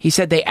 He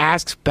said they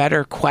ask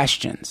better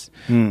questions.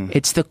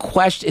 It's the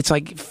question. It's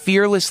like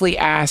fearlessly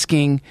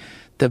asking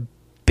the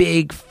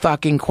big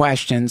fucking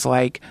questions,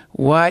 like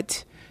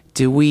what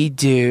do we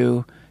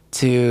do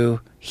to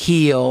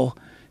heal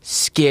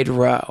Skid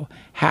Row?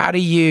 How do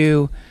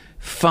you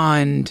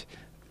fund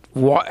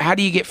how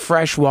do you get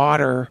fresh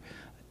water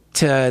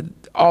to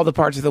all the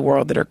parts of the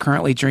world that are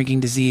currently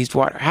drinking diseased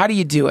water? How do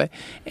you do it?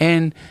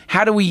 And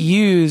how do we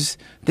use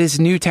this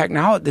new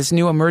technology, this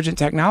new emergent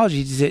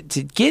technology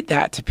to get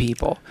that to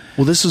people?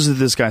 Well, this is what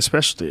this guy's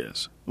specialty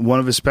is. One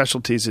of his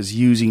specialties is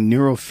using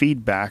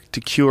neurofeedback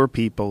to cure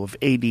people of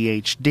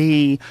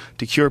ADHD,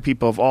 to cure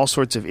people of all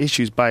sorts of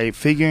issues by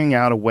figuring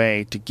out a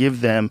way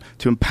to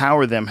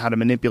empower them how to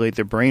manipulate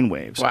their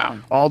brainwaves. Wow.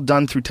 All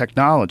done through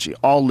technology,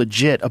 all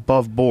legit,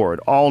 above board,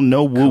 all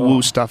no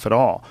woo-woo stuff at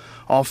all.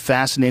 All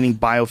fascinating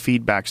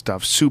biofeedback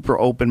stuff. Super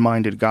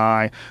open-minded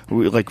guy,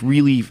 like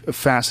really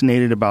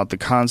fascinated about the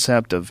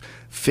concept of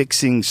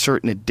fixing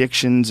certain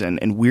addictions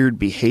and weird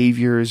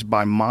behaviors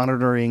by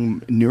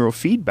monitoring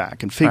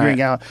neurofeedback and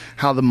figuring out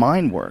how the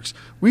mind works.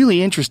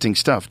 Really interesting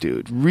stuff,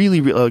 dude.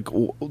 Really, like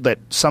that.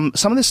 Some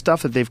of the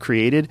stuff that they've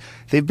created,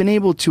 they've been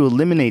able to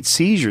eliminate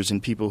seizures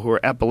in people who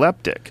are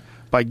epileptic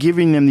by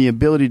giving them the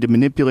ability to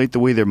manipulate the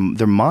way their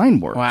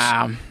mind works.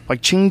 Wow.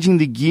 Like changing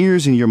the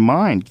gears in your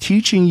mind,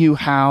 teaching you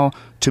how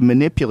to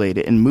manipulate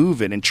it and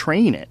move it and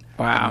train it.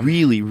 Wow.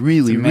 Really,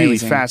 really, It's really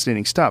amazing.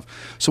 fascinating stuff.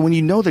 So when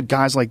you know that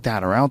guys like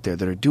that are out there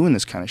that are doing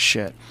this kind of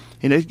shit,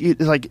 you know,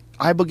 like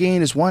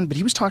ibogaine is one, but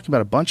he was talking about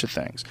a bunch of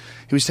things.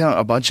 He was telling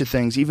a bunch of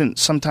things, even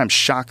sometimes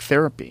shock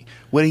therapy.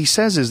 What he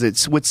says is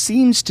that what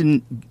seems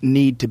to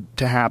need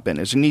to happen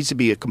is there needs to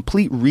be a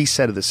complete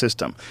reset of the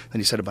system. Then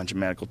he said a bunch of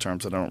medical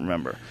terms that I don't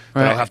remember.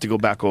 But I'll have to go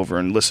back over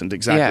and listen to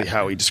exactly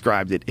how he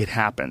described it. It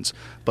happens.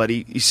 But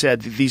he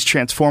said that these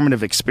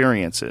transformative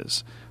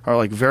experiences are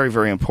like very,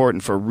 very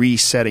important for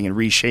resetting and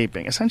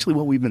reshaping. Essentially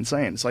what we've been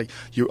saying. It's like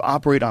you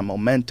operate on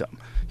momentum.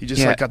 You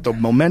just like got the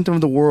momentum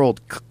of the world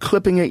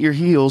clipping at your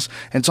heels,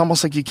 and it's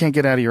almost like you can't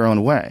get out of your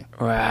own way.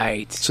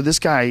 Right. So this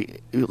guy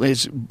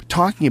is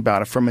talking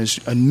about it from a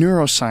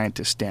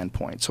neuroscientist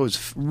standpoint. So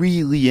it's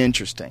really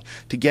interesting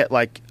to get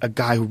like a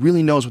guy who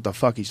really knows what the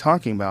fuck he's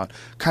talking about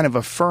kind of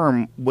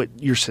affirm what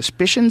your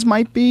suspicions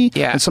might be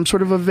in some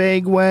sort of a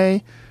vague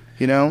way.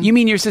 You know? You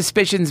mean your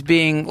suspicions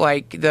being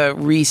like the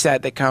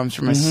reset that comes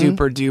from a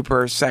super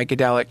duper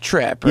psychedelic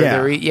trip?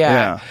 Or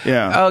Yeah.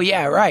 Oh,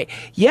 yeah, right.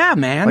 Yeah,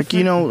 man. Like,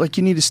 you know, like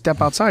you need to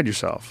step outside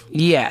yourself.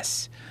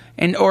 Yes.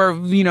 And, or,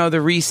 you know, the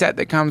reset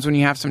that comes when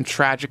you have some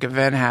tragic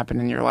event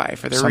happen in your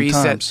life. Or the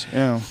Sometimes,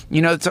 reset.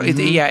 You know,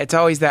 it's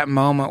always that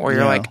moment where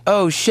you're like,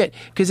 oh, shit.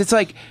 Because it's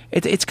like,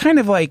 it's kind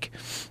of like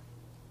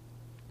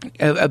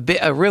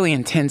a really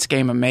intense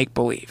game of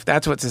make-believe.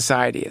 That's what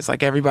society is.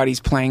 Like everybody's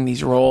playing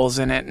these roles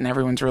in it and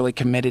everyone's really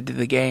committed to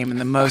the game in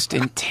the most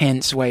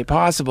intense way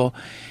possible.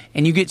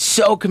 And you get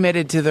so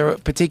committed to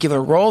the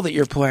particular role that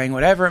you're playing,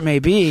 whatever it may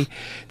be,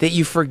 that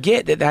you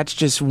forget that that's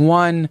just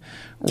one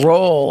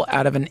role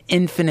out of an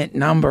infinite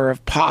number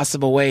of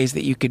possible ways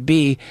that you could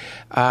be.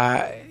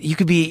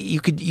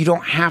 You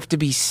don't have to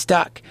be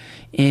stuck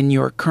in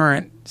your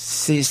current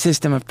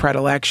system of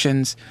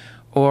predilections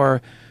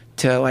or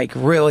to like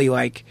really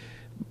like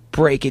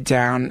break it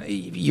down.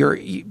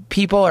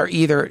 People are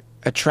either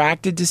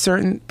attracted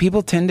to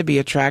people tend to be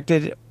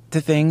attracted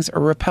to things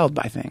or repelled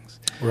by things.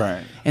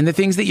 Right. And the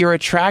things that you're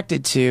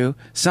attracted to,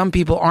 some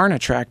people aren't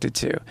attracted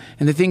to.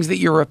 And the things that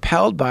you're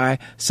repelled by,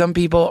 some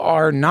people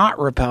are not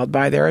repelled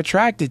by, they're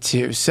attracted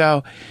to.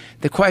 So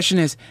the question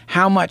is,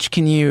 how much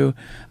can you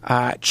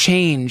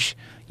change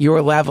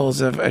your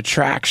levels of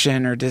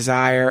attraction or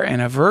desire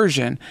and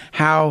aversion?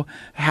 How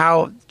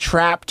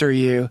trapped are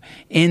you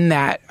in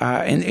that,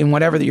 in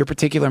whatever your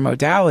particular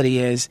modality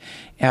is?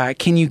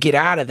 Can you get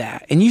out of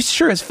that? And you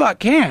sure as fuck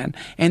can.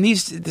 And the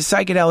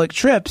psychedelic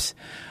trips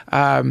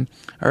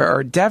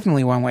are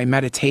definitely one way.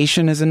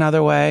 Meditation is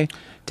another way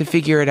to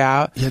figure it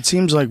out. Yeah, it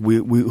seems like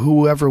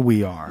whoever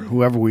we are,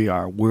 we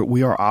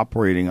are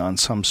operating on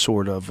some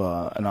sort of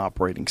an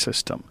operating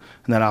system,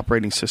 and that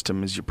operating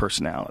system is your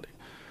personality.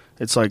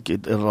 It's like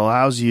it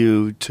allows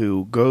you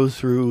to go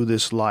through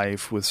this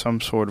life with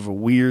some sort of a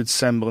weird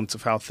semblance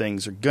of how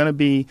things are going to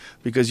be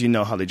because you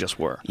know how they just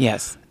were.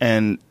 Yes.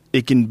 And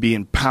it can be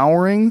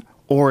empowering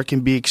or it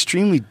can be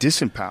extremely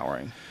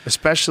disempowering,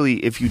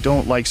 especially if you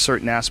don't like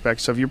certain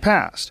aspects of your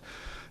past.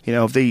 You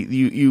know, if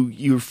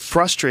you're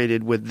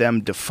frustrated with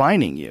them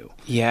defining you.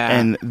 Yeah.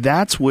 And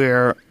that's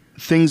where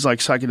things like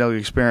psychedelic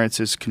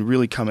experiences can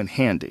really come in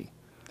handy.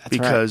 That's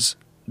because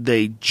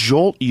they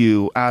jolt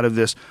you out of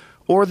this.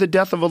 Or the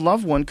death of a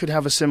loved one could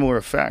have a similar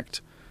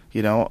effect.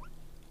 You know,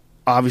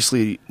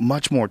 obviously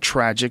much more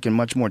tragic and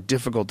much more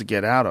difficult to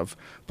get out of.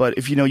 But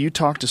if, you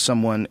talk to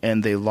someone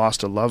and they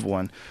lost a loved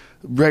one,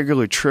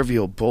 regular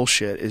trivial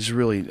bullshit is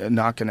really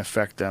not going to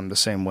affect them the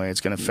same way it's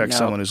going to affect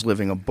someone who's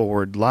living a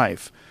bored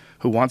life,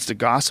 who wants to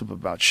gossip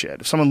about shit.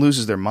 If someone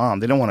loses their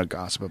mom, they don't want to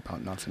gossip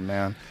about nothing,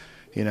 man.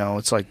 You know,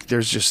 it's like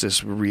there's just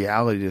this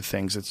reality to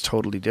things that's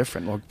totally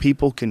different. Like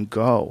people can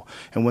go,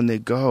 and when they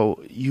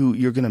go,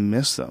 you're going to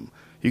miss them.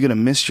 You're going to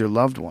miss your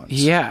loved ones.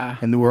 Yeah.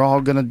 And we're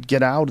all going to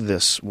get out of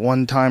this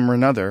one time or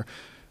another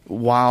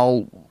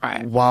while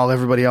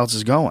everybody else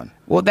is going.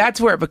 Well,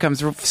 that's where it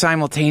becomes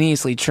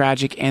simultaneously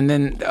tragic. And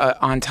then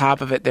on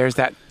top of it, there's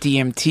that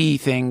DMT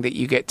thing that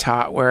you get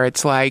taught where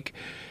it's like,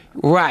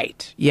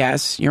 right,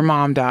 yes, your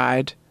mom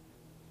died,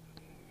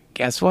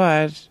 guess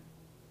what?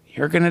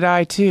 You're going to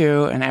die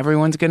too, and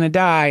everyone's going to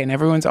die, and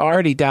everyone's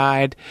already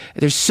died.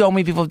 There's so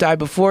many people have died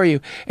before you.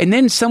 And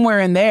then somewhere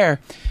in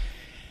there,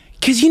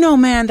 because,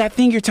 man, that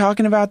thing you're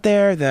talking about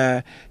there,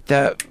 the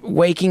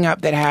waking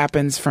up that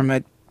happens from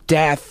a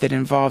death that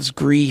involves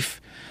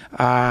grief,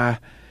 that's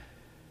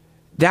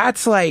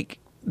like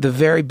the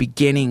very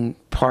beginning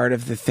part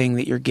of the thing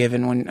that you're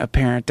given when a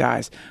parent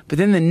dies. But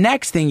then the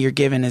next thing you're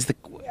given is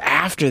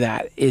after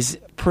that is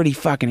pretty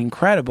fucking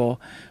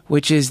incredible,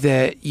 which is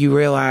that you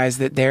realize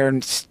that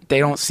they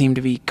don't seem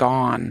to be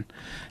gone.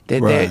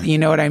 That you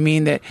know what I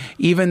mean? That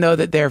even though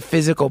that their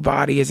physical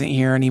body isn't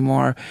here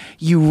anymore,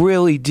 you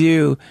really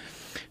do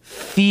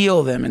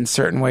feel them in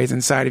certain ways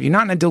inside of you.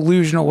 Not in a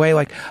delusional way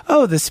like,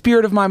 oh, the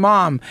spirit of my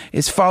mom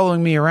is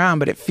following me around,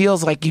 but it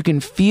feels like you can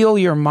feel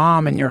your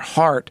mom in your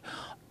heart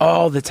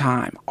all the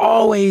time,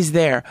 always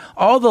there.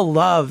 All the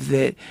love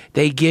that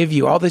they give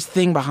you, all this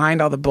thing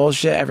behind all the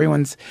bullshit.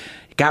 Everyone's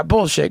got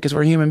bullshit because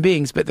we're human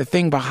beings, but the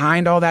thing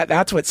behind all that,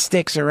 that's what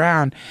sticks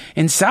around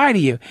inside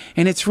of you.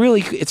 And it's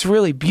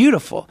really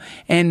beautiful.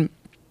 And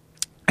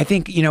I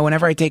think,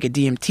 whenever I take a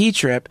DMT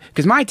trip,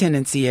 because my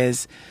tendency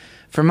is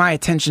for my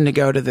attention to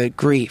go to the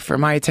grief, for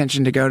my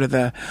attention to go to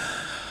the,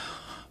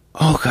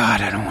 oh God,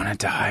 I don't want to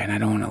die, and I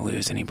don't want to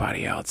lose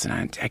anybody else, and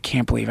I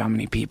can't believe how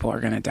many people are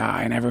going to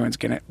die, and everyone's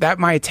going to... That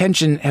my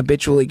attention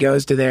habitually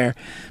goes to there.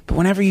 But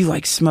whenever you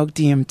smoke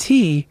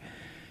DMT,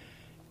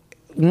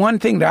 one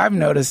thing that I've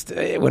noticed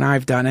when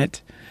I've done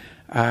it,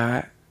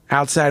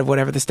 outside of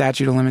whatever the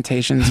statute of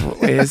limitations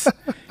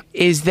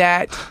is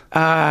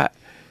that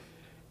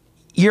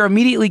you're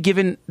immediately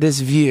given this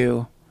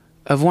view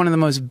of one of the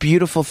most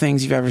beautiful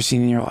things you've ever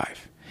seen in your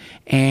life,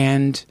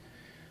 and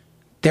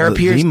there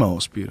appears the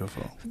most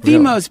beautiful, the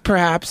most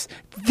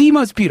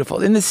beautiful.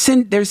 And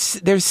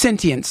there's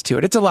sentience to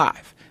it. It's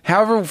alive.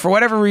 However, for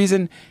whatever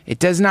reason, it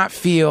does not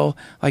feel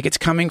like it's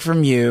coming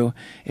from you.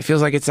 It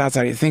feels like it's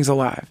outside. The thing's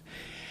alive.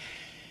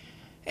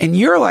 And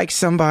you're like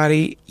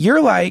somebody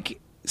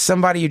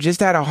who just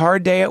had a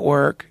hard day at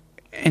work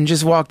and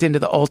just walked into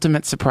the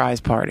ultimate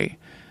surprise party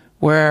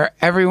where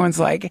everyone's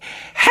like,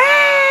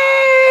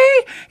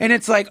 hey! And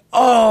it's like,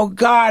 oh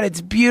God,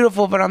 it's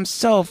beautiful, but I'm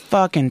so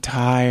fucking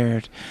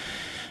tired.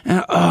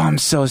 And oh, I'm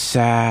so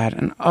sad,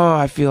 and oh,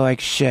 I feel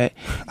like shit.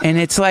 And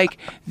it's like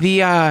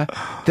the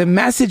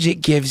message it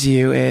gives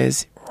you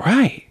is,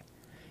 right,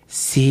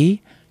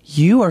 see,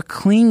 you are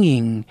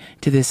clinging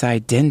to this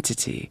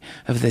identity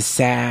of the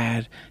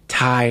sad,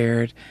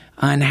 tired,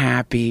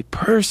 unhappy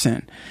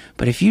person.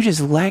 But if you just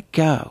let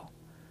go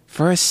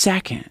for a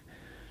second,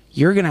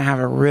 you're going to have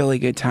a really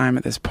good time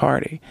at this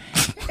party.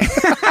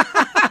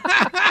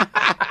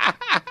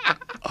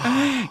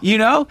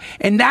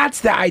 And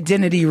that's the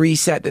identity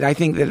reset that I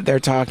think that they're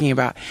talking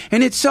about.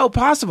 And it's so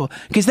possible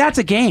because that's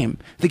a game.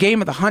 The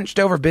game of the hunched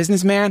over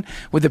businessman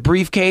with the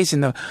briefcase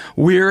and the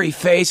weary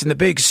face and the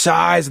big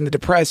sighs and the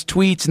depressed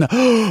tweets and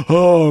the,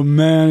 oh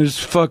man, this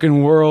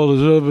fucking world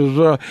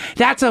is...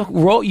 That's a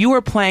role. You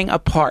are playing a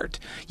part.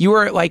 You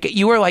are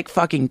like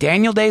fucking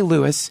Daniel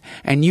Day-Lewis,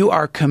 and you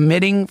are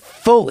committing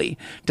fully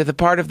to the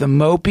part of the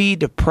mopey,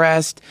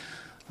 depressed,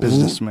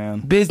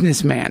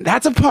 businessman.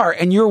 That's a part,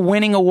 and you're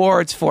winning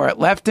awards for it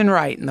left and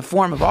right in the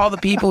form of all the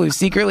people who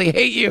secretly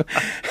hate you,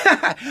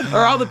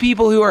 or all the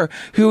people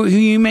who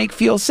you make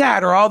feel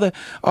sad, or all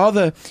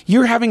the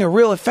you're having a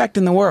real effect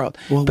in the world.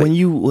 Well, when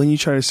you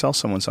try to sell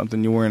someone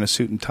something, you're wearing a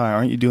suit and tie.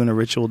 Aren't you doing a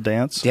ritual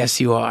dance? Yes,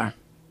 you are.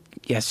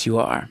 Yes, you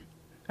are.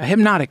 A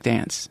hypnotic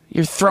dance.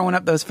 You're throwing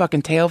up those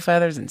fucking tail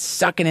feathers and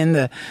sucking in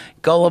the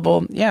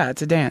gullible. Yeah,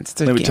 it's a dance.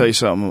 Let me tell you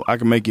something. I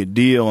can make you a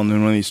deal, and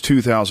then when these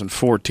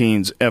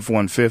 2014's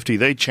F-150,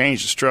 they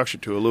changed the structure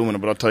to aluminum,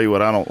 but I'll tell you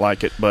what, I don't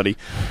like it, buddy.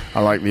 I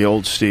like the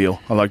old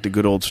steel. I like the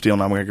good old steel,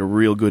 and I'm going to make a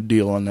real good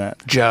deal on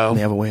that. Joe. And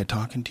they have a way of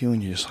talking to you,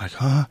 and you're just like,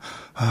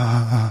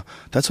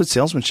 That's what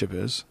salesmanship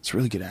is. It's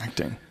really good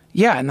acting.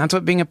 Yeah, and that's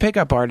what being a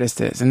pickup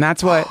artist is, and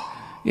that's what...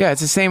 Yeah,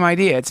 it's the same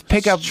idea. It's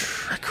pickup.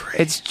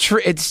 It's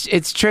trickery.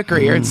 It's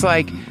trickery. Or it's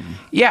like,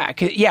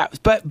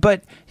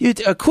 but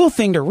a cool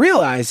thing to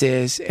realize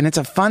is, and it's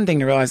a fun thing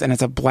to realize, and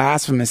it's a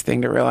blasphemous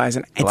thing to realize.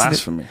 And it's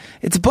blasphemy.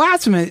 It's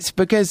blasphemous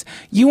because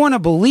you want to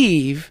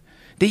believe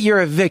that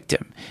you're a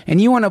victim,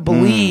 and you want to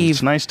believe.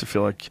 It's nice to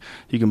feel like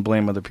you can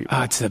blame other people.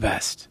 Oh, it's the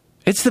best.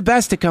 It's the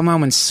best to come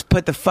home and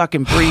put the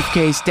fucking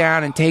briefcase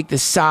down and take the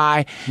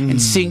sigh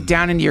and sink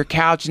down into your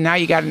couch. And now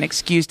you got an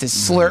excuse to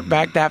slurp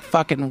back that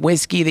fucking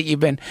whiskey that you've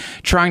been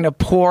trying to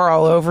pour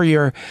all over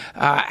your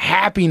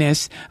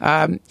happiness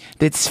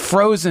that's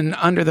frozen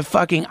under the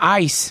fucking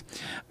ice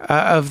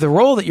of the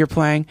role that you're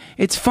playing.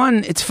 It's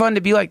fun. It's fun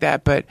to be like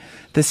that. But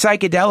the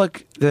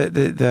psychedelic,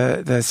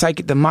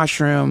 the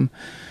mushroom,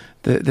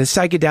 the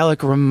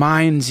psychedelic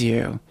reminds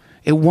you.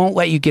 It won't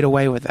let you get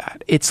away with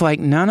that. It's like,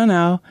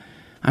 no.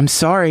 I'm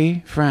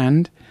sorry,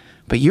 friend,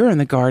 but you're in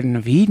the Garden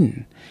of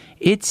Eden.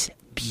 It's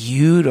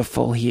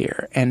beautiful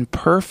here and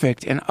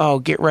perfect. And oh,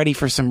 get ready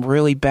for some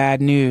really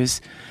bad news.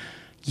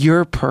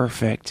 You're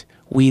perfect.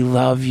 We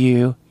love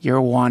you.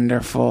 You're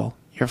wonderful.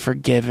 You're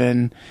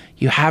forgiven.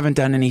 You haven't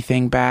done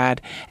anything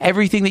bad.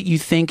 Everything that you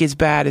think is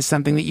bad is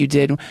something that you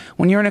did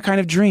when you're in a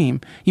kind of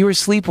dream. You were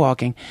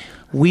sleepwalking.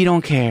 We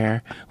don't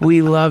care.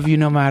 We love you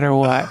no matter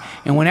what.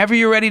 And whenever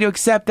you're ready to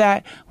accept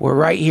that, we're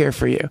right here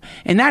for you.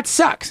 And that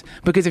sucks,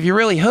 because if you're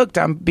really hooked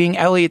on being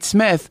Elliott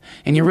Smith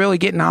and you're really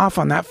getting off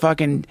on that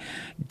fucking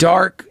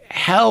dark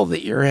hell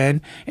that you're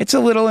in, it's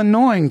a little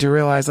annoying to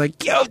realize,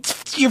 like, yo,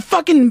 you're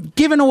fucking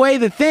giving away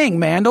the thing,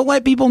 man. Don't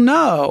let people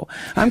know.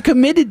 I'm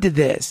committed to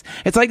this.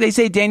 It's like they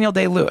say Daniel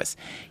Day-Lewis.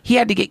 He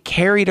had to get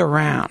carried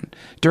around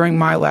during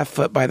My Left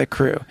Foot by the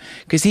crew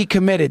because he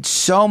committed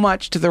so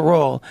much to the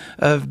role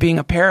of being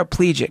a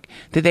paraplegic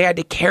that they had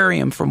to carry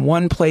him from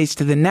one place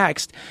to the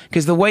next,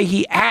 because the way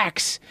he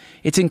acts,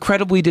 it's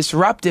incredibly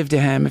disruptive to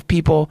him if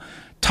people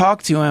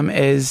talk to him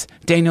as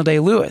Daniel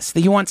Day-Lewis, that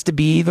he wants to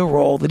be the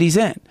role that he's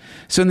in.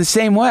 So in the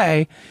same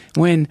way,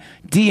 when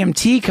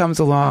DMT comes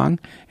along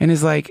and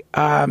is like,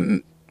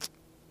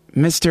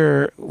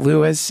 Mr.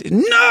 Lewis,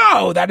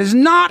 no, that is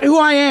not who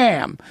I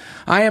am.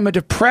 I am a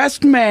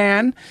depressed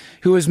man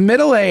who is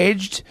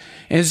middle-aged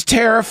and is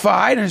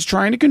terrified and is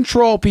trying to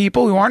control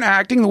people who aren't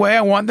acting the way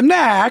I want them to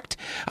act.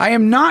 I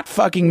am not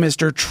fucking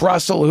Mr.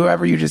 Trussell,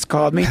 whoever you just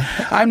called me.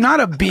 I'm not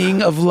a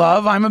being of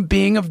love. I'm a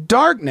being of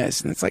darkness.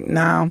 And it's like,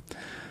 no,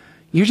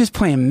 you're just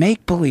playing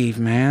make-believe,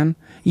 man.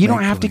 You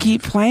don't have to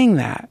keep playing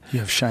that. You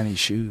have shiny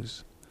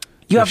shoes.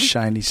 You have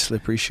shiny,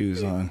 slippery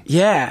shoes on.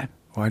 Yeah.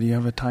 Why do you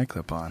have a tie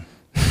clip on?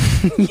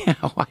 Yeah,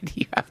 why do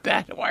you have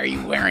that? Why are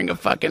you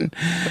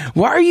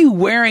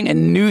wearing a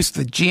noose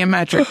with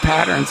geometric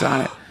patterns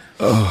on it?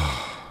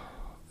 Oh,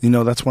 you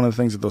know, that's one of the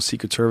things that those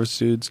Secret Service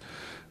dudes,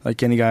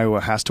 like any guy who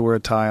has to wear a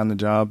tie on the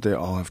job, they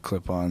all have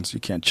clip-ons. You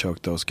can't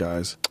choke those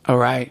guys. Oh,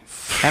 right.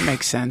 That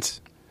makes sense.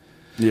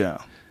 Yeah.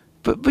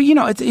 But you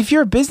know, if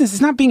you're a business,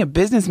 it's not being a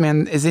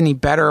businessman is any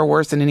better or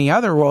worse than any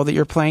other role that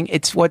you're playing.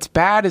 It's what's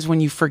bad is when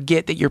you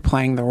forget that you're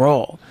playing the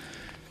role.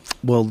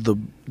 Well, the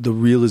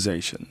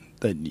realization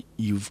that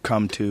you've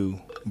come to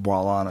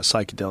while on a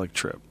psychedelic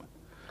trip,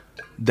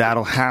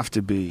 that'll have to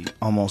be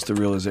almost the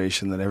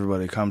realization that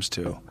everybody comes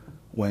to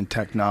when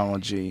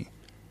technology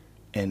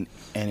and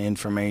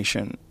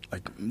information,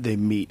 like, they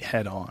meet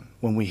head on.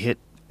 When we hit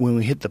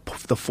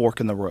the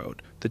fork in the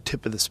road, the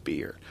tip of the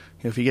spear.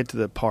 You know, if you get to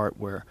the part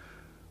where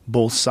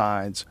both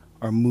sides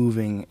are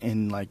moving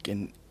in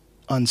an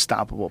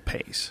unstoppable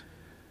pace,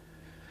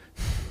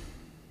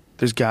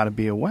 there's got to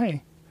be a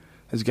way.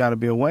 There's got to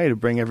be a way to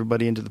bring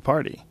everybody into the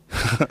party.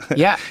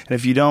 Yeah. And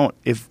if you don't,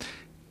 if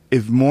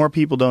more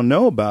people don't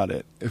know about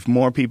it, if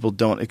more people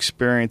don't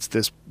experience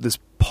this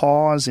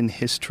pause in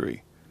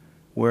history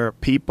where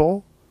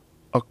people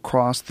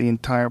across the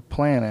entire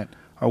planet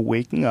are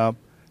waking up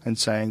and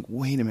saying,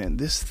 wait a minute,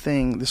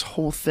 this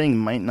whole thing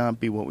might not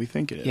be what we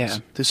think it is. Yeah.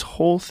 This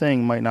whole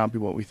thing might not be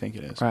what we think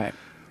it is. Right.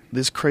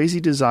 This crazy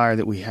desire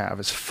that we have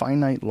as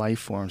finite life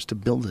forms to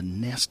build a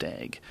nest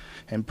egg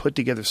and put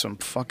together some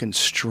fucking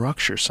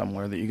structure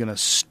somewhere that you're going to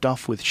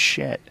stuff with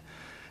shit.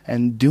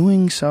 And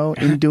doing so,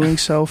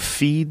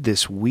 feed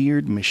this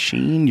weird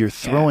machine. You're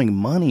throwing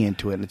money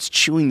into it, and it's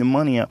chewing the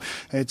money up.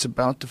 And it's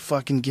about to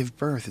fucking give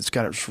birth. It's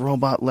got its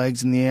robot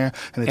legs in the air,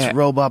 and its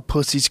robot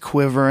pussy's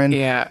quivering.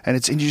 Yeah.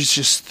 And you're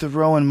just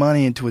throwing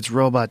money into its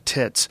robot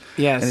tits.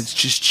 Yes. And it's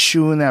just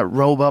chewing that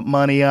robot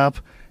money up,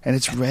 and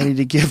it's ready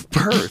to give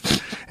birth.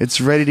 It's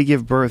ready to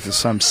give birth to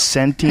some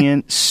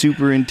sentient,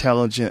 super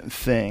intelligent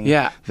thing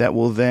that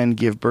will then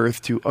give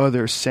birth to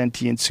other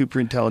sentient, super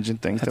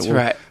intelligent things that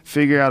will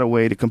figure out a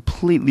way to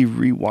completely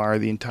rewire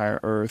the entire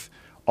Earth.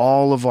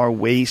 All of our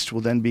waste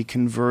will then be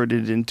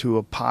converted into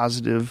a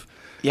positive.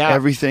 Yeah.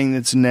 Everything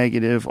that's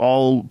negative,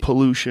 all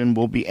pollution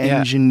will be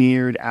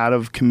engineered out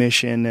of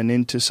commission and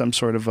into some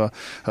sort of a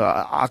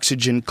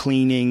oxygen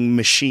cleaning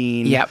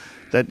machine. Yep.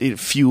 That it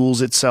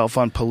fuels itself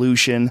on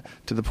pollution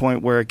to the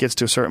point where it gets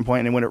to a certain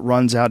point, and when it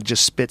runs out, it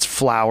just spits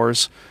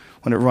flowers.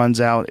 When it runs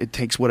out, it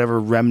takes whatever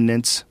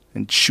remnants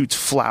and shoots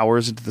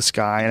flowers into the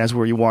sky. And as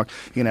where you walk,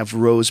 you're going to have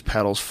rose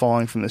petals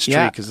falling from this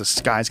tree because the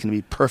sky's going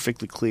to be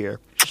perfectly clear.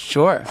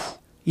 Sure.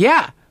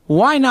 Yeah.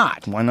 Why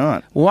not? Why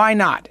not? Why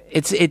not?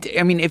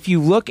 I mean, if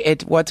you look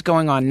at what's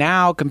going on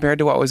now compared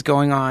to what was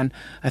going on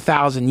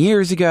 1,000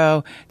 years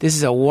ago, this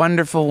is a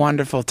wonderful,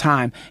 wonderful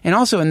time. And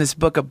also in this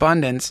book,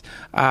 Abundance,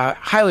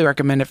 highly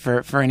recommend it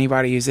for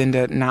anybody who's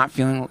into not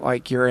feeling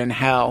like you're in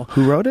hell.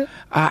 Who wrote it?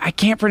 I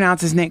can't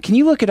pronounce his name. Can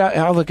you look it up?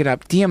 I'll look it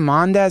up.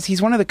 Diamandis.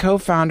 He's one of the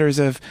co-founders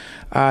of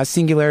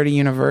Singularity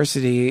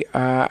University.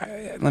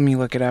 Let me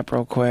look it up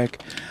real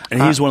quick.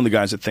 And he's one of the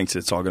guys that thinks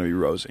it's all going to be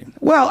rosy.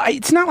 Well,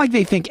 it's not like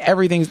they think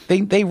everything's.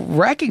 They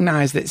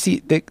recognize that. See,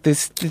 the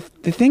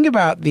thing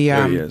about the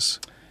there he is.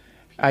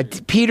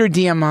 Peter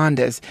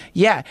Diamandis.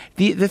 Yeah,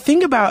 the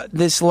thing about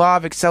this law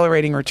of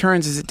accelerating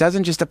returns is it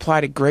doesn't just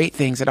apply to great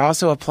things; it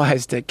also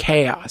applies to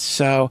chaos.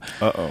 So,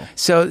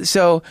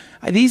 so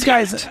these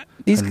guys.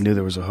 I knew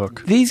there was a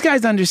hook. These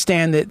guys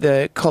understand that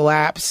the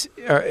collapse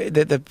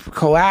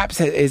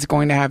is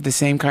going to have the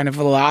same kind of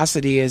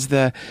velocity as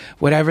the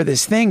whatever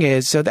this thing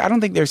is. So I don't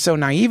think they're so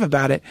naive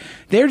about it.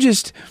 They've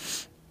just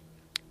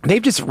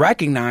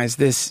recognized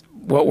this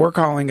what we're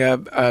calling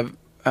a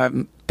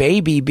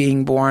baby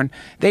being born,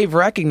 they've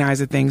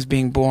recognized the things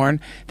being born.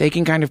 They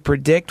can kind of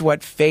predict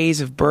what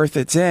phase of birth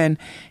it's in,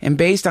 and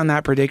based on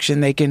that prediction,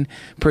 they can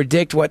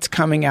predict what's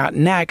coming out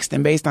next,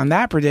 and based on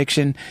that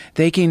prediction,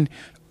 they can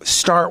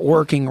start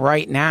working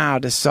right now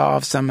to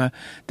solve some of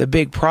the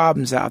big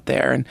problems out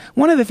there. And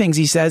one of the things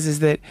he says is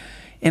that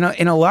in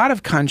a lot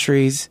of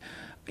countries,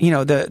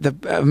 the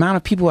amount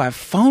of people who have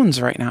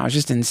phones right now is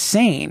just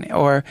insane,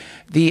 or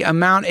the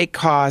amount it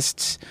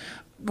costs.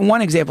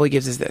 One example he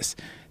gives is this: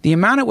 the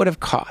amount it would have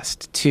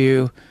cost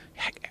to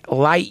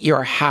light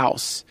your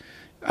house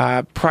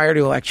prior to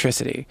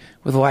electricity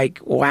with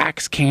like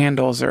wax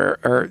candles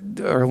or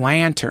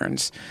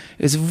lanterns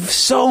is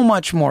so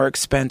much more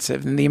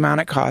expensive than the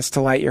amount it costs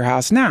to light your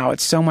house now.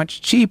 It's so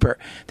much cheaper.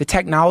 The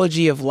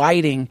technology of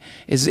lighting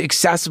is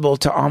accessible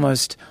to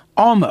almost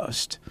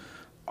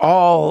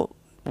all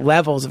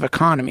levels of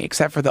economy,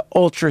 except for the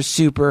ultra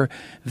super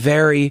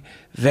very,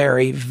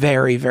 very,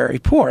 very, very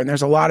poor. And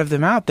there's a lot of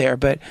them out there,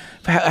 but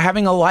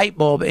having a light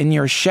bulb in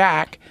your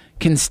shack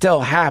can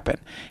still happen.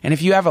 And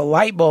if you have a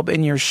light bulb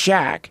in your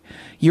shack,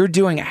 you're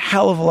doing a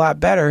hell of a lot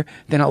better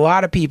than a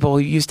lot of people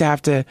who used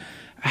to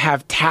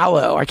have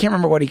tallow. I can't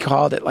remember what he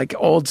called it, like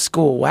old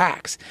school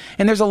wax.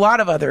 And there's a lot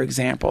of other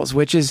examples,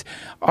 which is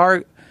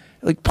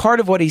like part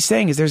of what he's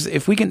saying is there's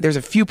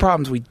a few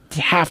problems we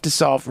have to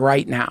solve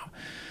right now.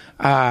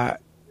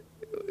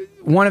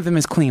 One of them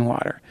is clean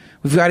water.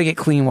 We've got to get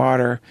clean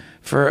water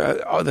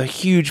for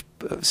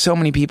so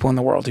many people in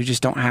the world who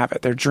just don't have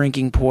it. They're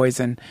drinking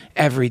poison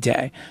every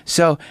day.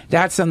 So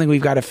that's something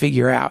we've got to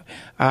figure out.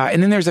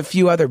 And then there's a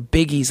few other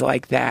biggies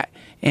like that.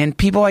 And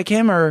people like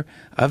him are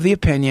of the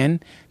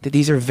opinion that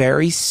these are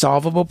very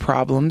solvable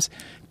problems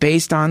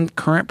based on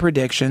current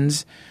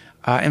predictions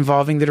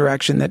involving the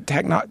direction that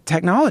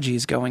technology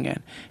is going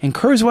in. And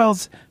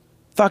Kurzweil's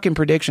fucking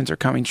predictions are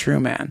coming true,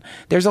 man.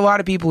 There's a lot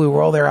of people who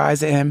roll their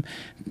eyes at him.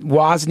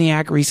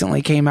 Wozniak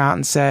recently came out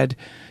and said,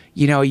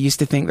 he used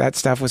to think that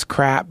stuff was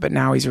crap, but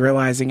now he's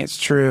realizing it's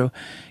true.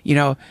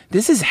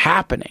 This is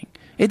happening.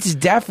 It's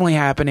definitely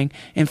happening.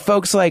 And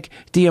folks like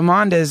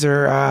Diamandis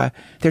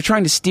they're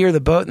trying to steer the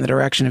boat in the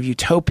direction of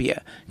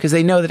utopia because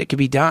they know that it could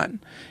be done.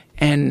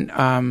 And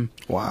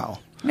wow.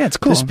 Yeah, it's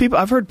cool.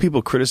 I've heard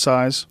people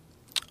criticize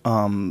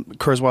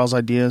Kurzweil's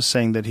ideas,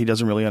 saying that he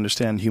doesn't really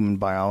understand human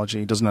biology.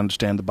 He doesn't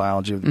understand the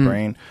biology of the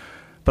brain.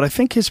 But I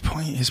think his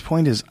point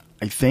is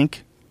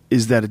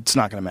that it's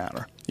not going to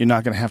matter. You're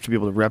not going to have to be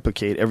able to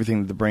replicate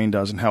everything that the brain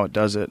does and how it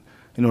does it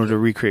in order to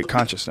recreate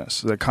consciousness.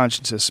 So that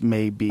consciousness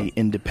may be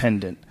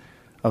independent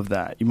of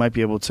that. You might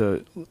be able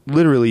to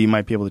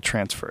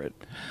transfer it.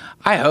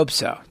 I hope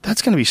so.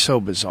 That's going to be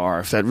so bizarre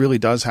if that really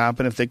does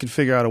happen. If they can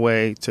figure out a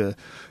way to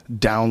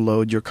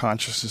download your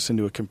consciousness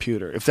into a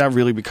computer, if that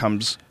really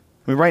becomes,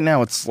 right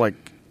now it's like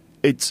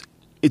it's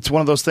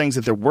one of those things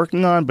that they're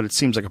working on, but it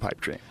seems like a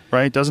pipe dream,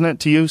 right? Doesn't it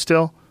to you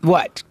still?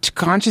 What?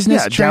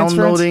 Consciousness transference?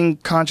 Downloading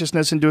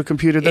consciousness into a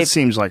computer, that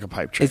seems like a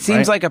pipe dream. It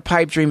seems like a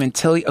pipe dream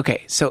until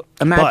so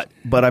imagine.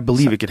 But I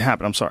believe it could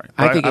happen. I'm sorry.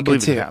 I think it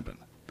believe could too. It could happen.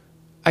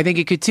 I think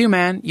it could too,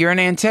 man. You're an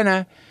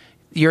antenna.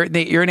 You're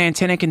an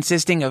antenna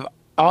consisting of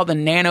all the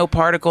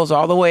nanoparticles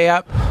all the way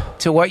up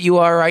to what you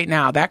are right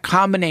now. That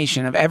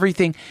combination of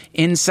everything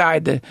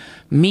inside the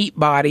meat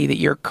body that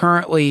you're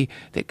currently,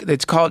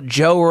 that's called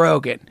Joe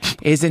Rogan,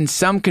 is in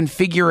some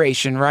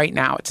configuration right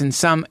now. It's in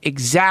some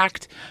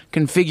exact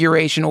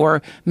configuration,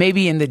 or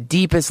maybe in the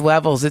deepest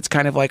levels, it's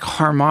kind of like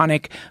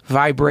harmonic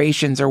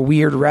vibrations or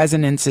weird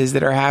resonances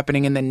that are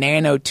happening in the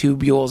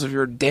nanotubules of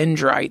your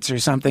dendrites or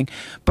something.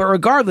 But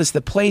regardless,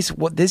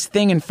 this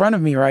thing in front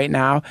of me right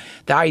now,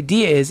 the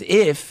idea is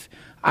if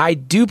I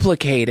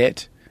duplicate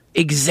it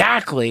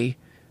exactly,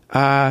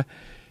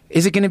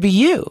 is it going to be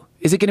you?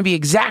 Is it going to be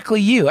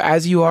exactly you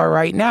as you are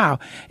right now?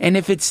 And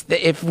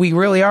if we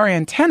really are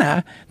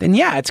antenna, then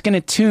yeah, it's going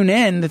to tune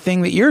in the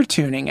thing that you're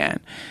tuning in.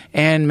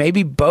 And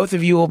maybe both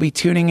of you will be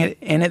tuning it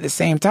in at the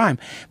same time.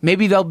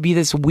 Maybe there'll be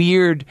this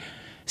weird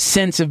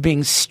sense of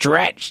being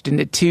stretched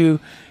into two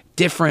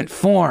different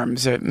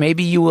forms. Or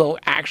maybe you will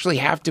actually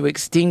have to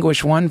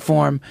extinguish one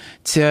form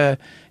to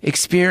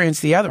experience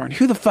the other one.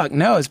 Who the fuck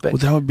knows? But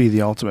that would be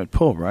the ultimate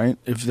pull, right?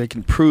 If they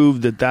can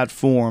prove that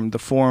form, the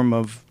form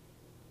of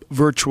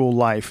virtual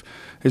life,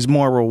 is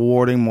more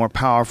rewarding, more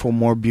powerful,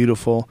 more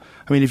beautiful.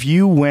 I mean, if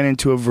you went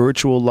into a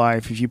virtual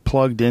life, if you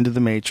plugged into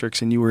the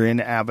Matrix and you were in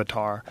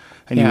Avatar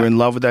and you were in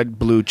love with that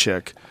blue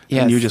chick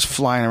and you were just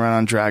flying around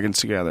on dragons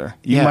together,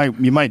 you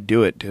might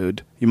do it,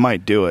 dude. You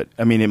might do it.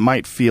 I mean, it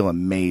might feel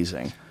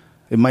amazing.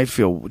 It might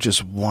feel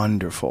just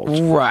wonderful.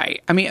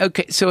 Right. I mean,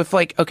 okay, so if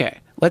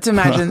let's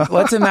imagine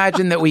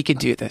that we could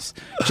do this.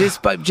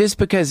 Just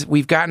because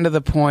we've gotten to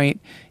the point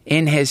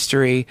in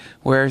history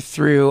where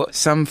through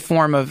some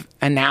form of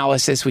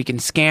analysis we can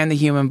scan the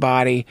human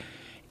body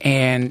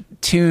and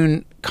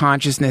tune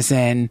consciousness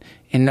in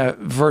a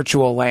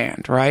virtual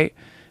land, right?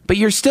 But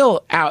you're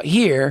still out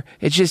here.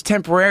 It's just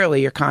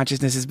temporarily your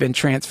consciousness has been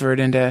transferred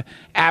into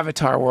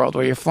Avatar world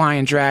where you're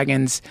flying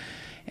dragons,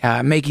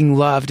 making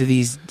love to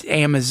these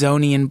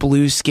Amazonian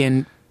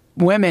blue-skinned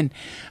women.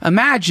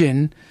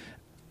 Imagine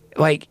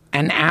like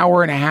an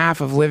hour and a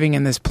half of living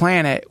in this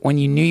planet when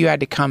you knew you had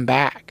to come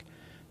back.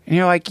 And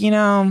you're like, you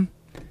know,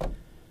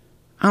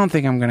 I don't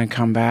think I'm going to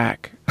come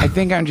back. I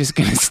think I'm just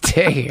going to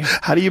stay here.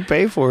 How do you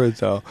pay for it,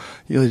 though?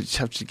 You just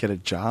have to get a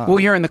job. Well,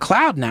 you're in the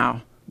cloud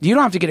now. You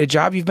don't have to get a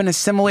job. You've been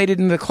assimilated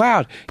into the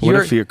cloud. But what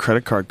if your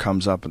credit card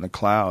comes up in the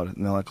cloud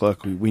and they're like,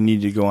 look, we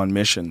need you to go on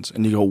missions.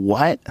 And you go,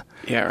 what?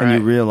 Yeah, right. And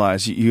you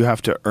realize you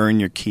have to earn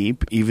your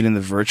keep, even in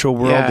the virtual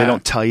world. Yeah. They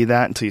don't tell you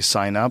that until you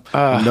sign up.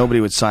 Nobody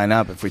would sign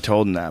up if we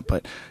told them that.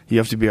 But you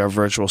have to be our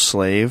virtual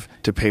slave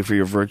to pay for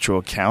your virtual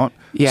account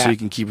so you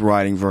can keep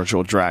riding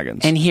virtual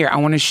dragons. And here, I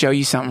want to show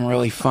you something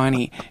really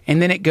funny.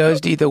 And then it goes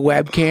to the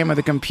webcam of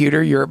the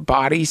computer your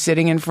body's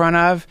sitting in front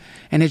of,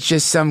 and it's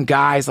just some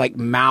guy's like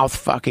mouth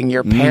fucking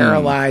your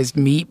paralyzed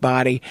meat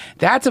body.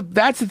 That's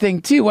the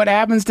thing too. What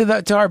happens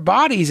to our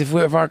bodies if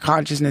our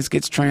consciousness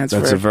gets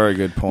transferred? That's a very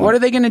good point. What are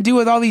they going to do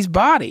with all these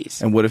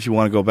bodies? And what if you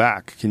want to go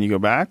back? Can you go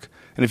back?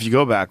 And if you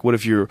go back, what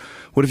if you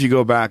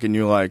go back and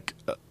you're like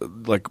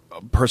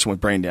a person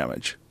with brain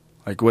damage?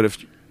 Like, what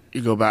if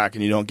you go back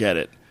and you don't get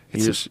it?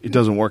 It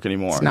doesn't work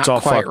anymore. It's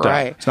all quite fucked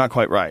right. up. It's not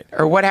quite right.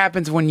 Or what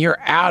happens when you're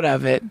out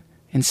of it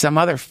and some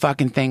other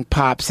fucking thing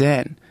pops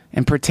in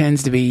and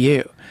pretends to be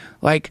you?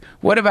 Like,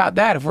 what about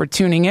that if we're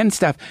tuning in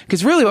stuff?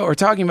 Because really what we're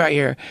talking about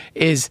here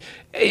is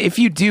if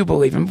you do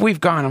believe him,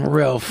 we've gone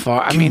real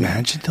far. Can you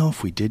imagine, though,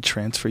 if we did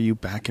transfer you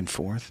back and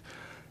forth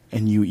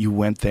and you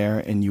went there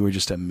and you were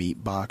just a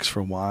meat box for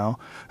a while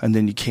and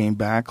then you came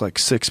back like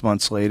 6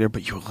 months later,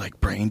 but you were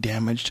like brain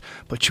damaged,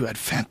 but you had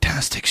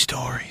fantastic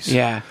stories.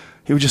 Yeah.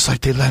 You were just like,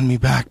 they led me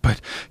back,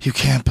 but you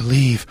can't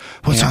believe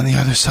what's on the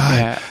other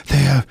side.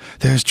 Yeah.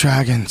 There's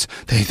dragons.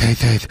 They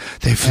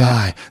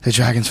fly. The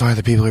dragons fly.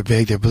 The people are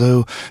big. They're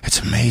blue. It's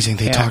amazing.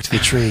 They talk to the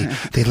tree.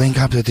 They link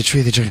up to the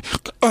tree.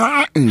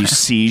 And you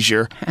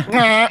seizure.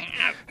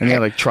 And they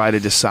like try to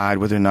decide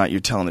whether or not you're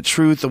telling the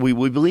truth. We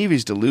believe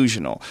he's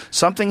delusional.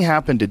 Something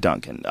happened to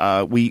Duncan.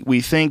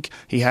 We think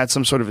he had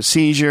some sort of a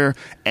seizure,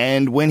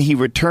 and when he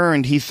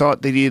returned, he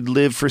thought that he had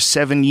lived for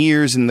 7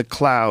 years in the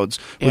clouds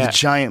with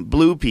giant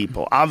blue people.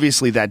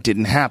 Obviously, that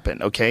didn't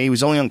happen. Okay, he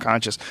was only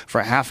unconscious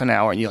for half an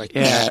hour, and you're like,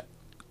 yeah.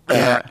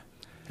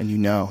 And you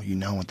know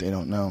what they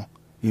don't know.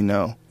 You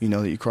know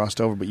that you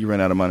crossed over, but you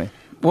ran out of money.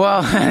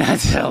 Well,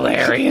 that's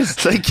hilarious.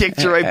 They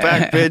kicked you right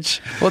back, bitch.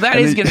 Well, that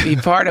is going to be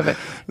part of it.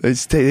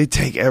 They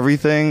take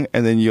everything,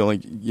 and then you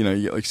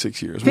get like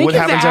 6 years. What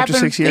happens after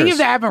 6 years? Think if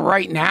that happened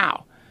right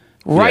now.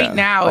 Right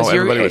now, as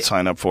everybody would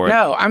sign up for it.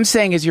 No, I'm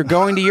saying as you're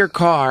going to your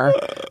car,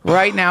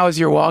 right now as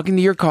you're walking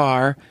to your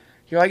car,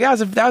 you're like,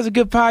 that was a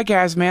good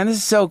podcast, man. This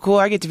is so cool.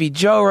 I get to be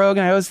Joe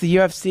Rogan. I host the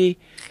UFC.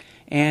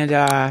 And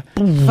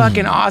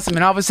fucking awesome.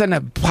 And all of a sudden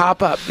a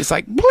pop-up. It's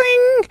like,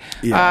 bling!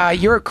 Yeah.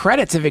 Your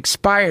credits have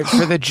expired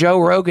for the Joe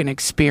Rogan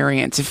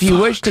experience. If you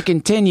wish to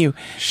continue,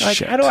 you're like,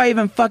 how do I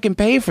even fucking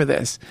pay for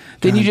this?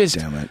 Then you just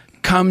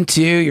come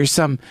to, you're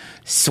some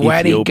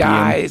sweaty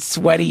guy,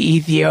 sweaty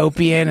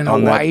Ethiopian and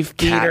on a wife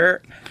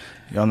beater.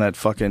 On that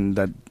fucking,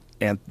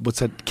 what's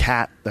that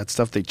cat, that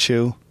stuff they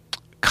chew?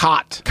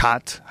 Cot. How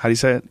do you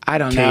say it? I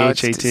don't know.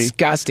 It's K-H-A-T?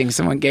 disgusting.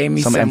 Someone gave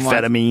me some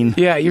amphetamine.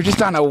 Yeah, you're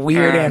just on a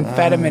weird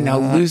amphetamine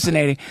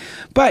hallucinating.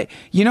 But,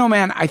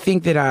 man, I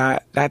think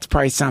that that's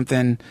probably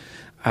something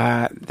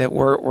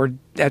that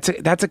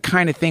that's a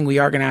kind of thing we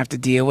are going to have to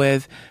deal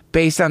with.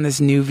 Based on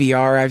this new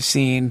VR I've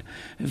seen,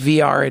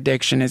 VR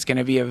addiction is going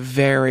to be a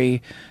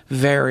very,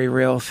 very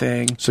real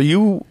thing. So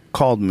you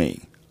called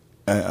me.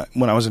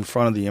 When I was in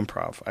front of the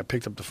Improv, I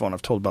picked up the phone.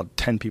 I've told about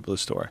 10 people the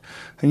story.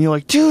 And you're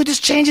like, dude, this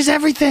changes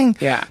everything.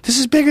 Yeah. This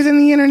is bigger than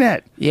the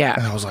internet. Yeah.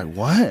 And I was like,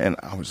 what? And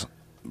I was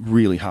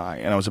really high,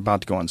 and I was about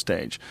to go on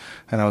stage.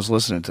 And I was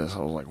listening to this. I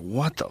was like,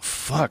 what the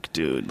fuck,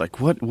 dude? Like,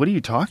 what are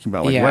you talking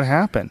about? Like, what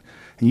happened?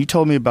 And you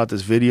told me about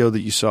this video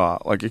that you saw.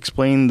 Like,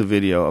 explain the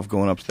video of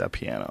going up to that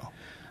piano.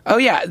 Oh,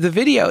 yeah. The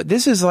video,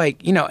 this is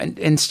like,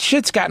 and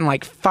shit's gotten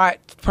like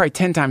probably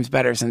 10 times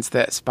better since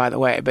this, by the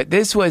way. But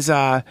this was...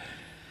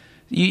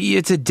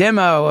 it's a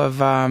demo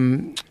of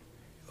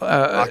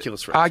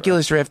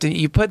Oculus Rift, and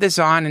you put this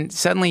on, and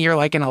suddenly you're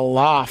like in a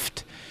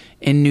loft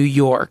in New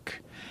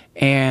York,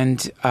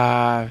 and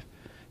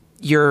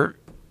you're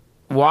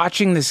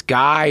watching this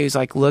guy who's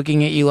like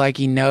looking at you like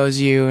he knows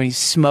you, and he's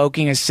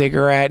smoking a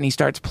cigarette, and he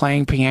starts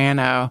playing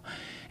piano,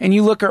 and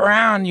you look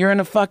around, you're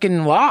in a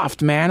fucking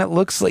loft, man. It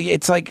looks like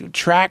it's like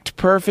tracked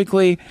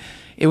perfectly.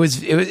 It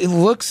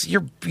looks,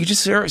 you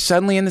just are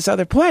suddenly in this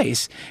other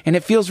place, and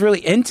it feels really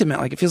intimate.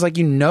 Like it feels like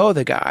you know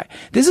the guy.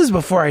 This is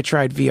before I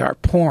tried VR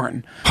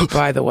porn,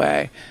 by the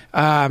way,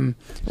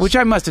 which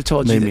I must have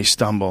told you. Made me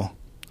stumble.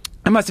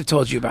 I must have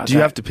told you about that. Do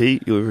you have to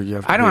pee? You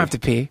have to I don't pee? have to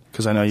pee.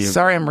 Because I know you.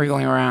 Sorry I'm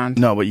wriggling around.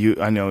 No, but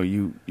I know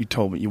you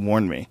told me, you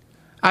warned me.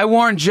 I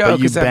warned Joe. But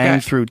you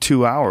banged through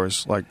 2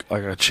 hours like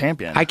a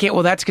champion. I can't.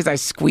 Well, that's because I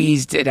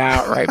squeezed it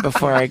out right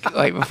before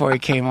before he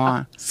came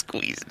on.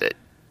 Squeezed it.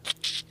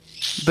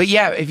 But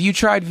yeah, have you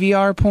tried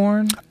VR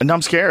porn? And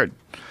I'm scared.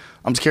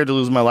 I'm scared to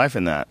lose my life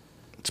in that.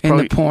 It's In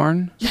the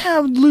porn? Yeah,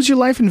 lose your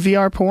life in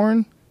VR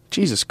porn?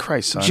 Jesus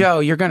Christ, son. Joe,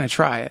 you're going to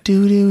try it.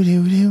 Do, do,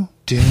 do, do,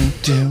 do.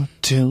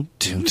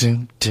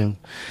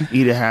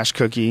 Eat a hash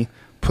cookie,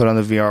 put on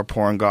the VR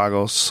porn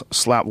goggles,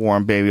 slap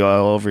warm baby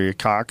oil over your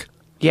cock.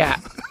 Yeah.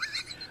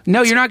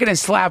 No, you're not going to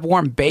slap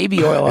warm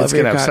baby oil It's over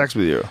your gonna cock. have sex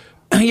with you.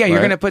 Yeah, you're right?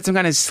 going to put some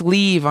kind of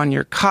sleeve on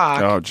your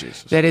cock. Oh,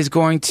 Jesus. That is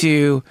going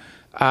to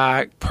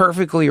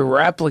perfectly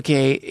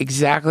replicate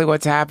exactly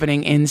what's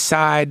happening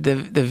inside the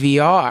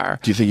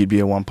VR. Do you think you'd be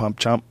a one pump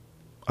chump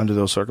under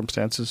those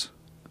circumstances?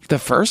 The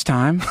first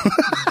time.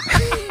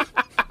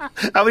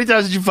 How many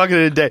times did you fuck it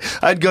in a day?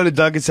 I'd go to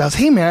Duncan's house.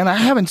 Hey, man, I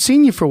haven't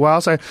seen you for a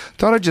while, so I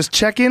thought I'd just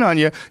check in on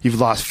you.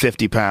 You've lost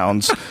 50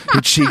 pounds.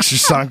 Your cheeks are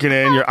sunken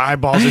in. Your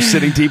eyeballs are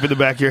sitting deep in the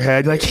back of your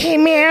head. You're like, hey,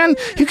 man,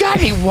 you got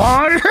any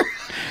water?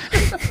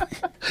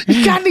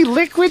 You got any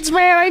liquids,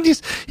 man? You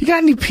got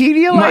any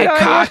Pedialyte? My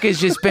cock has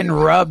just been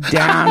rubbed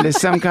down to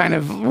some kind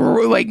of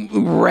like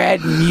red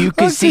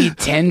mucousy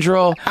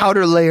tendril.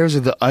 Outer layers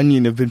of the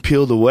onion have been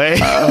peeled away.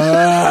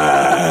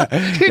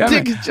 Your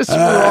dick is just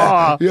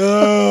raw.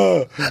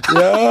 Yeah.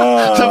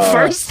 The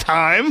first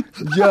time.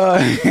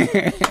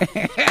 Yeah.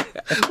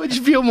 Would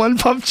you feel one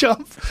pump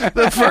chump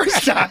the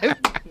first time?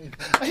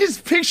 I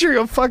just picture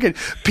your fucking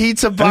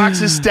pizza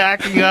boxes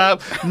stacking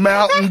up,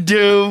 Mountain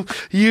Dew,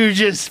 you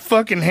just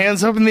fucking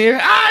hands up in the air.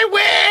 I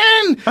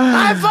win!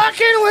 I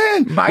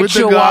fucking win! My With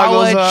the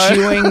goggles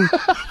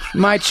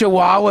on.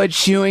 chihuahua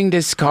chewing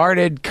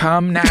discarded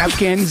cum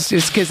napkins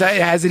just because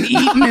it hasn't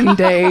eaten in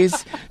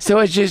days. So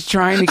it's just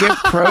trying to get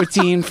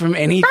protein from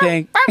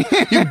anything.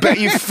 You bet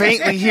you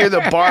faintly hear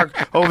the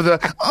bark over the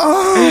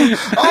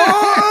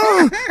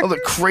all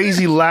the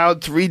crazy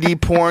loud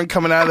 3D porn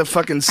coming out of the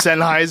fucking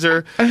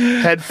Sennheiser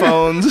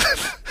headphones.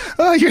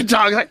 Oh, your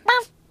dog's like,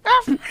 "Ruff,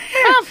 ruff,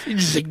 ruff." You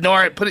just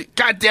ignore it. Put it.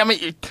 God damn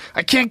it!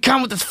 I can't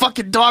come with this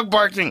fucking dog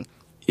barking.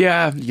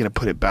 Yeah, You gotta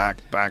put it back.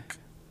 that's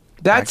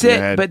back in your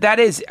it. head. But that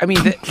is, I mean,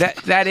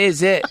 that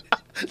is it.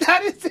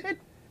 That is it.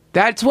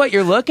 That's what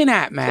you're looking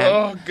at, man.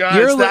 Oh God,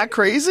 You're is that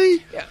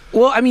crazy?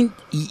 Well, I mean,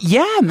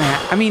 yeah,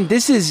 man. I mean,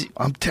 this is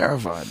I'm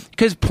terrified.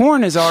 because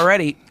porn is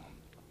already.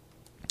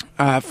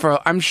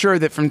 I'm sure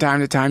that from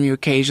time to time you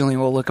occasionally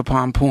will look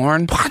upon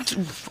porn.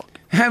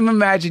 I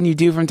imagine you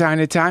do from time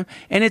to time,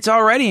 and it's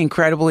already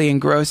incredibly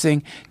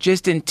engrossing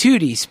just in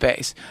 2D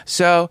space.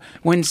 So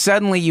when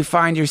suddenly you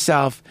find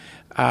yourself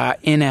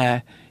in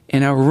a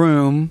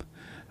room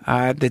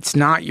that's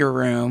not your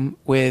room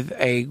with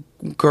a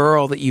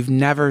girl that you've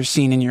never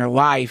seen in your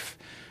life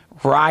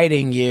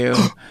riding you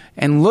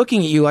and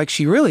looking at you like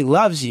she really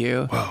loves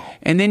you. Whoa.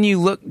 And then you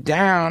look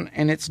down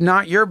and it's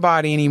not your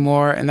body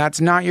anymore and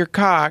that's not your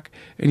cock.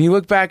 And you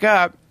look back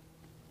up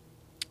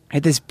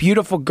at this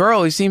beautiful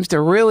girl who seems to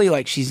really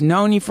like she's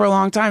known you for a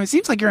long time. It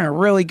seems like you're in a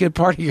really good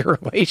part of your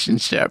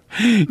relationship.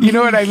 You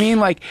know what I mean?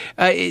 Like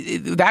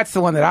that's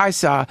the one that I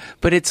saw.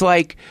 But it's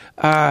like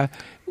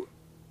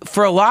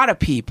for a lot of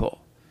people,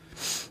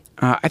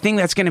 I think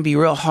that's going to be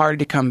real hard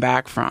to come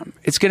back from.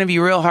 It's going to be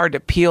real hard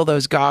to peel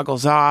those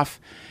goggles off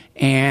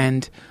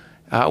and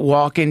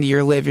walk into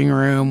your living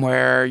room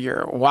where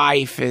your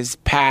wife is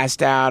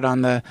passed out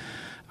on the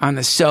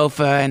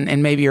sofa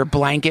and maybe your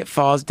blanket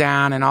falls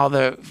down and all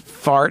the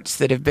farts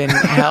that have been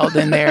held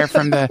in there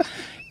from the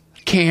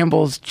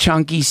Campbell's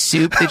chunky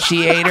soup that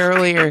she ate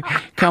earlier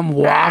come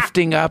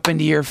wafting up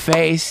into your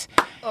face.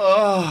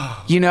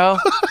 You know,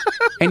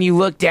 and you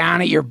look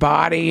down at your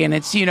body and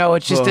it's, you know,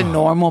 it's just a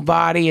normal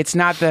body. It's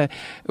not the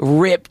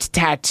ripped,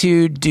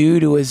 tattooed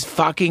dude who was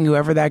fucking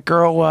whoever that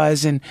girl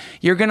was. And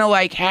you're going to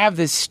like have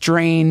this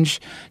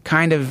strange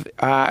kind of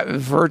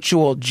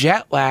virtual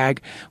jet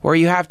lag where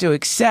you have to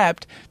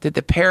accept that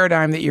the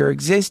paradigm that you're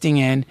existing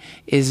in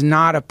is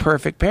not a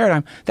perfect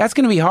paradigm. That's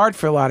going to be hard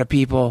for a lot of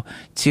people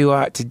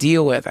to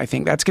deal with. I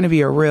think that's going to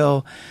be a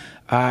real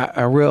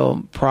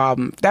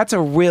problem. That's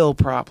a real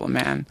problem,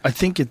 man. I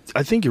think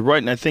you're right,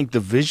 and I think the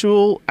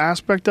visual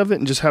aspect of it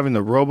and just having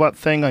the robot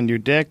thing on your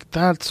dick,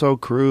 that's so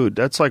crude.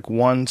 That's like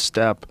one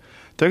step.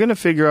 They're going to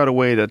figure out a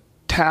way to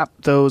tap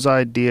those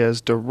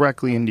ideas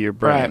directly into your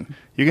brain. Right.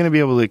 You're going to be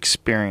able to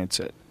experience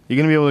it.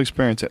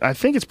 I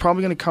think it's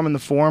probably going to come in the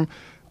form,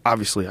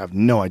 obviously I have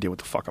no idea what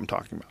the fuck I'm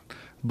talking about,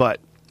 but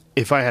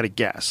if I had a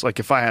guess, like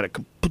if I had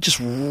just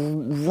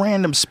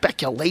random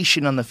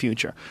speculation on the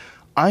future,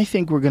 I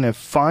think we're going to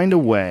find a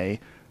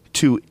way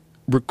to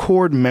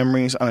record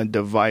memories on a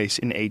device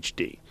in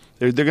HD.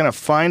 They're going to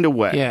find a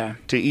way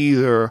to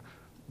either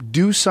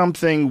do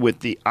something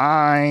with the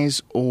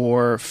eyes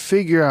or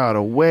figure out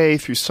a way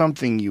through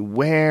something you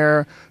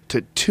wear to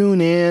tune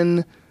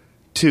in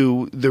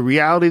to the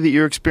reality that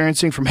you're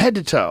experiencing from head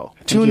to toe.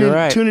 Tune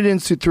it in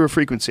through a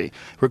frequency.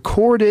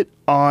 Record it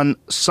on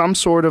some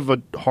sort of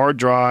a hard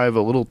drive,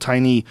 a little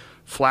tiny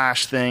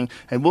flash thing,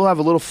 and we'll have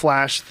a little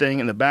flash thing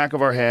in the back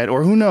of our head,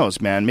 or who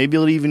knows, man, maybe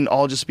it'll even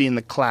all just be in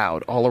the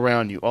cloud all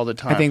around you all the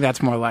time. I think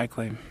that's more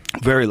likely.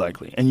 Very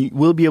likely. And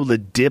we'll be able to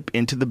dip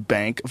into the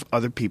bank of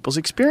other people's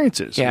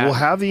experiences. Yeah. We'll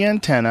have the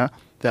antenna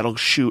that'll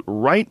shoot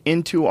right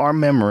into our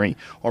memory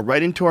or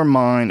right into our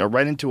mind or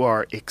right into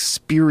our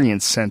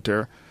experience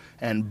center,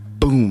 and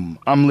boom,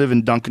 I'm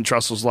living Duncan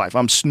Trussell's life.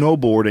 I'm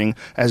snowboarding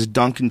as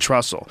Duncan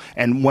Trussell.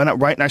 And when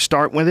I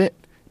start with it,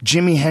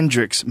 Jimi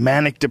Hendrix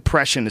Manic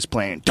Depression is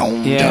playing.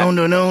 Dong, Yeah. dong,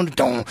 dong, dong,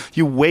 dong.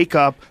 You wake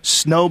up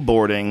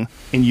snowboarding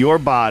in your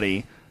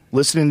body,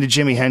 listening to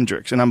Jimi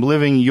Hendrix, and I'm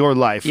living your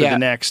life for Yeah. the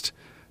next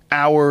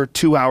hour,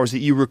 2 hours that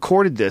you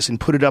recorded this and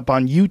put it up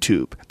on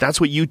YouTube.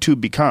 That's what YouTube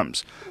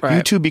becomes. Right.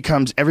 YouTube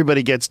becomes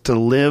everybody gets to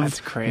live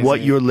That's crazy.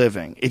 what you're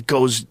living. It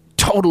goes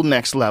total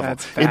next level.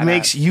 That's It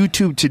makes badass.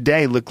 YouTube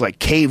today look like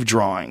cave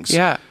drawings.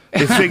 Yeah.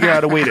 They figure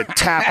out a way to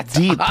tap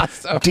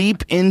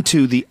deep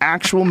into the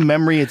actual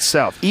memory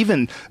itself.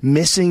 Even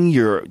missing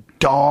your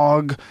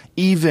dog,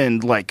 even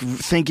like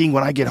thinking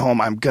when I get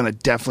home, I'm going to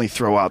definitely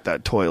throw out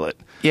that toilet.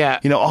 Yeah.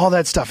 You know, all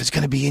that stuff is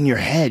going to be in your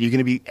head. You're going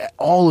to be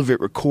all of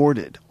it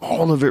recorded.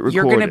 All of it recorded.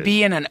 You're going to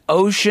be in an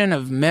ocean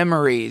of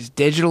memories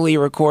digitally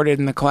recorded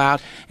in the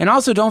cloud. And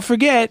also, don't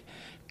forget,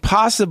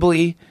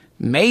 possibly,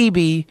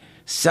 maybe,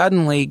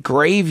 suddenly,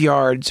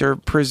 graveyards or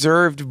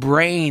preserved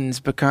brains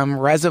become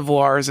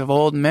reservoirs of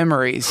old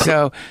memories.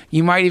 So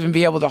you might even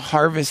be able to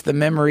harvest the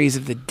memories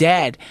of the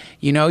dead.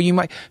 You know, you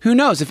might. Who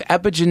knows if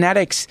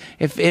epigenetics,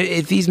 if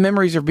these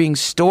memories are being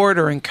stored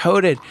or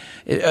encoded,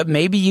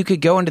 maybe you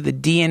could go into the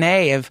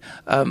DNA of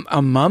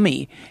a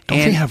mummy. Don't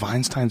and they have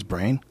Einstein's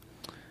brain?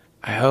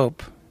 I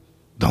hope.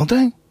 Don't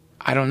they?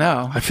 I don't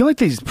know. I feel like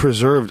they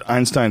preserved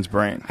Einstein's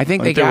brain. I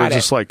think like they got were it.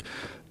 just like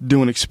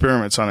doing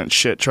experiments on it and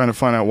shit, trying to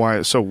find out why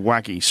it's so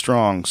wacky,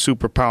 strong,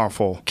 super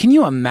powerful. Can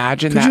you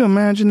imagine that? Could you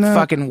imagine that?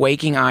 Fucking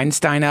waking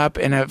Einstein up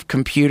in a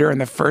computer,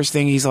 and the first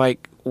thing he's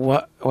like,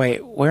 "What?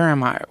 Wait, where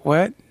am I?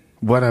 What?"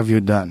 What have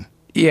you done?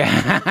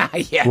 Yeah,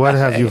 yeah. What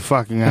have you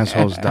fucking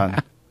assholes done?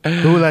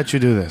 Who let you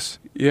do this?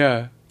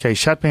 Yeah. Okay,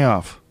 shut me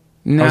off.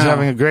 No. I was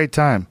having a great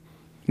time.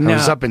 No. I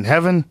was up in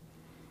heaven.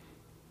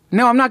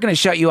 No, I'm not going to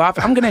shut you off.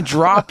 I'm going to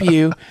drop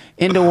you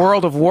into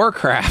World of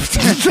Warcraft.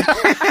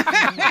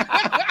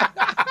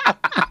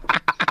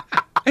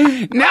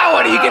 Now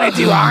what are you going to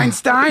do,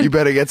 Einstein? You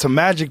better get some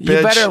magic, bitch.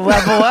 You better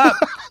level up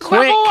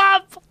quick.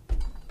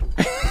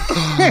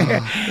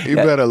 You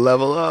better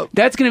level up.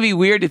 That's going to be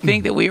weird to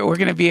think that we're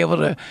going to be able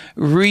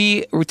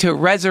to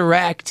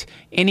resurrect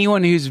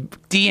anyone whose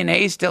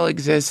DNA still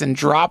exists and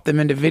drop them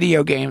into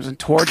video games and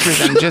torture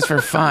them just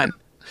for fun.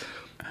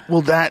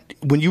 Well, that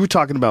when you were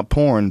talking about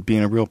porn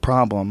being a real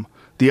problem,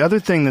 the other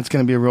thing that's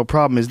going to be a real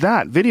problem is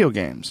that video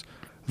games.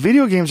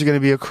 Video games are going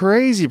to be a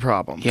crazy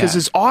problem because Yeah.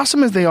 as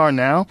awesome as they are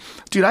now,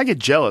 dude, I get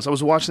jealous. I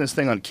was watching this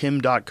thing on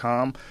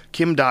Kim.com.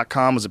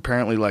 Kim.com was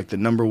apparently like the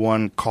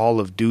 #1 Call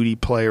of Duty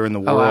player in the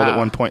world wow. at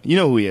one point. You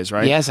know who he is,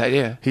 right? Yes, I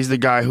do. He's the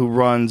guy who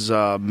runs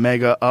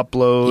Mega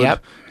Upload.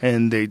 Yep.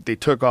 And they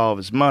took all of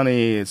his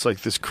money. It's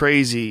like this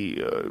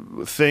crazy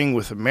thing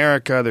with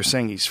America. They're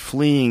saying he's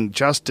fleeing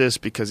justice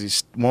because he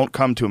won't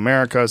come to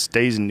America,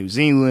 stays in New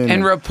Zealand.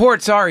 And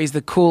reports are he's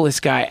the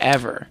coolest guy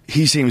ever.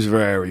 He seems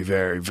very,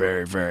 very,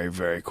 very, very,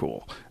 very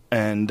cool.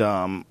 And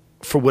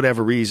for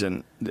whatever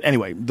reason,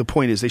 anyway, the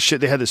point is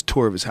they had this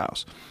tour of his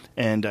house.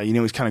 And,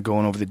 he's kind of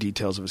going over the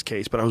details of his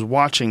case. But I was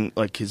watching,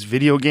 like, his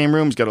video game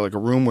room. He's got, like, a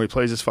room where he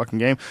plays this fucking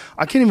game.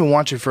 I can't even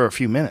watch it for a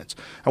few minutes.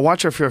 I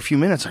watch it for a few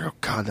minutes. I go,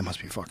 God, that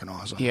must be fucking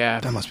awesome. Yeah.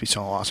 That must be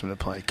so awesome to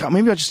play. God,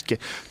 maybe I'll just get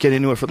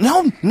into it for...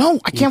 No,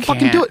 I can't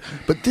fucking can't. do it.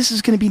 But this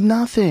is going to be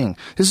nothing.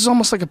 This is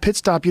almost like a pit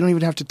stop you don't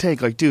even have to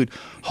take. Like, dude,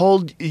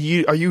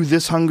 are you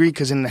this hungry?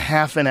 Because in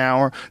half an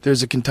hour,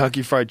 there's a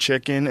Kentucky Fried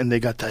Chicken, and they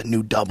got that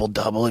new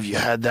double-double. Have you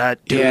had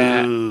that?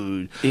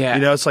 Dude. Yeah.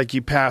 You know, it's like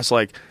you pass,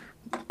 like...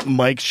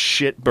 Mike's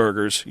shit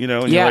burgers, and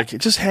Yeah. you're like,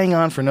 just hang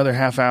on for another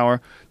half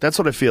hour. That's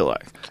what I feel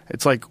like.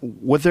 It's like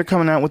what they're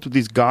coming out with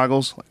these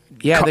goggles.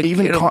 Yeah,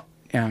 even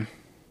yeah.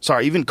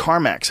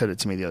 Carmack said it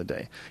to me the other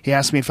day. He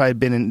asked me if I had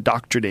been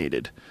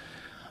indoctrinated.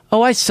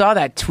 Oh, I saw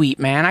that tweet,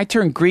 man. I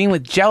turned green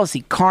with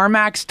jealousy.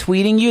 Carmack's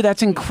tweeting you?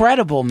 That's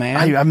incredible,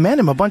 man. I met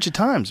him a bunch of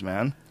times,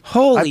 man.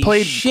 Holy I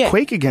played shit.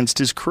 Quake against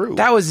his crew.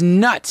 That was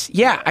nuts.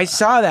 Yeah, I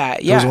saw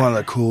that. Yeah. It was one of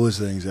the coolest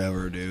things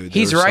ever, dude.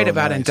 He's right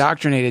about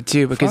indoctrinated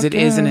too, because Fuck it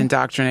is an yeah.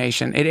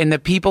 indoctrination. And the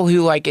people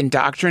who like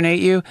indoctrinate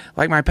you,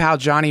 like my pal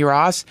Johnny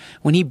Ross,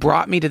 when he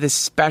brought me to this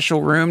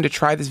special room to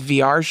try this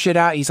VR shit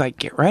out, he's like,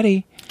 "Get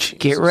ready,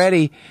 get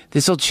ready.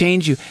 This will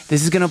change you.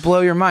 This is gonna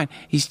blow your mind."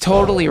 He's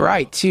totally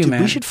right too, Dude,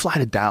 man. we should fly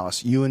to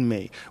Dallas, you and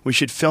me. We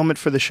should film it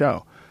for the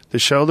show. The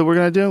show that we're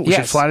going to do, we should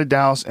Yes. fly to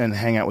Dallas and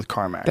hang out with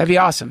Carmack. That'd be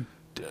awesome.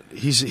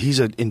 He's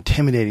an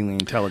intimidatingly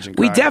intelligent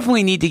guy. We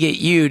definitely need to get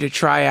you to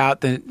try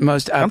out the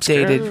most updated.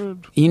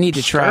 scared. You need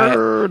to try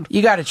Scared. it.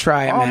 You got to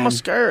try it, man. I'm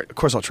scared. Of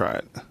course I'll try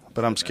it,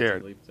 but I'm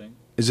scared. Leap thing.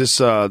 Is this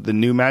the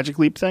new Magic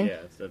Leap thing? Yeah,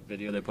 it's that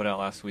video they put out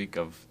last week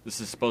of this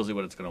is supposedly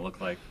what it's going to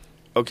look like.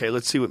 Okay,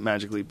 let's see what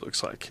Magic Leap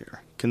looks like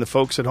here. Can the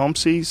folks at home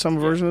see some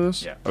version of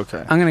this? Yeah.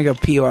 Okay. I'm gonna go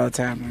pee while it's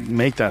happening.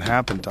 Make that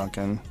happen,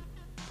 Duncan.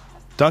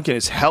 Duncan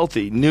is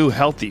healthy, new,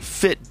 healthy,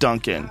 fit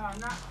Duncan.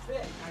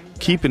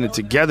 Keeping it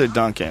together,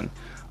 Duncan.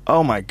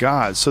 Oh my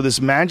God! So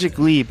this Magic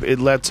Leap, it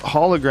lets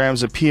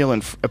holograms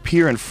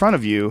appear in front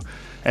of you,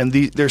 and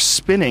they're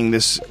spinning.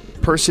 This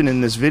person in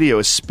this video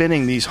is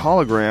spinning these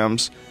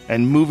holograms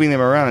and moving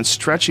them around and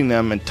stretching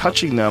them and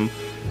touching them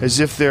as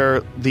if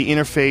they're the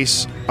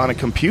interface on a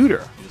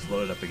computer. You just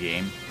load it up again.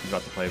 game. He's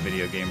about to play a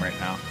video game right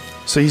now.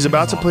 So he's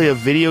about to play a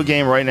video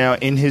game right now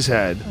in his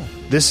head.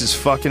 This is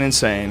fucking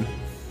insane.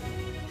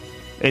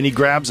 And he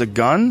grabs a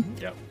gun?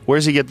 Yep.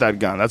 Where's he get that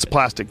gun? That's a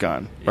plastic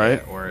gun,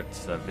 right? Yeah, or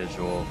it's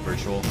virtual.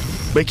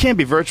 But it can't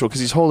be virtual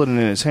because he's holding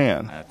it in his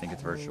hand. I think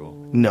it's virtual.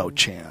 No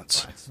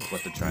chance. That's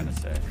what they're trying to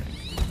say, I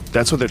think.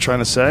 That's what they're trying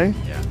to say?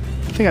 Yeah.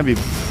 I think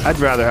I'd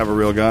rather have a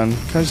real gun.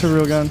 Can I just have a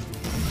real gun?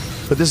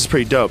 But this is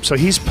pretty dope. So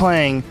he's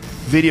playing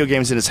video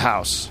games in his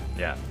house.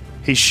 Yeah.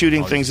 He's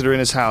shooting things that are in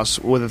his house.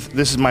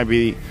 This might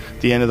be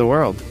the end of the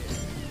world.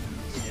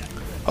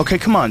 Okay,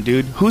 come on,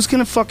 dude. Who's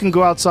gonna fucking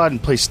go outside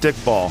and play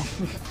stickball?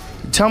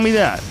 Tell me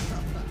that.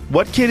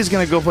 What kid is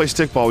gonna go play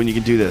stickball when you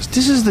can do this?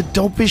 This is the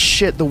dopest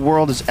shit the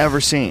world has ever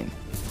seen.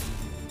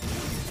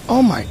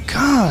 Oh my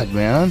god,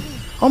 man.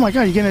 Oh my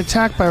god, you're getting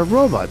attacked by a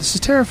robot. This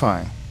is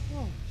terrifying.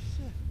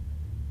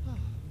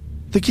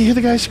 You hear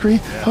the guy scream?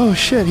 Oh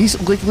shit, he's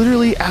like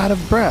literally out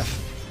of breath.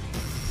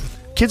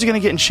 Kids are gonna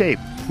get in shape.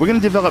 We're going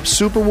to develop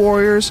super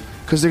warriors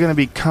because they're going to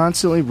be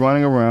constantly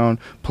running around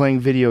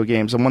playing video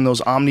games on one of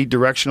those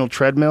omnidirectional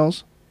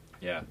treadmills.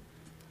 Yeah.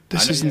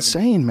 This is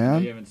insane,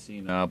 man. You haven't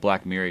seen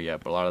Black Mirror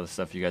yet, but a lot of the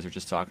stuff you guys were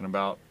just talking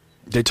about.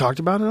 They talked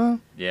about it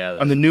on? Yeah.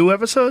 On the new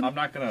episode? I'm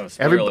not going to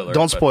spoil alert.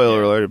 Don't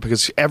spoil alert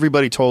because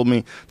everybody told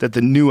me that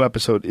the new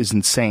episode is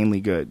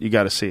insanely good. You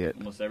got to see it.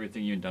 Almost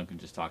everything you and Duncan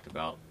just talked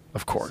about.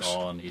 Of course. It's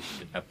all on each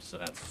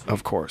episode.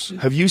 Of course.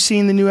 Have you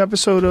seen the new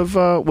episode of,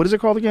 what is it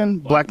called again?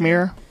 Black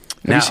Mirror?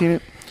 Have you seen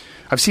it?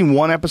 I've seen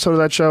one episode of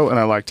that show and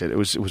I liked it. It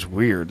was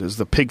weird. It was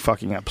the pig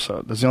fucking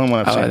episode. That's the only one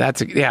I've seen.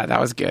 That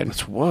was good.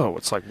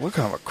 It's like, what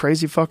kind of a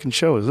crazy fucking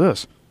show is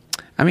this?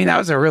 I mean, that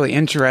was a really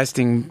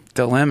interesting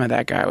dilemma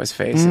that guy was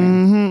facing.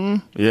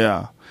 Mm-hmm.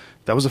 Yeah,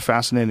 that was a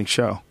fascinating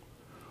show.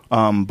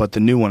 But the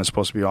new one is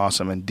supposed to be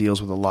awesome and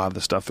deals with a lot of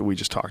the stuff that we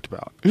just talked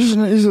about.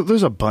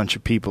 There's a bunch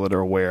of people that are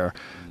aware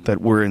that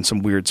we're in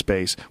some weird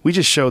space. We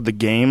just showed the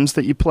games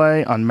that you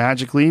play on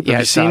Magic Leap.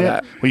 Have you seen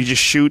it? Where you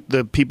just shoot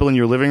the people in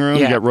your living room,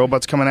 you get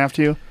robots coming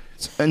after you.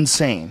 It's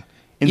insane.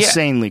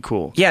 Insanely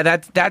cool. Yeah,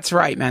 that's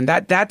right, man.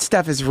 That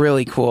stuff is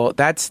really cool.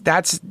 That's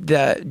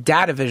the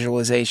data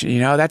visualization, you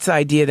know? That's the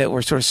idea that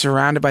we're sort of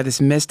surrounded by this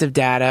mist of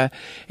data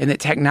and that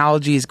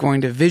technology is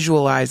going to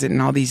visualize it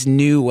in all these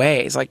new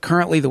ways. Like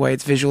currently the way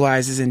it's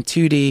visualized is in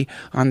 2D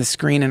on the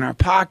screen in our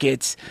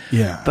pockets.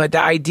 Yeah. But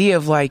the idea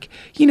of like,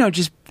 you know,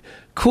 just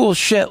cool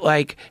shit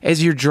like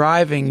as you're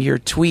driving, your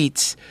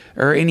tweets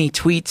or any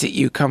tweets that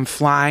you come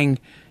flying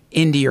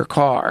into your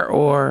car,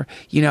 or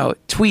you know,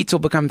 tweets will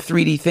become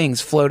 3D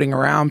things floating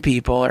around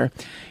people. Or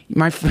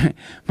my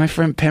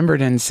friend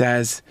Pemberton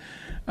says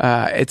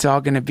it's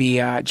all going to be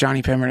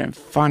Johnny Pemberton,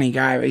 funny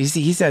guy, but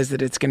he says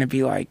that it's going to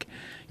be like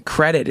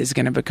credit is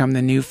going to become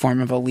the new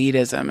form of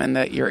elitism, and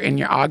that you're in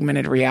your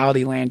augmented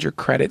reality land, your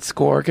credit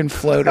score can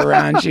float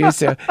around you.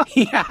 So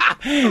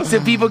yeah,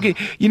 so people can,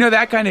 you know,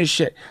 that kind of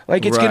shit.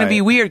 Like it's going to be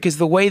weird because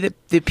the way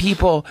that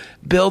people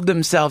build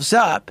themselves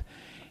up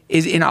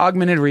is in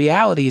augmented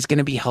reality is going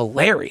to be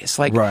hilarious.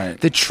 Like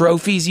the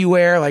trophies you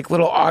wear, like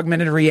little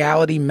augmented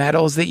reality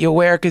medals that you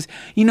wear. Because,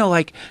 you know,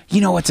 like, you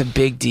know what's a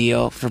big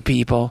deal for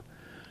people?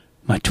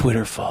 My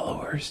Twitter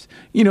followers.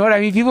 You know what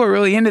I mean? People are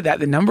really into that.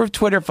 The number of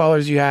Twitter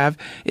followers you have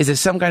is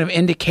some kind of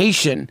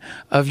indication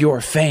of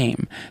your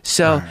fame.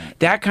 So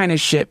that kind of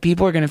shit,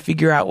 people are going to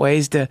figure out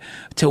ways to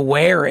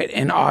wear it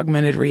in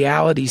augmented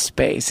reality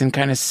space in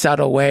kind of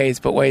subtle ways,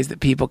 but ways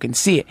that people can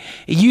see it.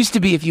 It used to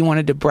be if you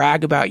wanted to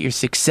brag about your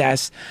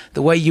success,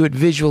 the way you would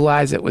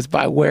visualize it was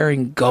by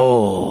wearing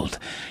gold.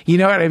 You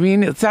know what I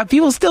mean? It's not,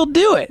 people still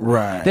do it.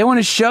 Right. They want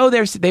to show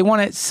they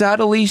want to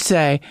subtly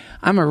say,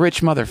 I'm a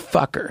rich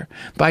motherfucker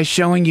by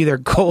showing you their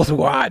gold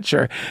watch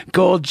or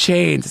gold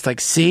chains. It's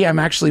like, see, I'm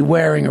actually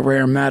wearing a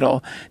rare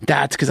metal.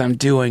 That's because I'm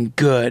doing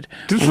good.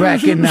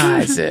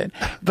 Recognize it.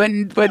 But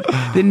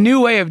the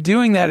new way of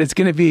doing that is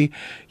going to be,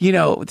 you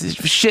know,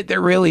 shit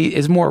that really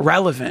is more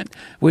relevant,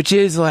 which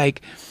is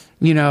like,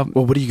 you know.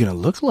 Well, what are you going to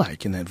look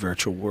like in that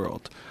virtual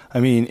world?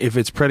 I mean, if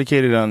it's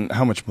predicated on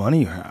how much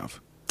money you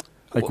have.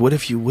 Like, what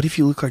if you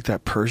look like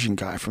that Persian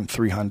guy from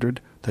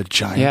 300, the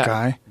giant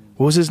guy?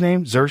 What was his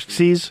name?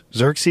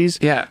 Xerxes?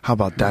 Yeah. How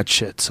about that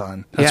shit,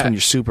 son? That's when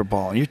you're Super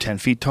Ball and you're 10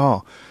 feet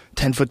tall.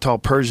 10-foot tall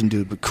Persian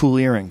dude with cool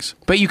earrings.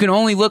 But you can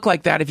only look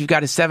like that if you've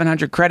got a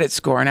 700 credit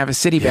score and have a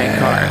Citibank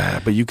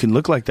card. But you can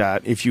look like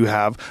that if you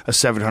have a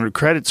 700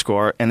 credit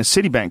score and a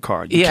Citibank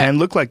card. You can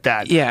look like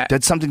that. Yeah.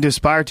 That's something to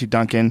aspire to,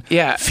 Duncan.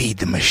 Yeah. Feed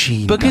the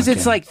machine, because Duncan.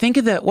 It's like, think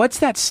of what's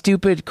that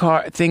stupid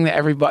car thing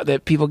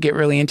that people get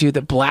really into,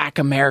 the Black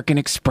American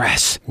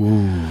Express.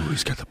 Ooh,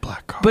 he's got the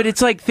black card. But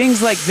it's like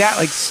things like that,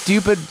 like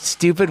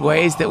stupid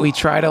ways that we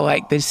try to,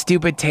 like, the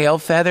stupid tail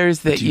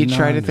feathers that you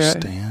try to throw.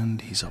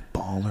 Understand? He's a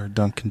baller,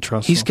 Duncan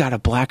Trussell. He's got a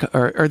black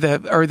or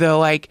the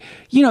like,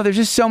 you know, there's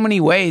just so many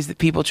ways that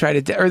people try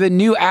to, or the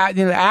new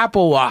the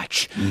Apple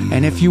Watch.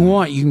 And if you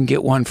want, you can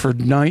get one for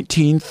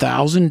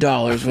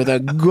 $19,000 with a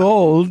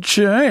gold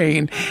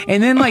chain.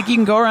 And then like you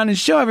can go around and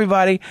show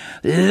everybody,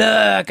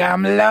 look,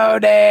 I'm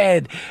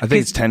loaded. I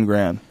think it's 10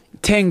 grand.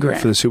 10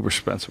 grand for the super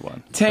expensive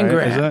one. 10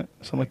 grand. Is that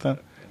something like that?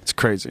 It's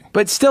crazy.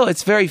 But still,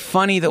 it's very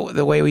funny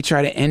the way we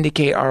try to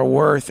indicate our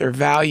worth or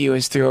value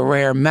is through a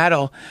rare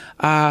metal.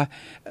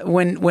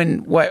 When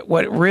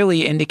what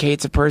really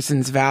indicates a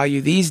person's value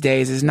these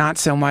days is not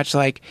so much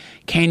like,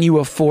 can you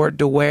afford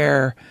to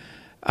wear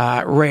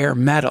rare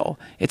metal?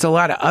 It's a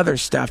lot of other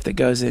stuff that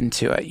goes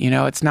into it.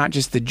 It's not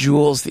just the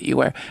jewels that you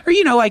wear. Or,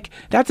 like,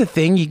 that's a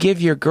thing. You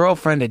give your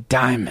girlfriend a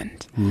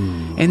diamond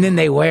and then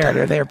they wear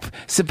it. Or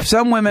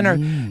some women are,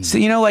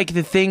 like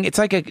the thing, it's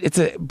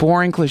a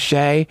boring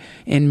cliche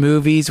in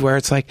movies where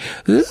it's like,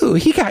 ooh,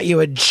 he got you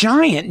a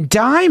giant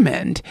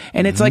diamond.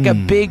 And it's like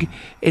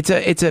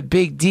it's a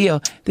big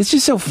deal. It's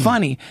just so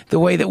funny the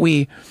way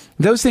that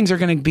those things are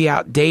going to be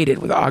outdated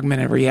with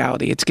augmented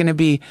reality. It's going to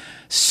be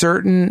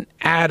certain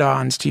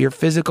add-ons to your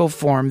physical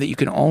form that you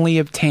can only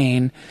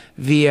obtain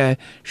via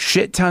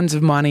shit tons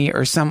of money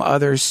or some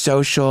other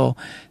social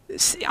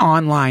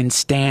online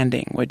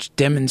standing, which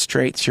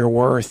demonstrates your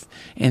worth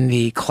in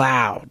the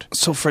cloud.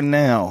 So for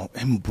now,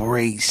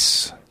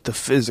 embrace the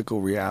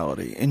physical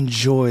reality.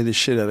 Enjoy the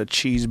shit out of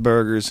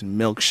cheeseburgers and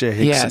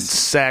milkshakes and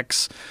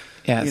sex.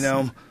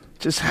 Yes.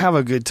 Just have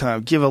a good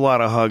time. Give a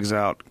lot of hugs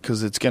out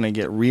because it's going to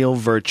get real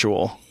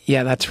virtual.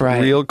 Yeah, that's right.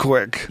 Real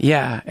quick.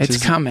 Yeah, it's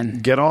Just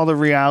coming. Get all the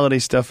reality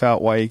stuff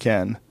out while you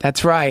can.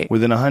 That's right.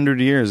 Within 100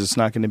 years, it's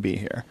not going to be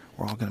here.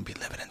 We're all going to be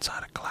living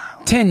inside a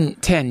cloud.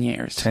 10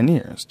 years. 10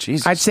 years.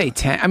 Jesus. I'd say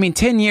 10. I mean,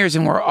 10 years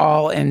and we're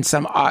all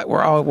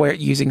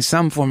using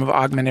some form of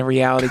augmented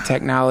reality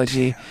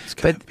technology. It's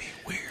going to be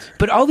weird.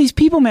 But all these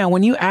people, man,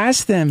 when you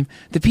ask them,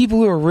 the people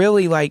who are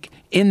really like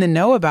in the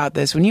know about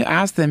this, when you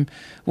ask them,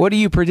 what do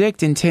you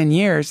predict in 10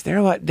 years? They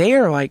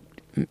are like,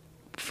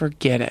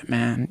 forget it,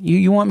 man.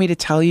 You want me to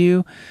tell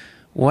you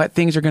what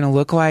things are going to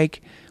look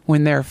like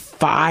when they're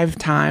 5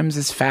 times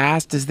as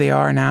fast as they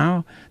are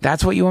now?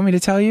 That's what you want me to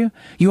tell you?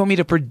 You want me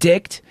to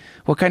predict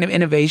what kind of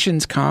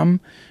innovations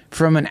come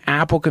from an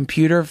Apple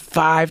computer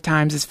 5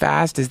 times as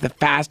fast as the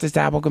fastest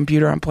Apple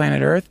computer on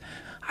planet Earth?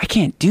 I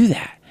can't do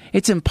that.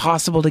 It's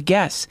impossible to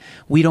guess.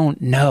 We don't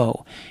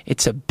know.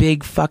 It's a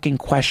big fucking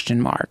question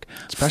mark.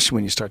 Especially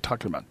when you start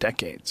talking about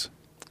decades.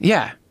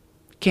 Yeah.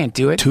 Can't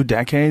do it. 2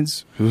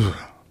 decades? Ugh.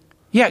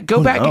 Yeah,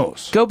 go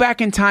knows? back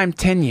in time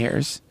 10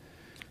 years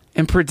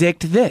and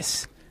predict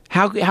this.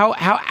 How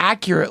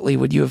accurately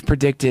would you have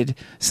predicted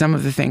some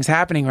of the things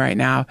happening right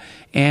now?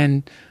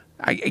 And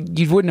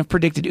you wouldn't have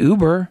predicted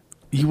Uber.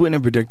 You wouldn't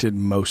have predicted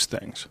most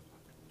things.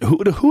 Who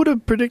would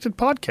have predicted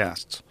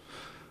podcasts?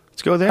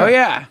 Let's go there. Oh,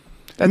 yeah.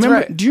 That's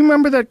right. Do you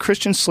remember that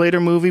Christian Slater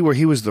movie where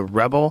he was the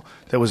rebel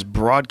that was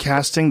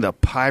broadcasting the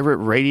pirate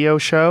radio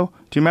show?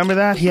 Do you remember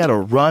that? He had to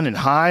run and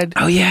hide.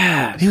 Oh,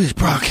 yeah. He was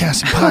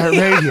broadcasting pirate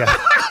radio.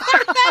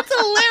 That's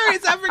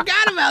hilarious. I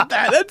forgot about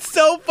that. That's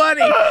so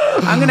funny.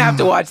 I'm going to have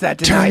to watch that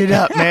tonight. Turn it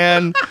up,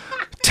 man.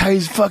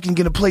 He's fucking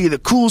going to play you the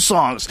cool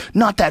songs,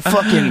 not that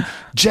fucking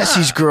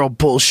Jesse's Girl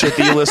bullshit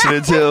that you're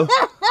listening to.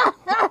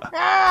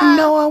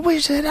 No, I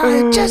wish that I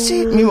had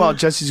Jesse. Meanwhile,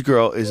 Jesse's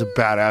Girl is a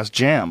badass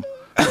jam,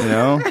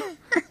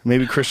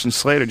 Maybe Christian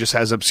Slater just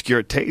has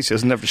obscure taste. He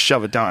doesn't have to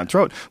shove it down our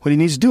throat. What he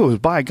needs to do is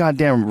buy a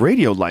goddamn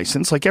radio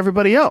license like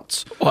everybody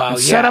else. Well,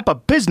 set up a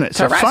business.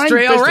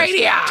 Terrestrial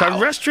radio.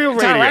 Terrestrial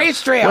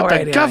radio.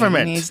 With the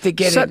government. He needs to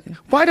get it.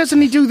 Why doesn't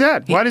he do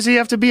that? Why does he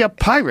have to be a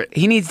pirate?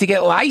 He needs to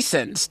get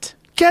licensed.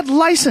 Get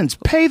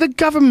licensed. Pay the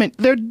government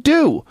their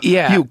due.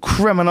 Yeah. You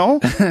criminal.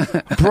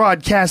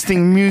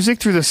 Broadcasting music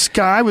through the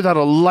sky without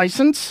a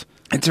license.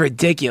 It's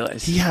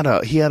ridiculous. He had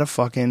a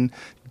fucking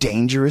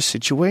dangerous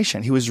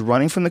situation. He was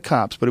running from the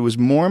cops, but it was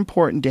more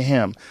important to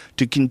him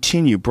to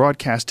continue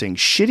broadcasting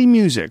shitty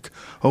music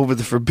over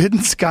the forbidden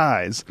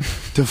skies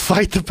to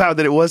fight the power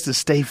than it was to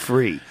stay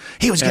free.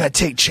 He was going to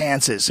take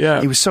chances.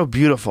 Yeah. He was so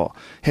beautiful.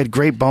 He had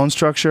great bone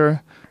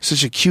structure.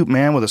 Such a cute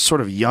man with a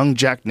sort of young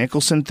Jack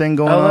Nicholson thing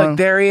going on. Oh, look,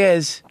 there he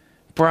is.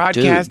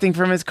 Broadcasting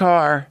from his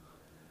car.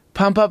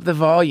 Pump up the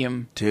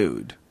volume.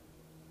 Dude.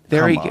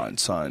 There Come on,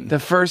 son. The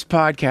first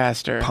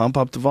podcaster. Pump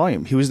up the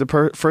volume. He was the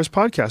first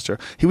podcaster.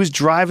 He was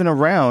driving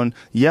around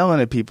yelling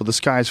at people, the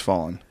sky's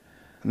falling.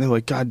 And they're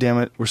like, God damn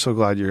it, we're so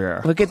glad you're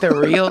here. Look at the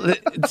real...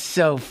 It's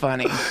so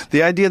funny.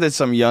 The idea that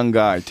some young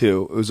guy,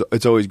 too,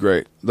 it's always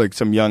great. Like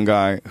some young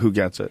guy who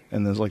gets it.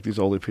 And there's like these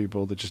older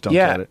people that just don't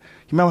get it.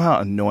 You remember how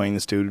annoying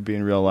this dude would be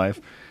in real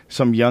life?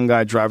 Some young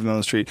guy driving down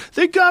the street.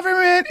 The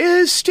government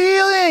is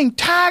stealing.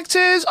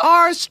 Taxes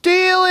are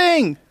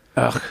stealing.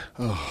 Ugh.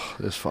 Oh,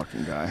 this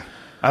fucking guy.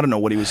 I don't know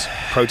what he was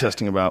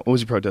protesting about. What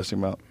was he protesting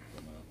about?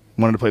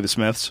 Wanted to play the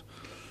Smiths?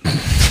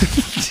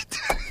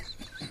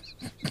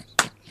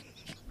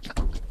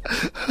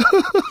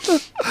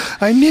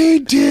 I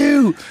need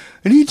to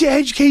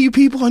educate you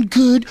people on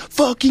good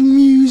fucking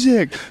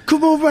music.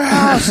 Come over our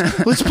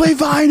house. Let's play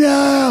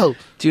vinyl.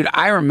 Dude,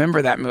 I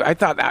remember that movie. I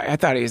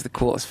thought he was the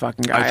coolest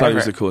fucking guy I thought ever. he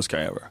was the coolest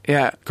guy ever.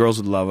 Yeah. Girls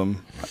would love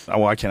him.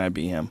 Why can't I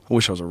be him? I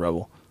wish I was a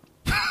rebel.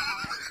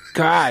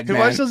 God, You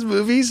man. watch those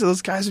movies,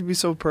 those guys would be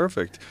so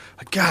perfect.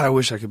 Like, God, I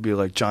wish I could be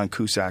like John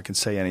Cusack and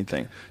say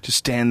anything. Just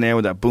stand there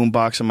with that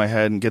boombox in my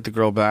head and get the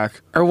girl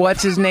back. Or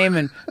what's his name?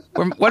 And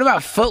what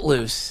about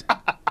Footloose?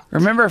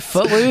 Remember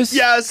Footloose?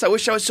 Yes, I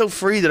wish I was so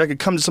free that I could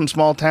come to some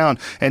small town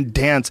and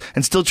dance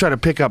and still try to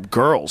pick up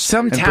girls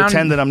and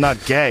pretend that I'm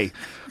not gay.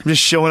 I'm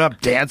just showing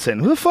up dancing.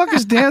 Who the fuck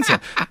is dancing?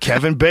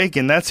 Kevin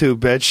Bacon, that's who,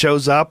 bitch.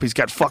 Shows up. He's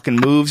got fucking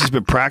moves. He's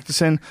been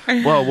practicing.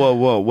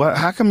 Whoa. What?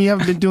 How come you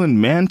haven't been doing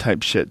man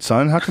type shit,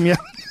 son? How come you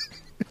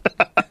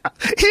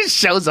He just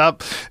shows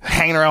up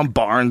hanging around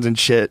barns and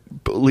shit,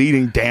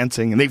 leading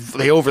dancing, and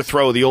they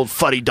overthrow the old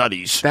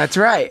fuddy-duddies. That's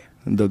right.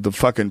 The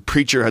fucking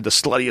preacher had the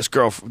sluttiest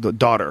girl, the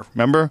daughter.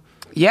 Remember?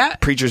 Yeah.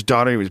 Preacher's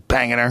daughter. He was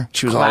banging her.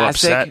 She was all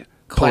upset.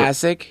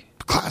 Classic.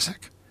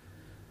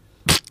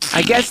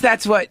 I guess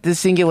that's what the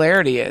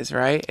singularity is,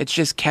 right? It's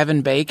just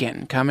Kevin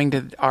Bacon coming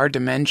to our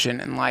dimension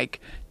and like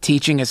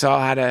teaching us all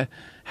how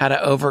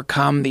to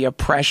overcome the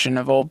oppression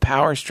of old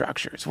power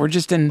structures. We're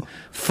just in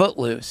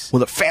Footloose.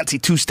 With a fancy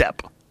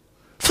two-step.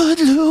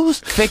 Footloose.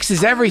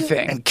 Fixes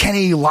everything. And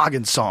Kenny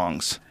Loggins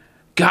songs.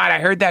 God, I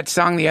heard that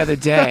song the other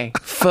day.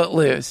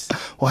 Footloose.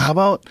 Well, how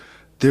about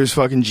there's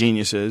fucking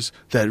geniuses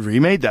that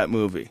remade that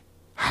movie?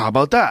 How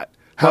about that?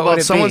 How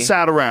about someone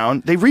sat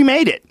around, they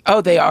remade it.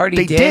 Oh, they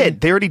already did?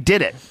 They already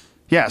did it.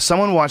 Yeah,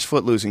 someone watched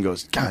Footloose and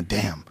goes, God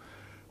damn,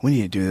 we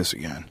need to do this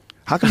again.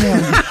 How come they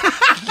haven't...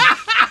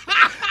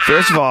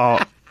 First of all,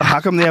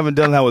 how come they haven't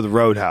done that with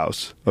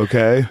Roadhouse,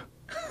 okay?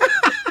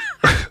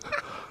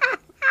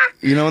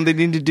 You know what they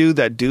need to do?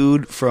 That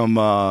dude from...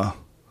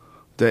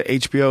 the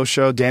HBO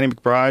show, Danny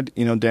McBride,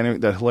 you know,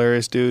 that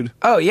hilarious dude.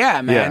 Oh,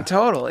 yeah, man,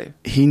 totally.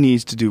 He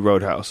needs to do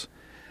Roadhouse.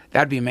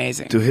 That'd be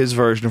amazing. Do his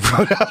version of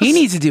Roadhouse. He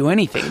needs to do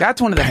anything.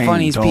 That's one of the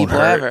funniest people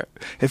ever.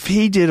 If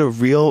they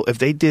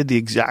did the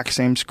exact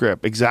same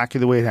script, exactly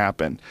the way it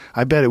happened,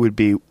 I bet it would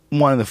be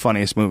one of the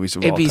funniest movies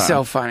of all time. It'd be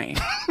so funny.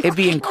 It'd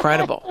be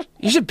incredible.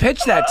 You should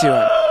pitch that to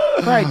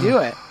him. Probably do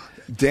it.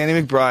 Danny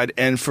McBride,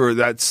 and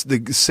that's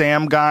the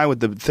Sam guy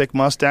with the thick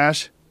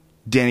mustache,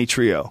 Danny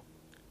Trejo.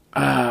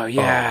 Oh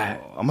yeah,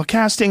 I'm a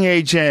casting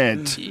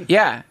agent.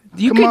 Yeah,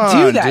 you could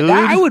do that.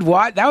 I would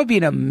watch. That would be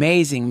an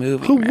amazing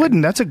movie. Who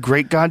wouldn't? That's a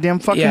great goddamn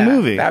fucking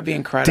movie. That'd be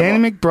incredible.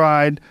 Danny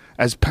McBride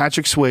as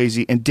Patrick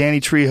Swayze and Danny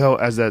Trejo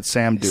as that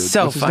Sam dude.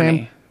 So What's his funny.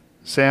 name?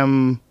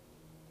 Sam.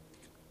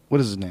 What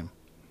is his name?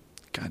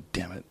 God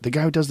damn it! The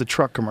guy who does the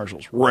truck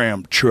commercials.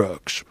 Ram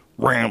trucks.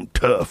 Ram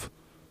tough.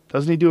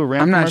 Doesn't he do a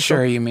Ram? I'm not commercial?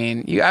 sure. You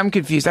mean? I'm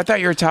confused. I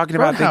thought you were talking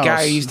about the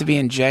guy who used to be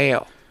in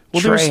jail.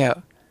 Well,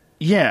 Trejo.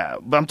 Yeah,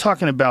 but I'm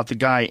talking about the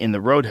guy in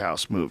the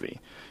Roadhouse movie.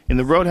 In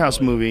the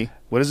Roadhouse movie,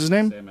 what is his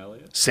name? Sam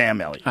Elliott.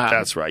 Sam Elliott.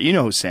 That's right. You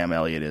know who Sam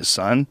Elliott is,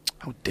 son.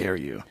 How dare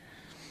you?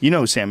 You know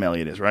who Sam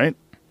Elliott is, right?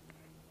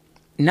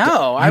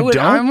 No, I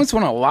almost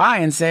want to lie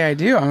and say I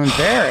do. I'm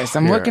embarrassed.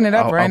 I'm looking it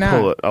up right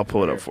now. I'll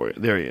pull it up for you.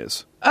 There he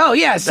is. Oh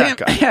yeah, Sam.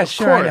 That guy. Yeah,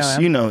 sure. Of course, I know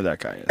him. you know who that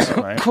guy is,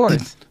 right? Of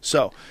course.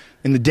 So,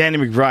 in the Danny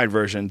McBride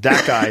version,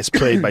 that guy is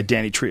played by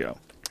Danny Trejo.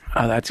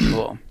 Oh, that's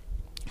cool.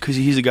 Because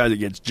he's a guy that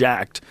gets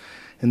jacked,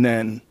 and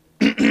then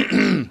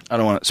I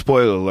don't want to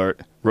spoiler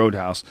alert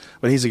Roadhouse,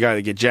 but he's a guy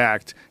that gets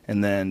jacked,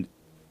 and then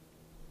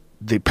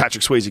the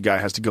Patrick Swayze guy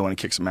has to go in and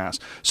kick some ass.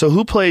 So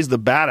who plays the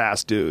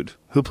badass dude?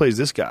 Who plays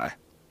this guy?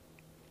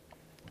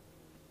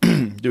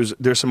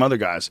 There's some other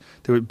guys.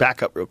 They would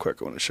back up real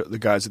quick. I want to show the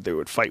guys that they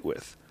would fight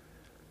with.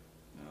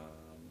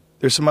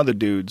 There's some other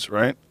dudes,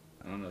 right?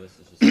 I don't know. This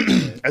is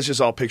just That's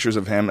just all pictures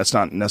of him. That's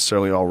not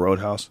necessarily all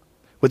Roadhouse.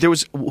 But there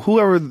was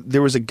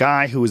a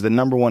guy who was the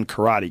 #1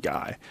 karate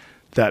guy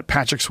that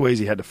Patrick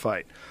Swayze had to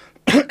fight.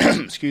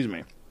 Excuse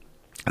me.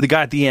 The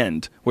guy at the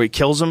end where he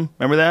kills him.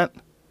 Remember that?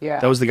 Yeah.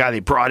 That was the guy they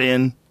brought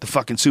in, the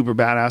fucking super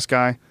badass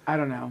guy. I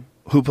don't know.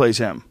 Who plays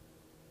him?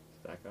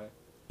 that guy.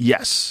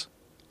 Yes.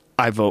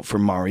 I vote for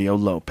Mario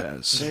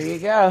Lopez. There you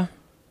go.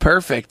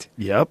 Perfect.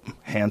 Yep.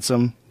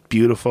 Handsome,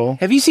 beautiful,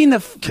 Have you seen the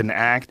can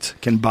act,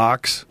 can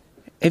box.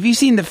 Have you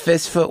seen the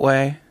Fist Foot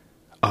Way?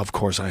 Of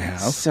course I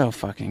have. So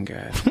fucking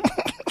good.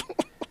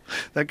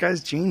 That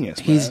guy's genius,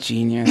 man. He's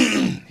genius.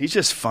 He's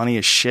just funny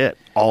as shit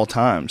all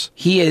times.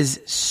 He is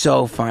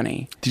so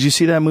funny. Did you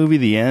see that movie,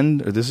 The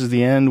End? Or This Is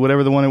the End?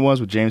 Whatever the one it was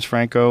with James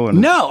Franco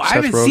and No, I Seth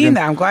haven't Rogen. seen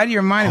that. I'm glad you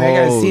reminded me.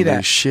 I gotta see that.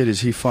 Holy shit,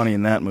 is he funny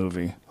in that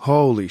movie?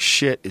 Holy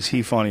shit, is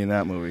he funny in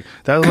that movie?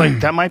 That was like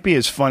that might be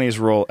his funniest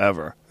role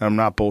ever. And I'm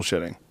not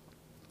bullshitting.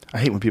 I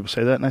hate when people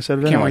say that, and I said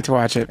it Can't anyway. wait to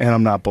watch it. And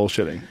I'm not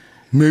bullshitting.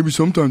 Maybe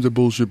sometimes I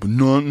bullshit, but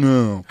not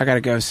now. I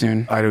gotta go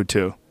soon. I do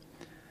too.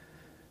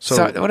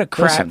 So what a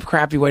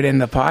crappy way to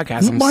end the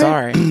podcast. I'm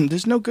sorry.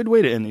 There's no good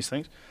way to end these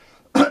things.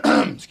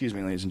 Excuse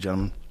me, ladies and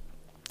gentlemen.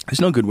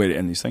 There's no good way to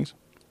end these things.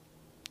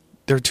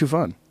 They're too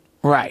fun.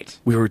 Right.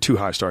 We were too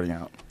high starting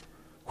out.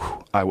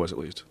 Whew, I was at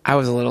least. I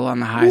was a little on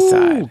the high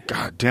side.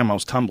 God damn, I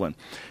was tumbling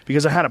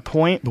because I had a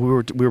point, but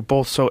we were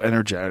both so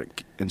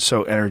energetic and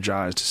so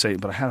energized to say.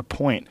 But I had a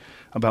point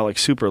about like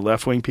super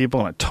left wing people,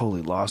 and I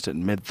totally lost it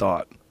in mid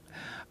thought.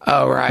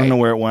 Oh right. I don't know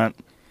where it went.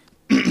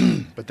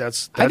 But But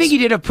that's I think he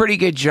did a pretty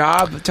good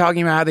job of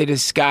talking about how they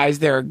disguise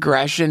their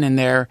aggression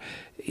and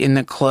in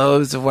the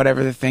clothes of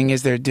whatever the thing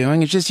is they're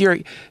doing. It's just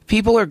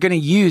people are going to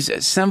use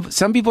it.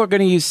 Some people are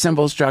going to use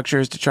symbol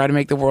structures to try to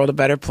make the world a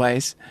better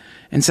place.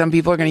 And some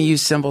people are going to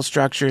use symbol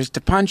structures to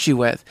punch you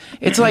with.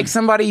 It's like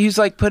somebody who's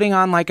like putting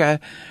on like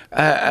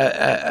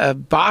a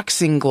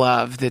boxing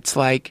glove that's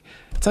like,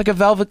 it's like a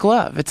velvet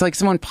glove. It's like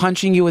someone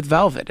punching you with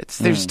velvet.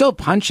 They're still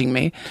punching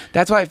me.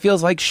 That's why it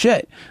feels like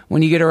shit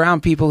when you get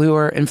around people who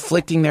are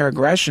inflicting their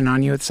aggression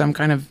on you with some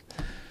kind of...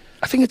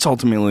 I think it's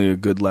ultimately a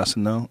good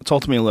lesson, though. It's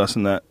ultimately a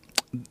lesson that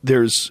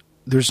there's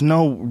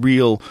no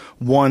real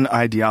one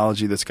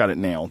ideology that's got it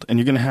nailed. And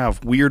you're going to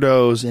have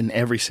weirdos in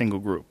every single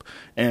group.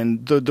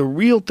 And the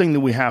real thing that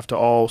we have to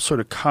all sort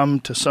of come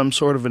to some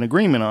sort of an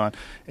agreement on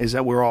is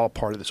that we're all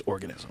part of this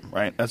organism,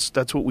 right?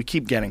 That's what we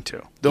keep getting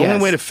to. The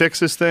only way to fix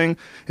this thing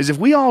is if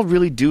we all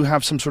really do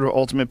have some sort of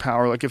ultimate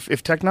power. Like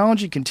if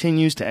technology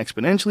continues to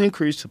exponentially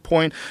increase to the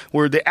point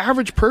where the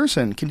average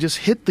person can just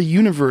hit the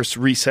universe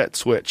reset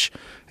switch.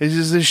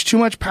 There's too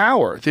much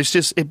power. There's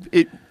just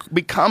it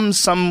becomes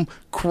some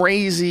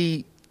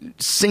crazy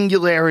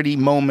singularity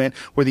moment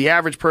where the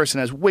average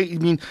person has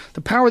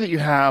the power that you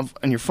have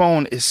on your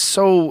phone is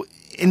so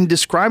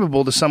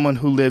indescribable to someone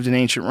who lived in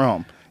ancient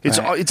Rome.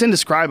 It's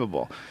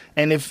indescribable.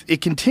 And if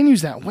it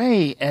continues that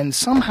way and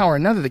somehow or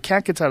another the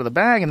cat gets out of the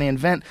bag and they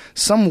invent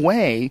some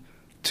way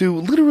to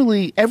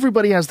literally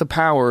everybody has the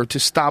power to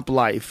stop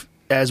life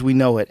as we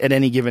know it at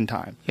any given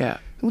time. Yeah.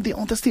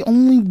 That's the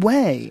only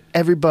way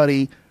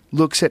everybody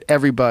looks at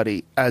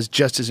everybody as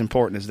just as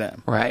important as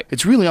them. Right.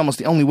 It's really almost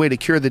the only way to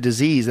cure the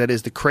disease that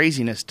is the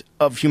craziness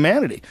of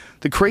humanity.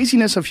 The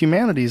craziness of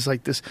humanity is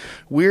like this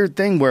weird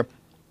thing where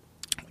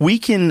we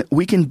can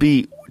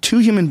be two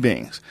human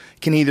beings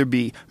can either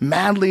be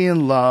madly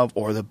in love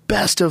or the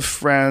best of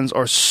friends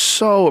or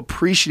so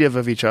appreciative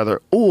of each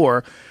other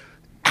or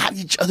at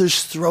each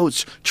other's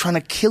throats trying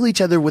to kill each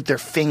other with their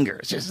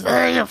fingers. Just,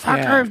 hey, you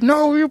fucker,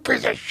 no, you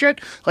piece of shit.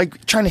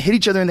 Like trying to hit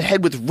each other in the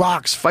head with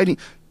rocks, fighting.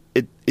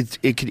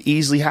 It could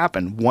easily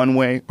happen one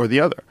way or the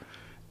other.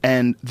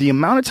 And the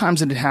amount of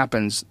times that it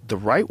happens the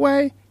right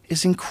way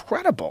is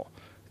incredible.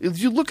 If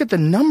you look at the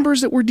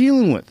numbers that we're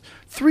dealing with,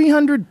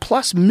 300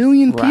 plus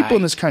million people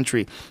in this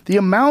country, the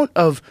amount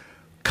of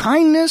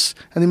kindness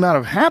and the amount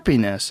of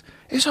happiness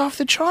is off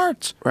the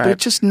charts. Right. But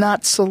it's just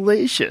not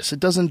salacious. It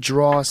doesn't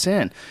draw us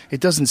in. It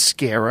doesn't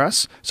scare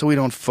us, so we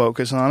don't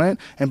focus on it.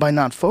 And by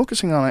not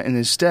focusing on it and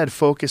instead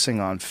focusing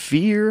on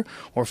fear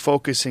or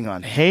focusing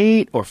on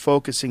hate or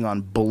focusing on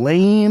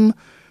blame,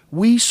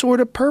 we sort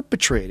of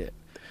perpetrate it.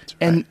 Right.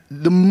 And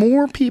the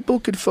more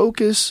people could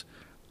focus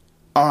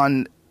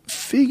on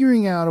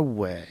figuring out a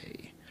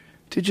way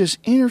to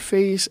just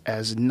interface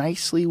as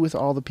nicely with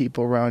all the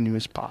people around you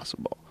as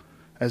possible,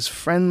 as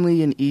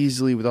friendly and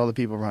easily with all the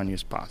people around you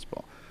as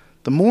possible.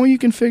 The more you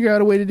can figure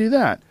out a way to do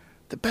that,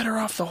 the better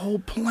off the whole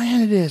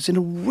planet is.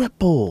 It'll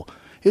ripple.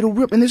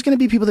 And there's going to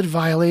be people that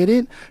violate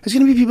it. There's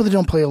going to be people that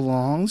don't play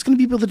along. There's going to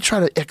be people that try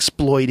to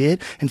exploit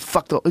it and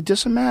it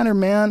doesn't matter,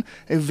 man.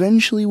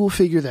 Eventually we'll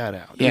figure that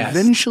out. Yes.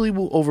 Eventually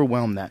we'll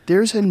overwhelm that.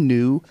 There's a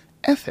new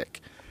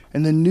ethic.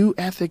 And the new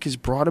ethic is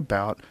brought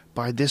about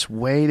by this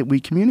way that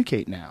we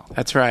communicate now.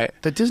 That's right.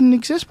 That didn't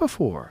exist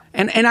before.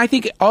 And I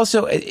think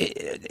also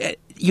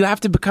you have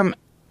to become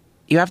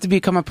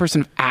a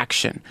person of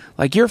action.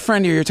 Like your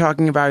friend who you're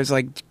talking about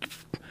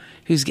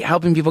who's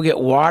helping people get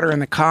water in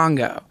the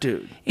Congo.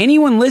 Dude.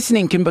 Anyone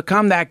listening can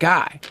become that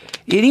guy.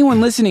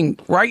 Anyone listening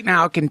right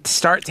now can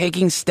start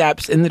taking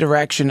steps in the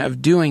direction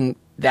of doing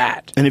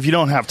that. And if you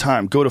don't have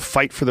time, go to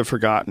Fight for the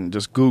Forgotten.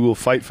 Just Google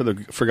Fight for the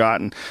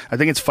Forgotten. I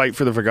think it's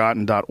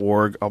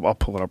fightfortheforgotten.org. I'll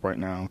pull it up right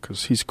now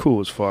because he's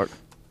cool as fuck.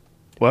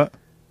 What?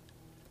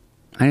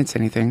 I didn't say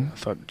anything. I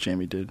thought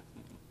Jamie didn't.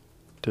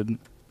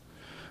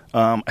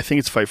 I think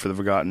it's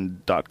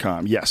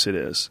fightfortheforgotten.com. Yes, it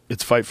is.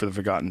 It's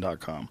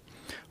fightfortheforgotten.com.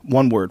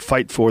 One word,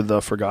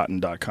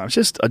 fightfortheforgotten.com. It's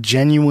just a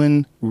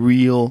genuine,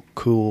 real,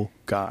 cool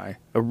guy.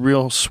 A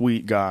real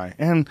sweet guy.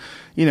 And,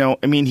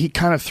 he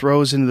kind of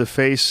throws into the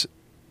face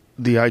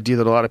the idea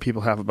that a lot of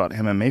people have about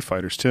MMA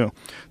fighters too.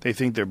 They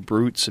think they're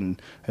brutes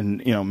and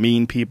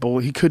mean people.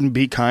 He couldn't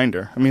be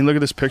kinder. I mean, look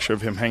at this picture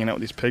of him hanging out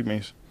with these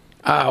pygmies.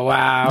 Oh,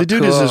 wow. The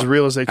dude cool. is as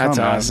real as they come.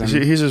 That's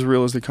awesome. He's as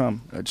real as they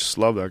come. I just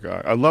love that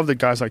guy. I love that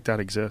guys like that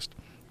exist.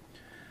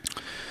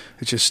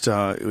 It's just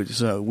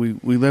we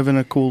live in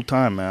a cool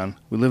time, man.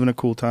 We live in a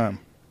cool time.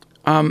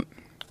 Duncan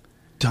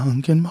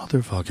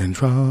motherfucking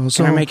Trussell.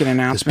 Can I make an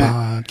announcement?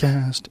 This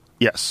podcast.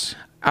 Yes.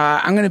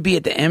 I'm going to be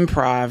at the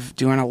Improv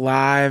doing a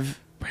live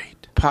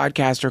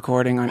podcast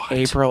recording on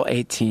April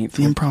 18th.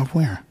 The Improv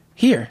where?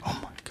 Here. Oh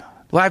my god.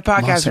 Live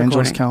podcast Los Angeles,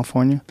 recording.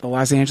 California. The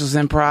Los Angeles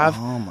Improv.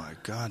 Oh my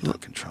god,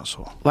 Duncan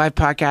Trussell. Live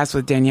podcast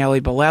with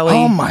Daniele Bolelli.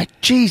 Oh my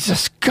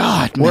Jesus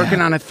God, man.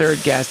 Working on a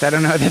third guest. I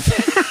don't know that.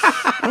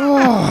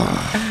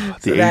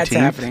 The 18th? That's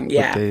happening.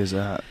 Yeah. What day is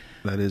that?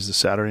 That is the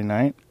Saturday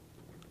night.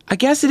 I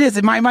guess it is.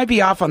 It might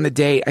be off on the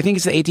date. I think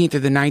it's the 18th or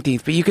the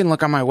 19th, but you can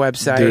look on my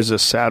website. There's a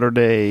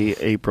Saturday,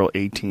 April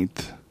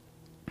 18th.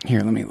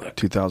 Here, let me look.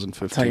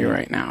 2015. I'll tell you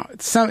right now.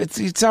 It's on my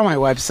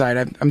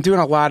website. I'm doing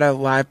a lot of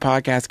live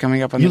podcasts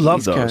coming up on the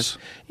East Coast.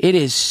 It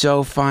is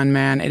so fun,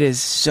 man. It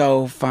is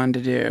so fun to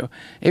do.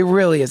 It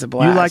really is a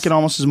blast. You like it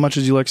almost as much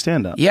as you like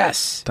stand-up.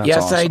 Yes. That's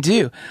yes, awesome. I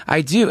do.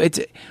 I do.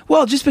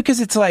 Just because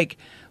it's like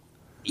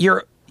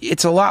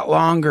it's a lot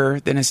longer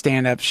than a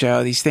stand-up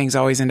show. These things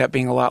always end up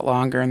being a lot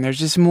longer, and there's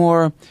just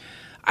more.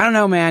 I don't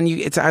know, man.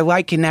 I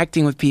like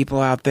connecting with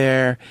people out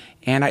there,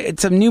 and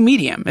it's a new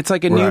medium. It's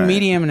like a new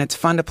medium, and it's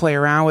fun to play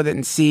around with it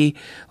and see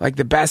like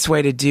the best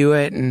way to do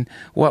it and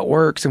what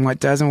works and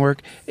what doesn't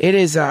work. It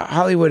is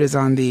Hollywood is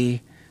on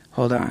the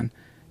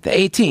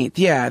 18th.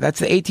 Yeah, that's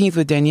the 18th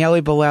with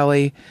Daniele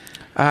Bolelli,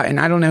 and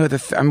I don't know who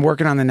I'm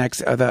working on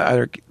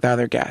the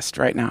other guest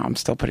right now. I'm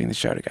still putting the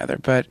show together,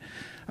 but.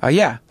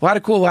 A lot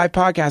of cool live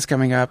podcasts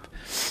coming up,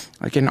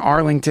 like in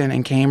Arlington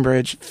and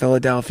Cambridge,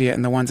 Philadelphia,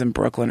 and the ones in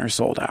Brooklyn are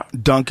sold out.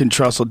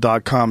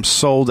 DuncanTrussell.com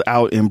sold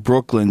out in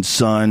Brooklyn,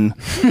 son.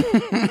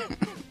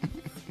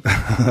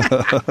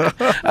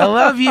 I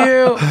love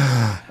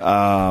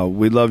you.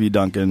 We love you,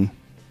 Duncan.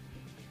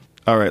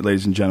 All right,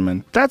 ladies and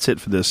gentlemen, that's it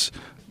for this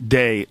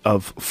day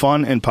of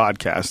fun and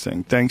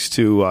podcasting. Thanks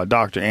to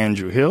Dr.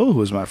 Andrew Hill, who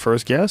was my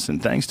first guest,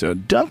 and thanks to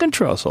Duncan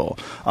Trussell.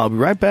 I'll be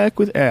right back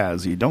with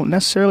ads you don't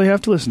necessarily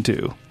have to listen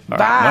to. All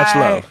Bye. right, much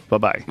love.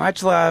 Bye-bye.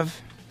 Much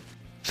love.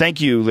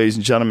 Thank you, ladies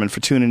and gentlemen, for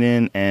tuning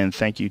in, and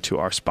thank you to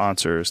our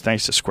sponsors.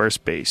 Thanks to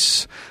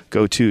Squarespace.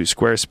 Go to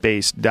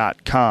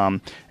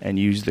squarespace.com and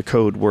use the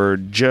code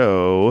word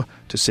Joe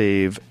to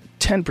save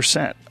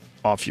 10%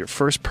 off your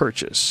first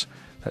purchase.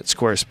 That's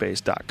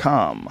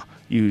squarespace.com.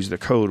 Use the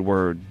code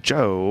word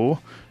Joe.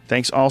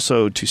 Thanks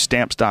also to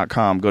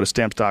Stamps.com. Go to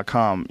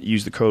Stamps.com,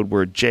 use the code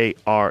word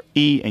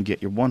JRE, and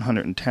get your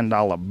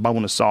 $110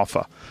 bonus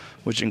offer,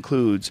 which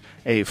includes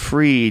a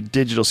free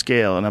digital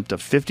scale and up to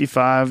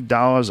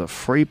 $55 of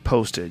free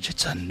postage.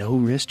 It's a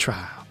no-risk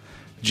trial.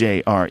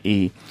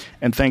 JRE.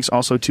 And thanks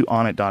also to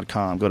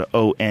Onnit.com. Go to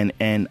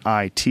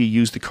ONNIT,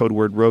 use the code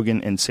word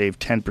Rogan, and save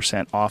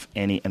 10% off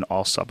any and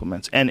all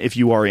supplements. And if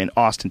you are in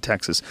Austin,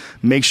 Texas,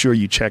 make sure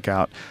you check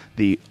out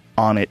the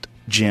Onnit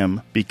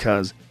gym,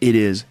 because it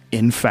is,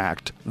 in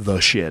fact, the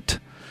shit.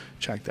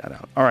 Check that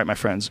out. All right, my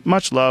friends.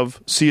 Much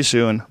love. See you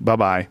soon.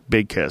 Bye-bye.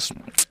 Big kiss.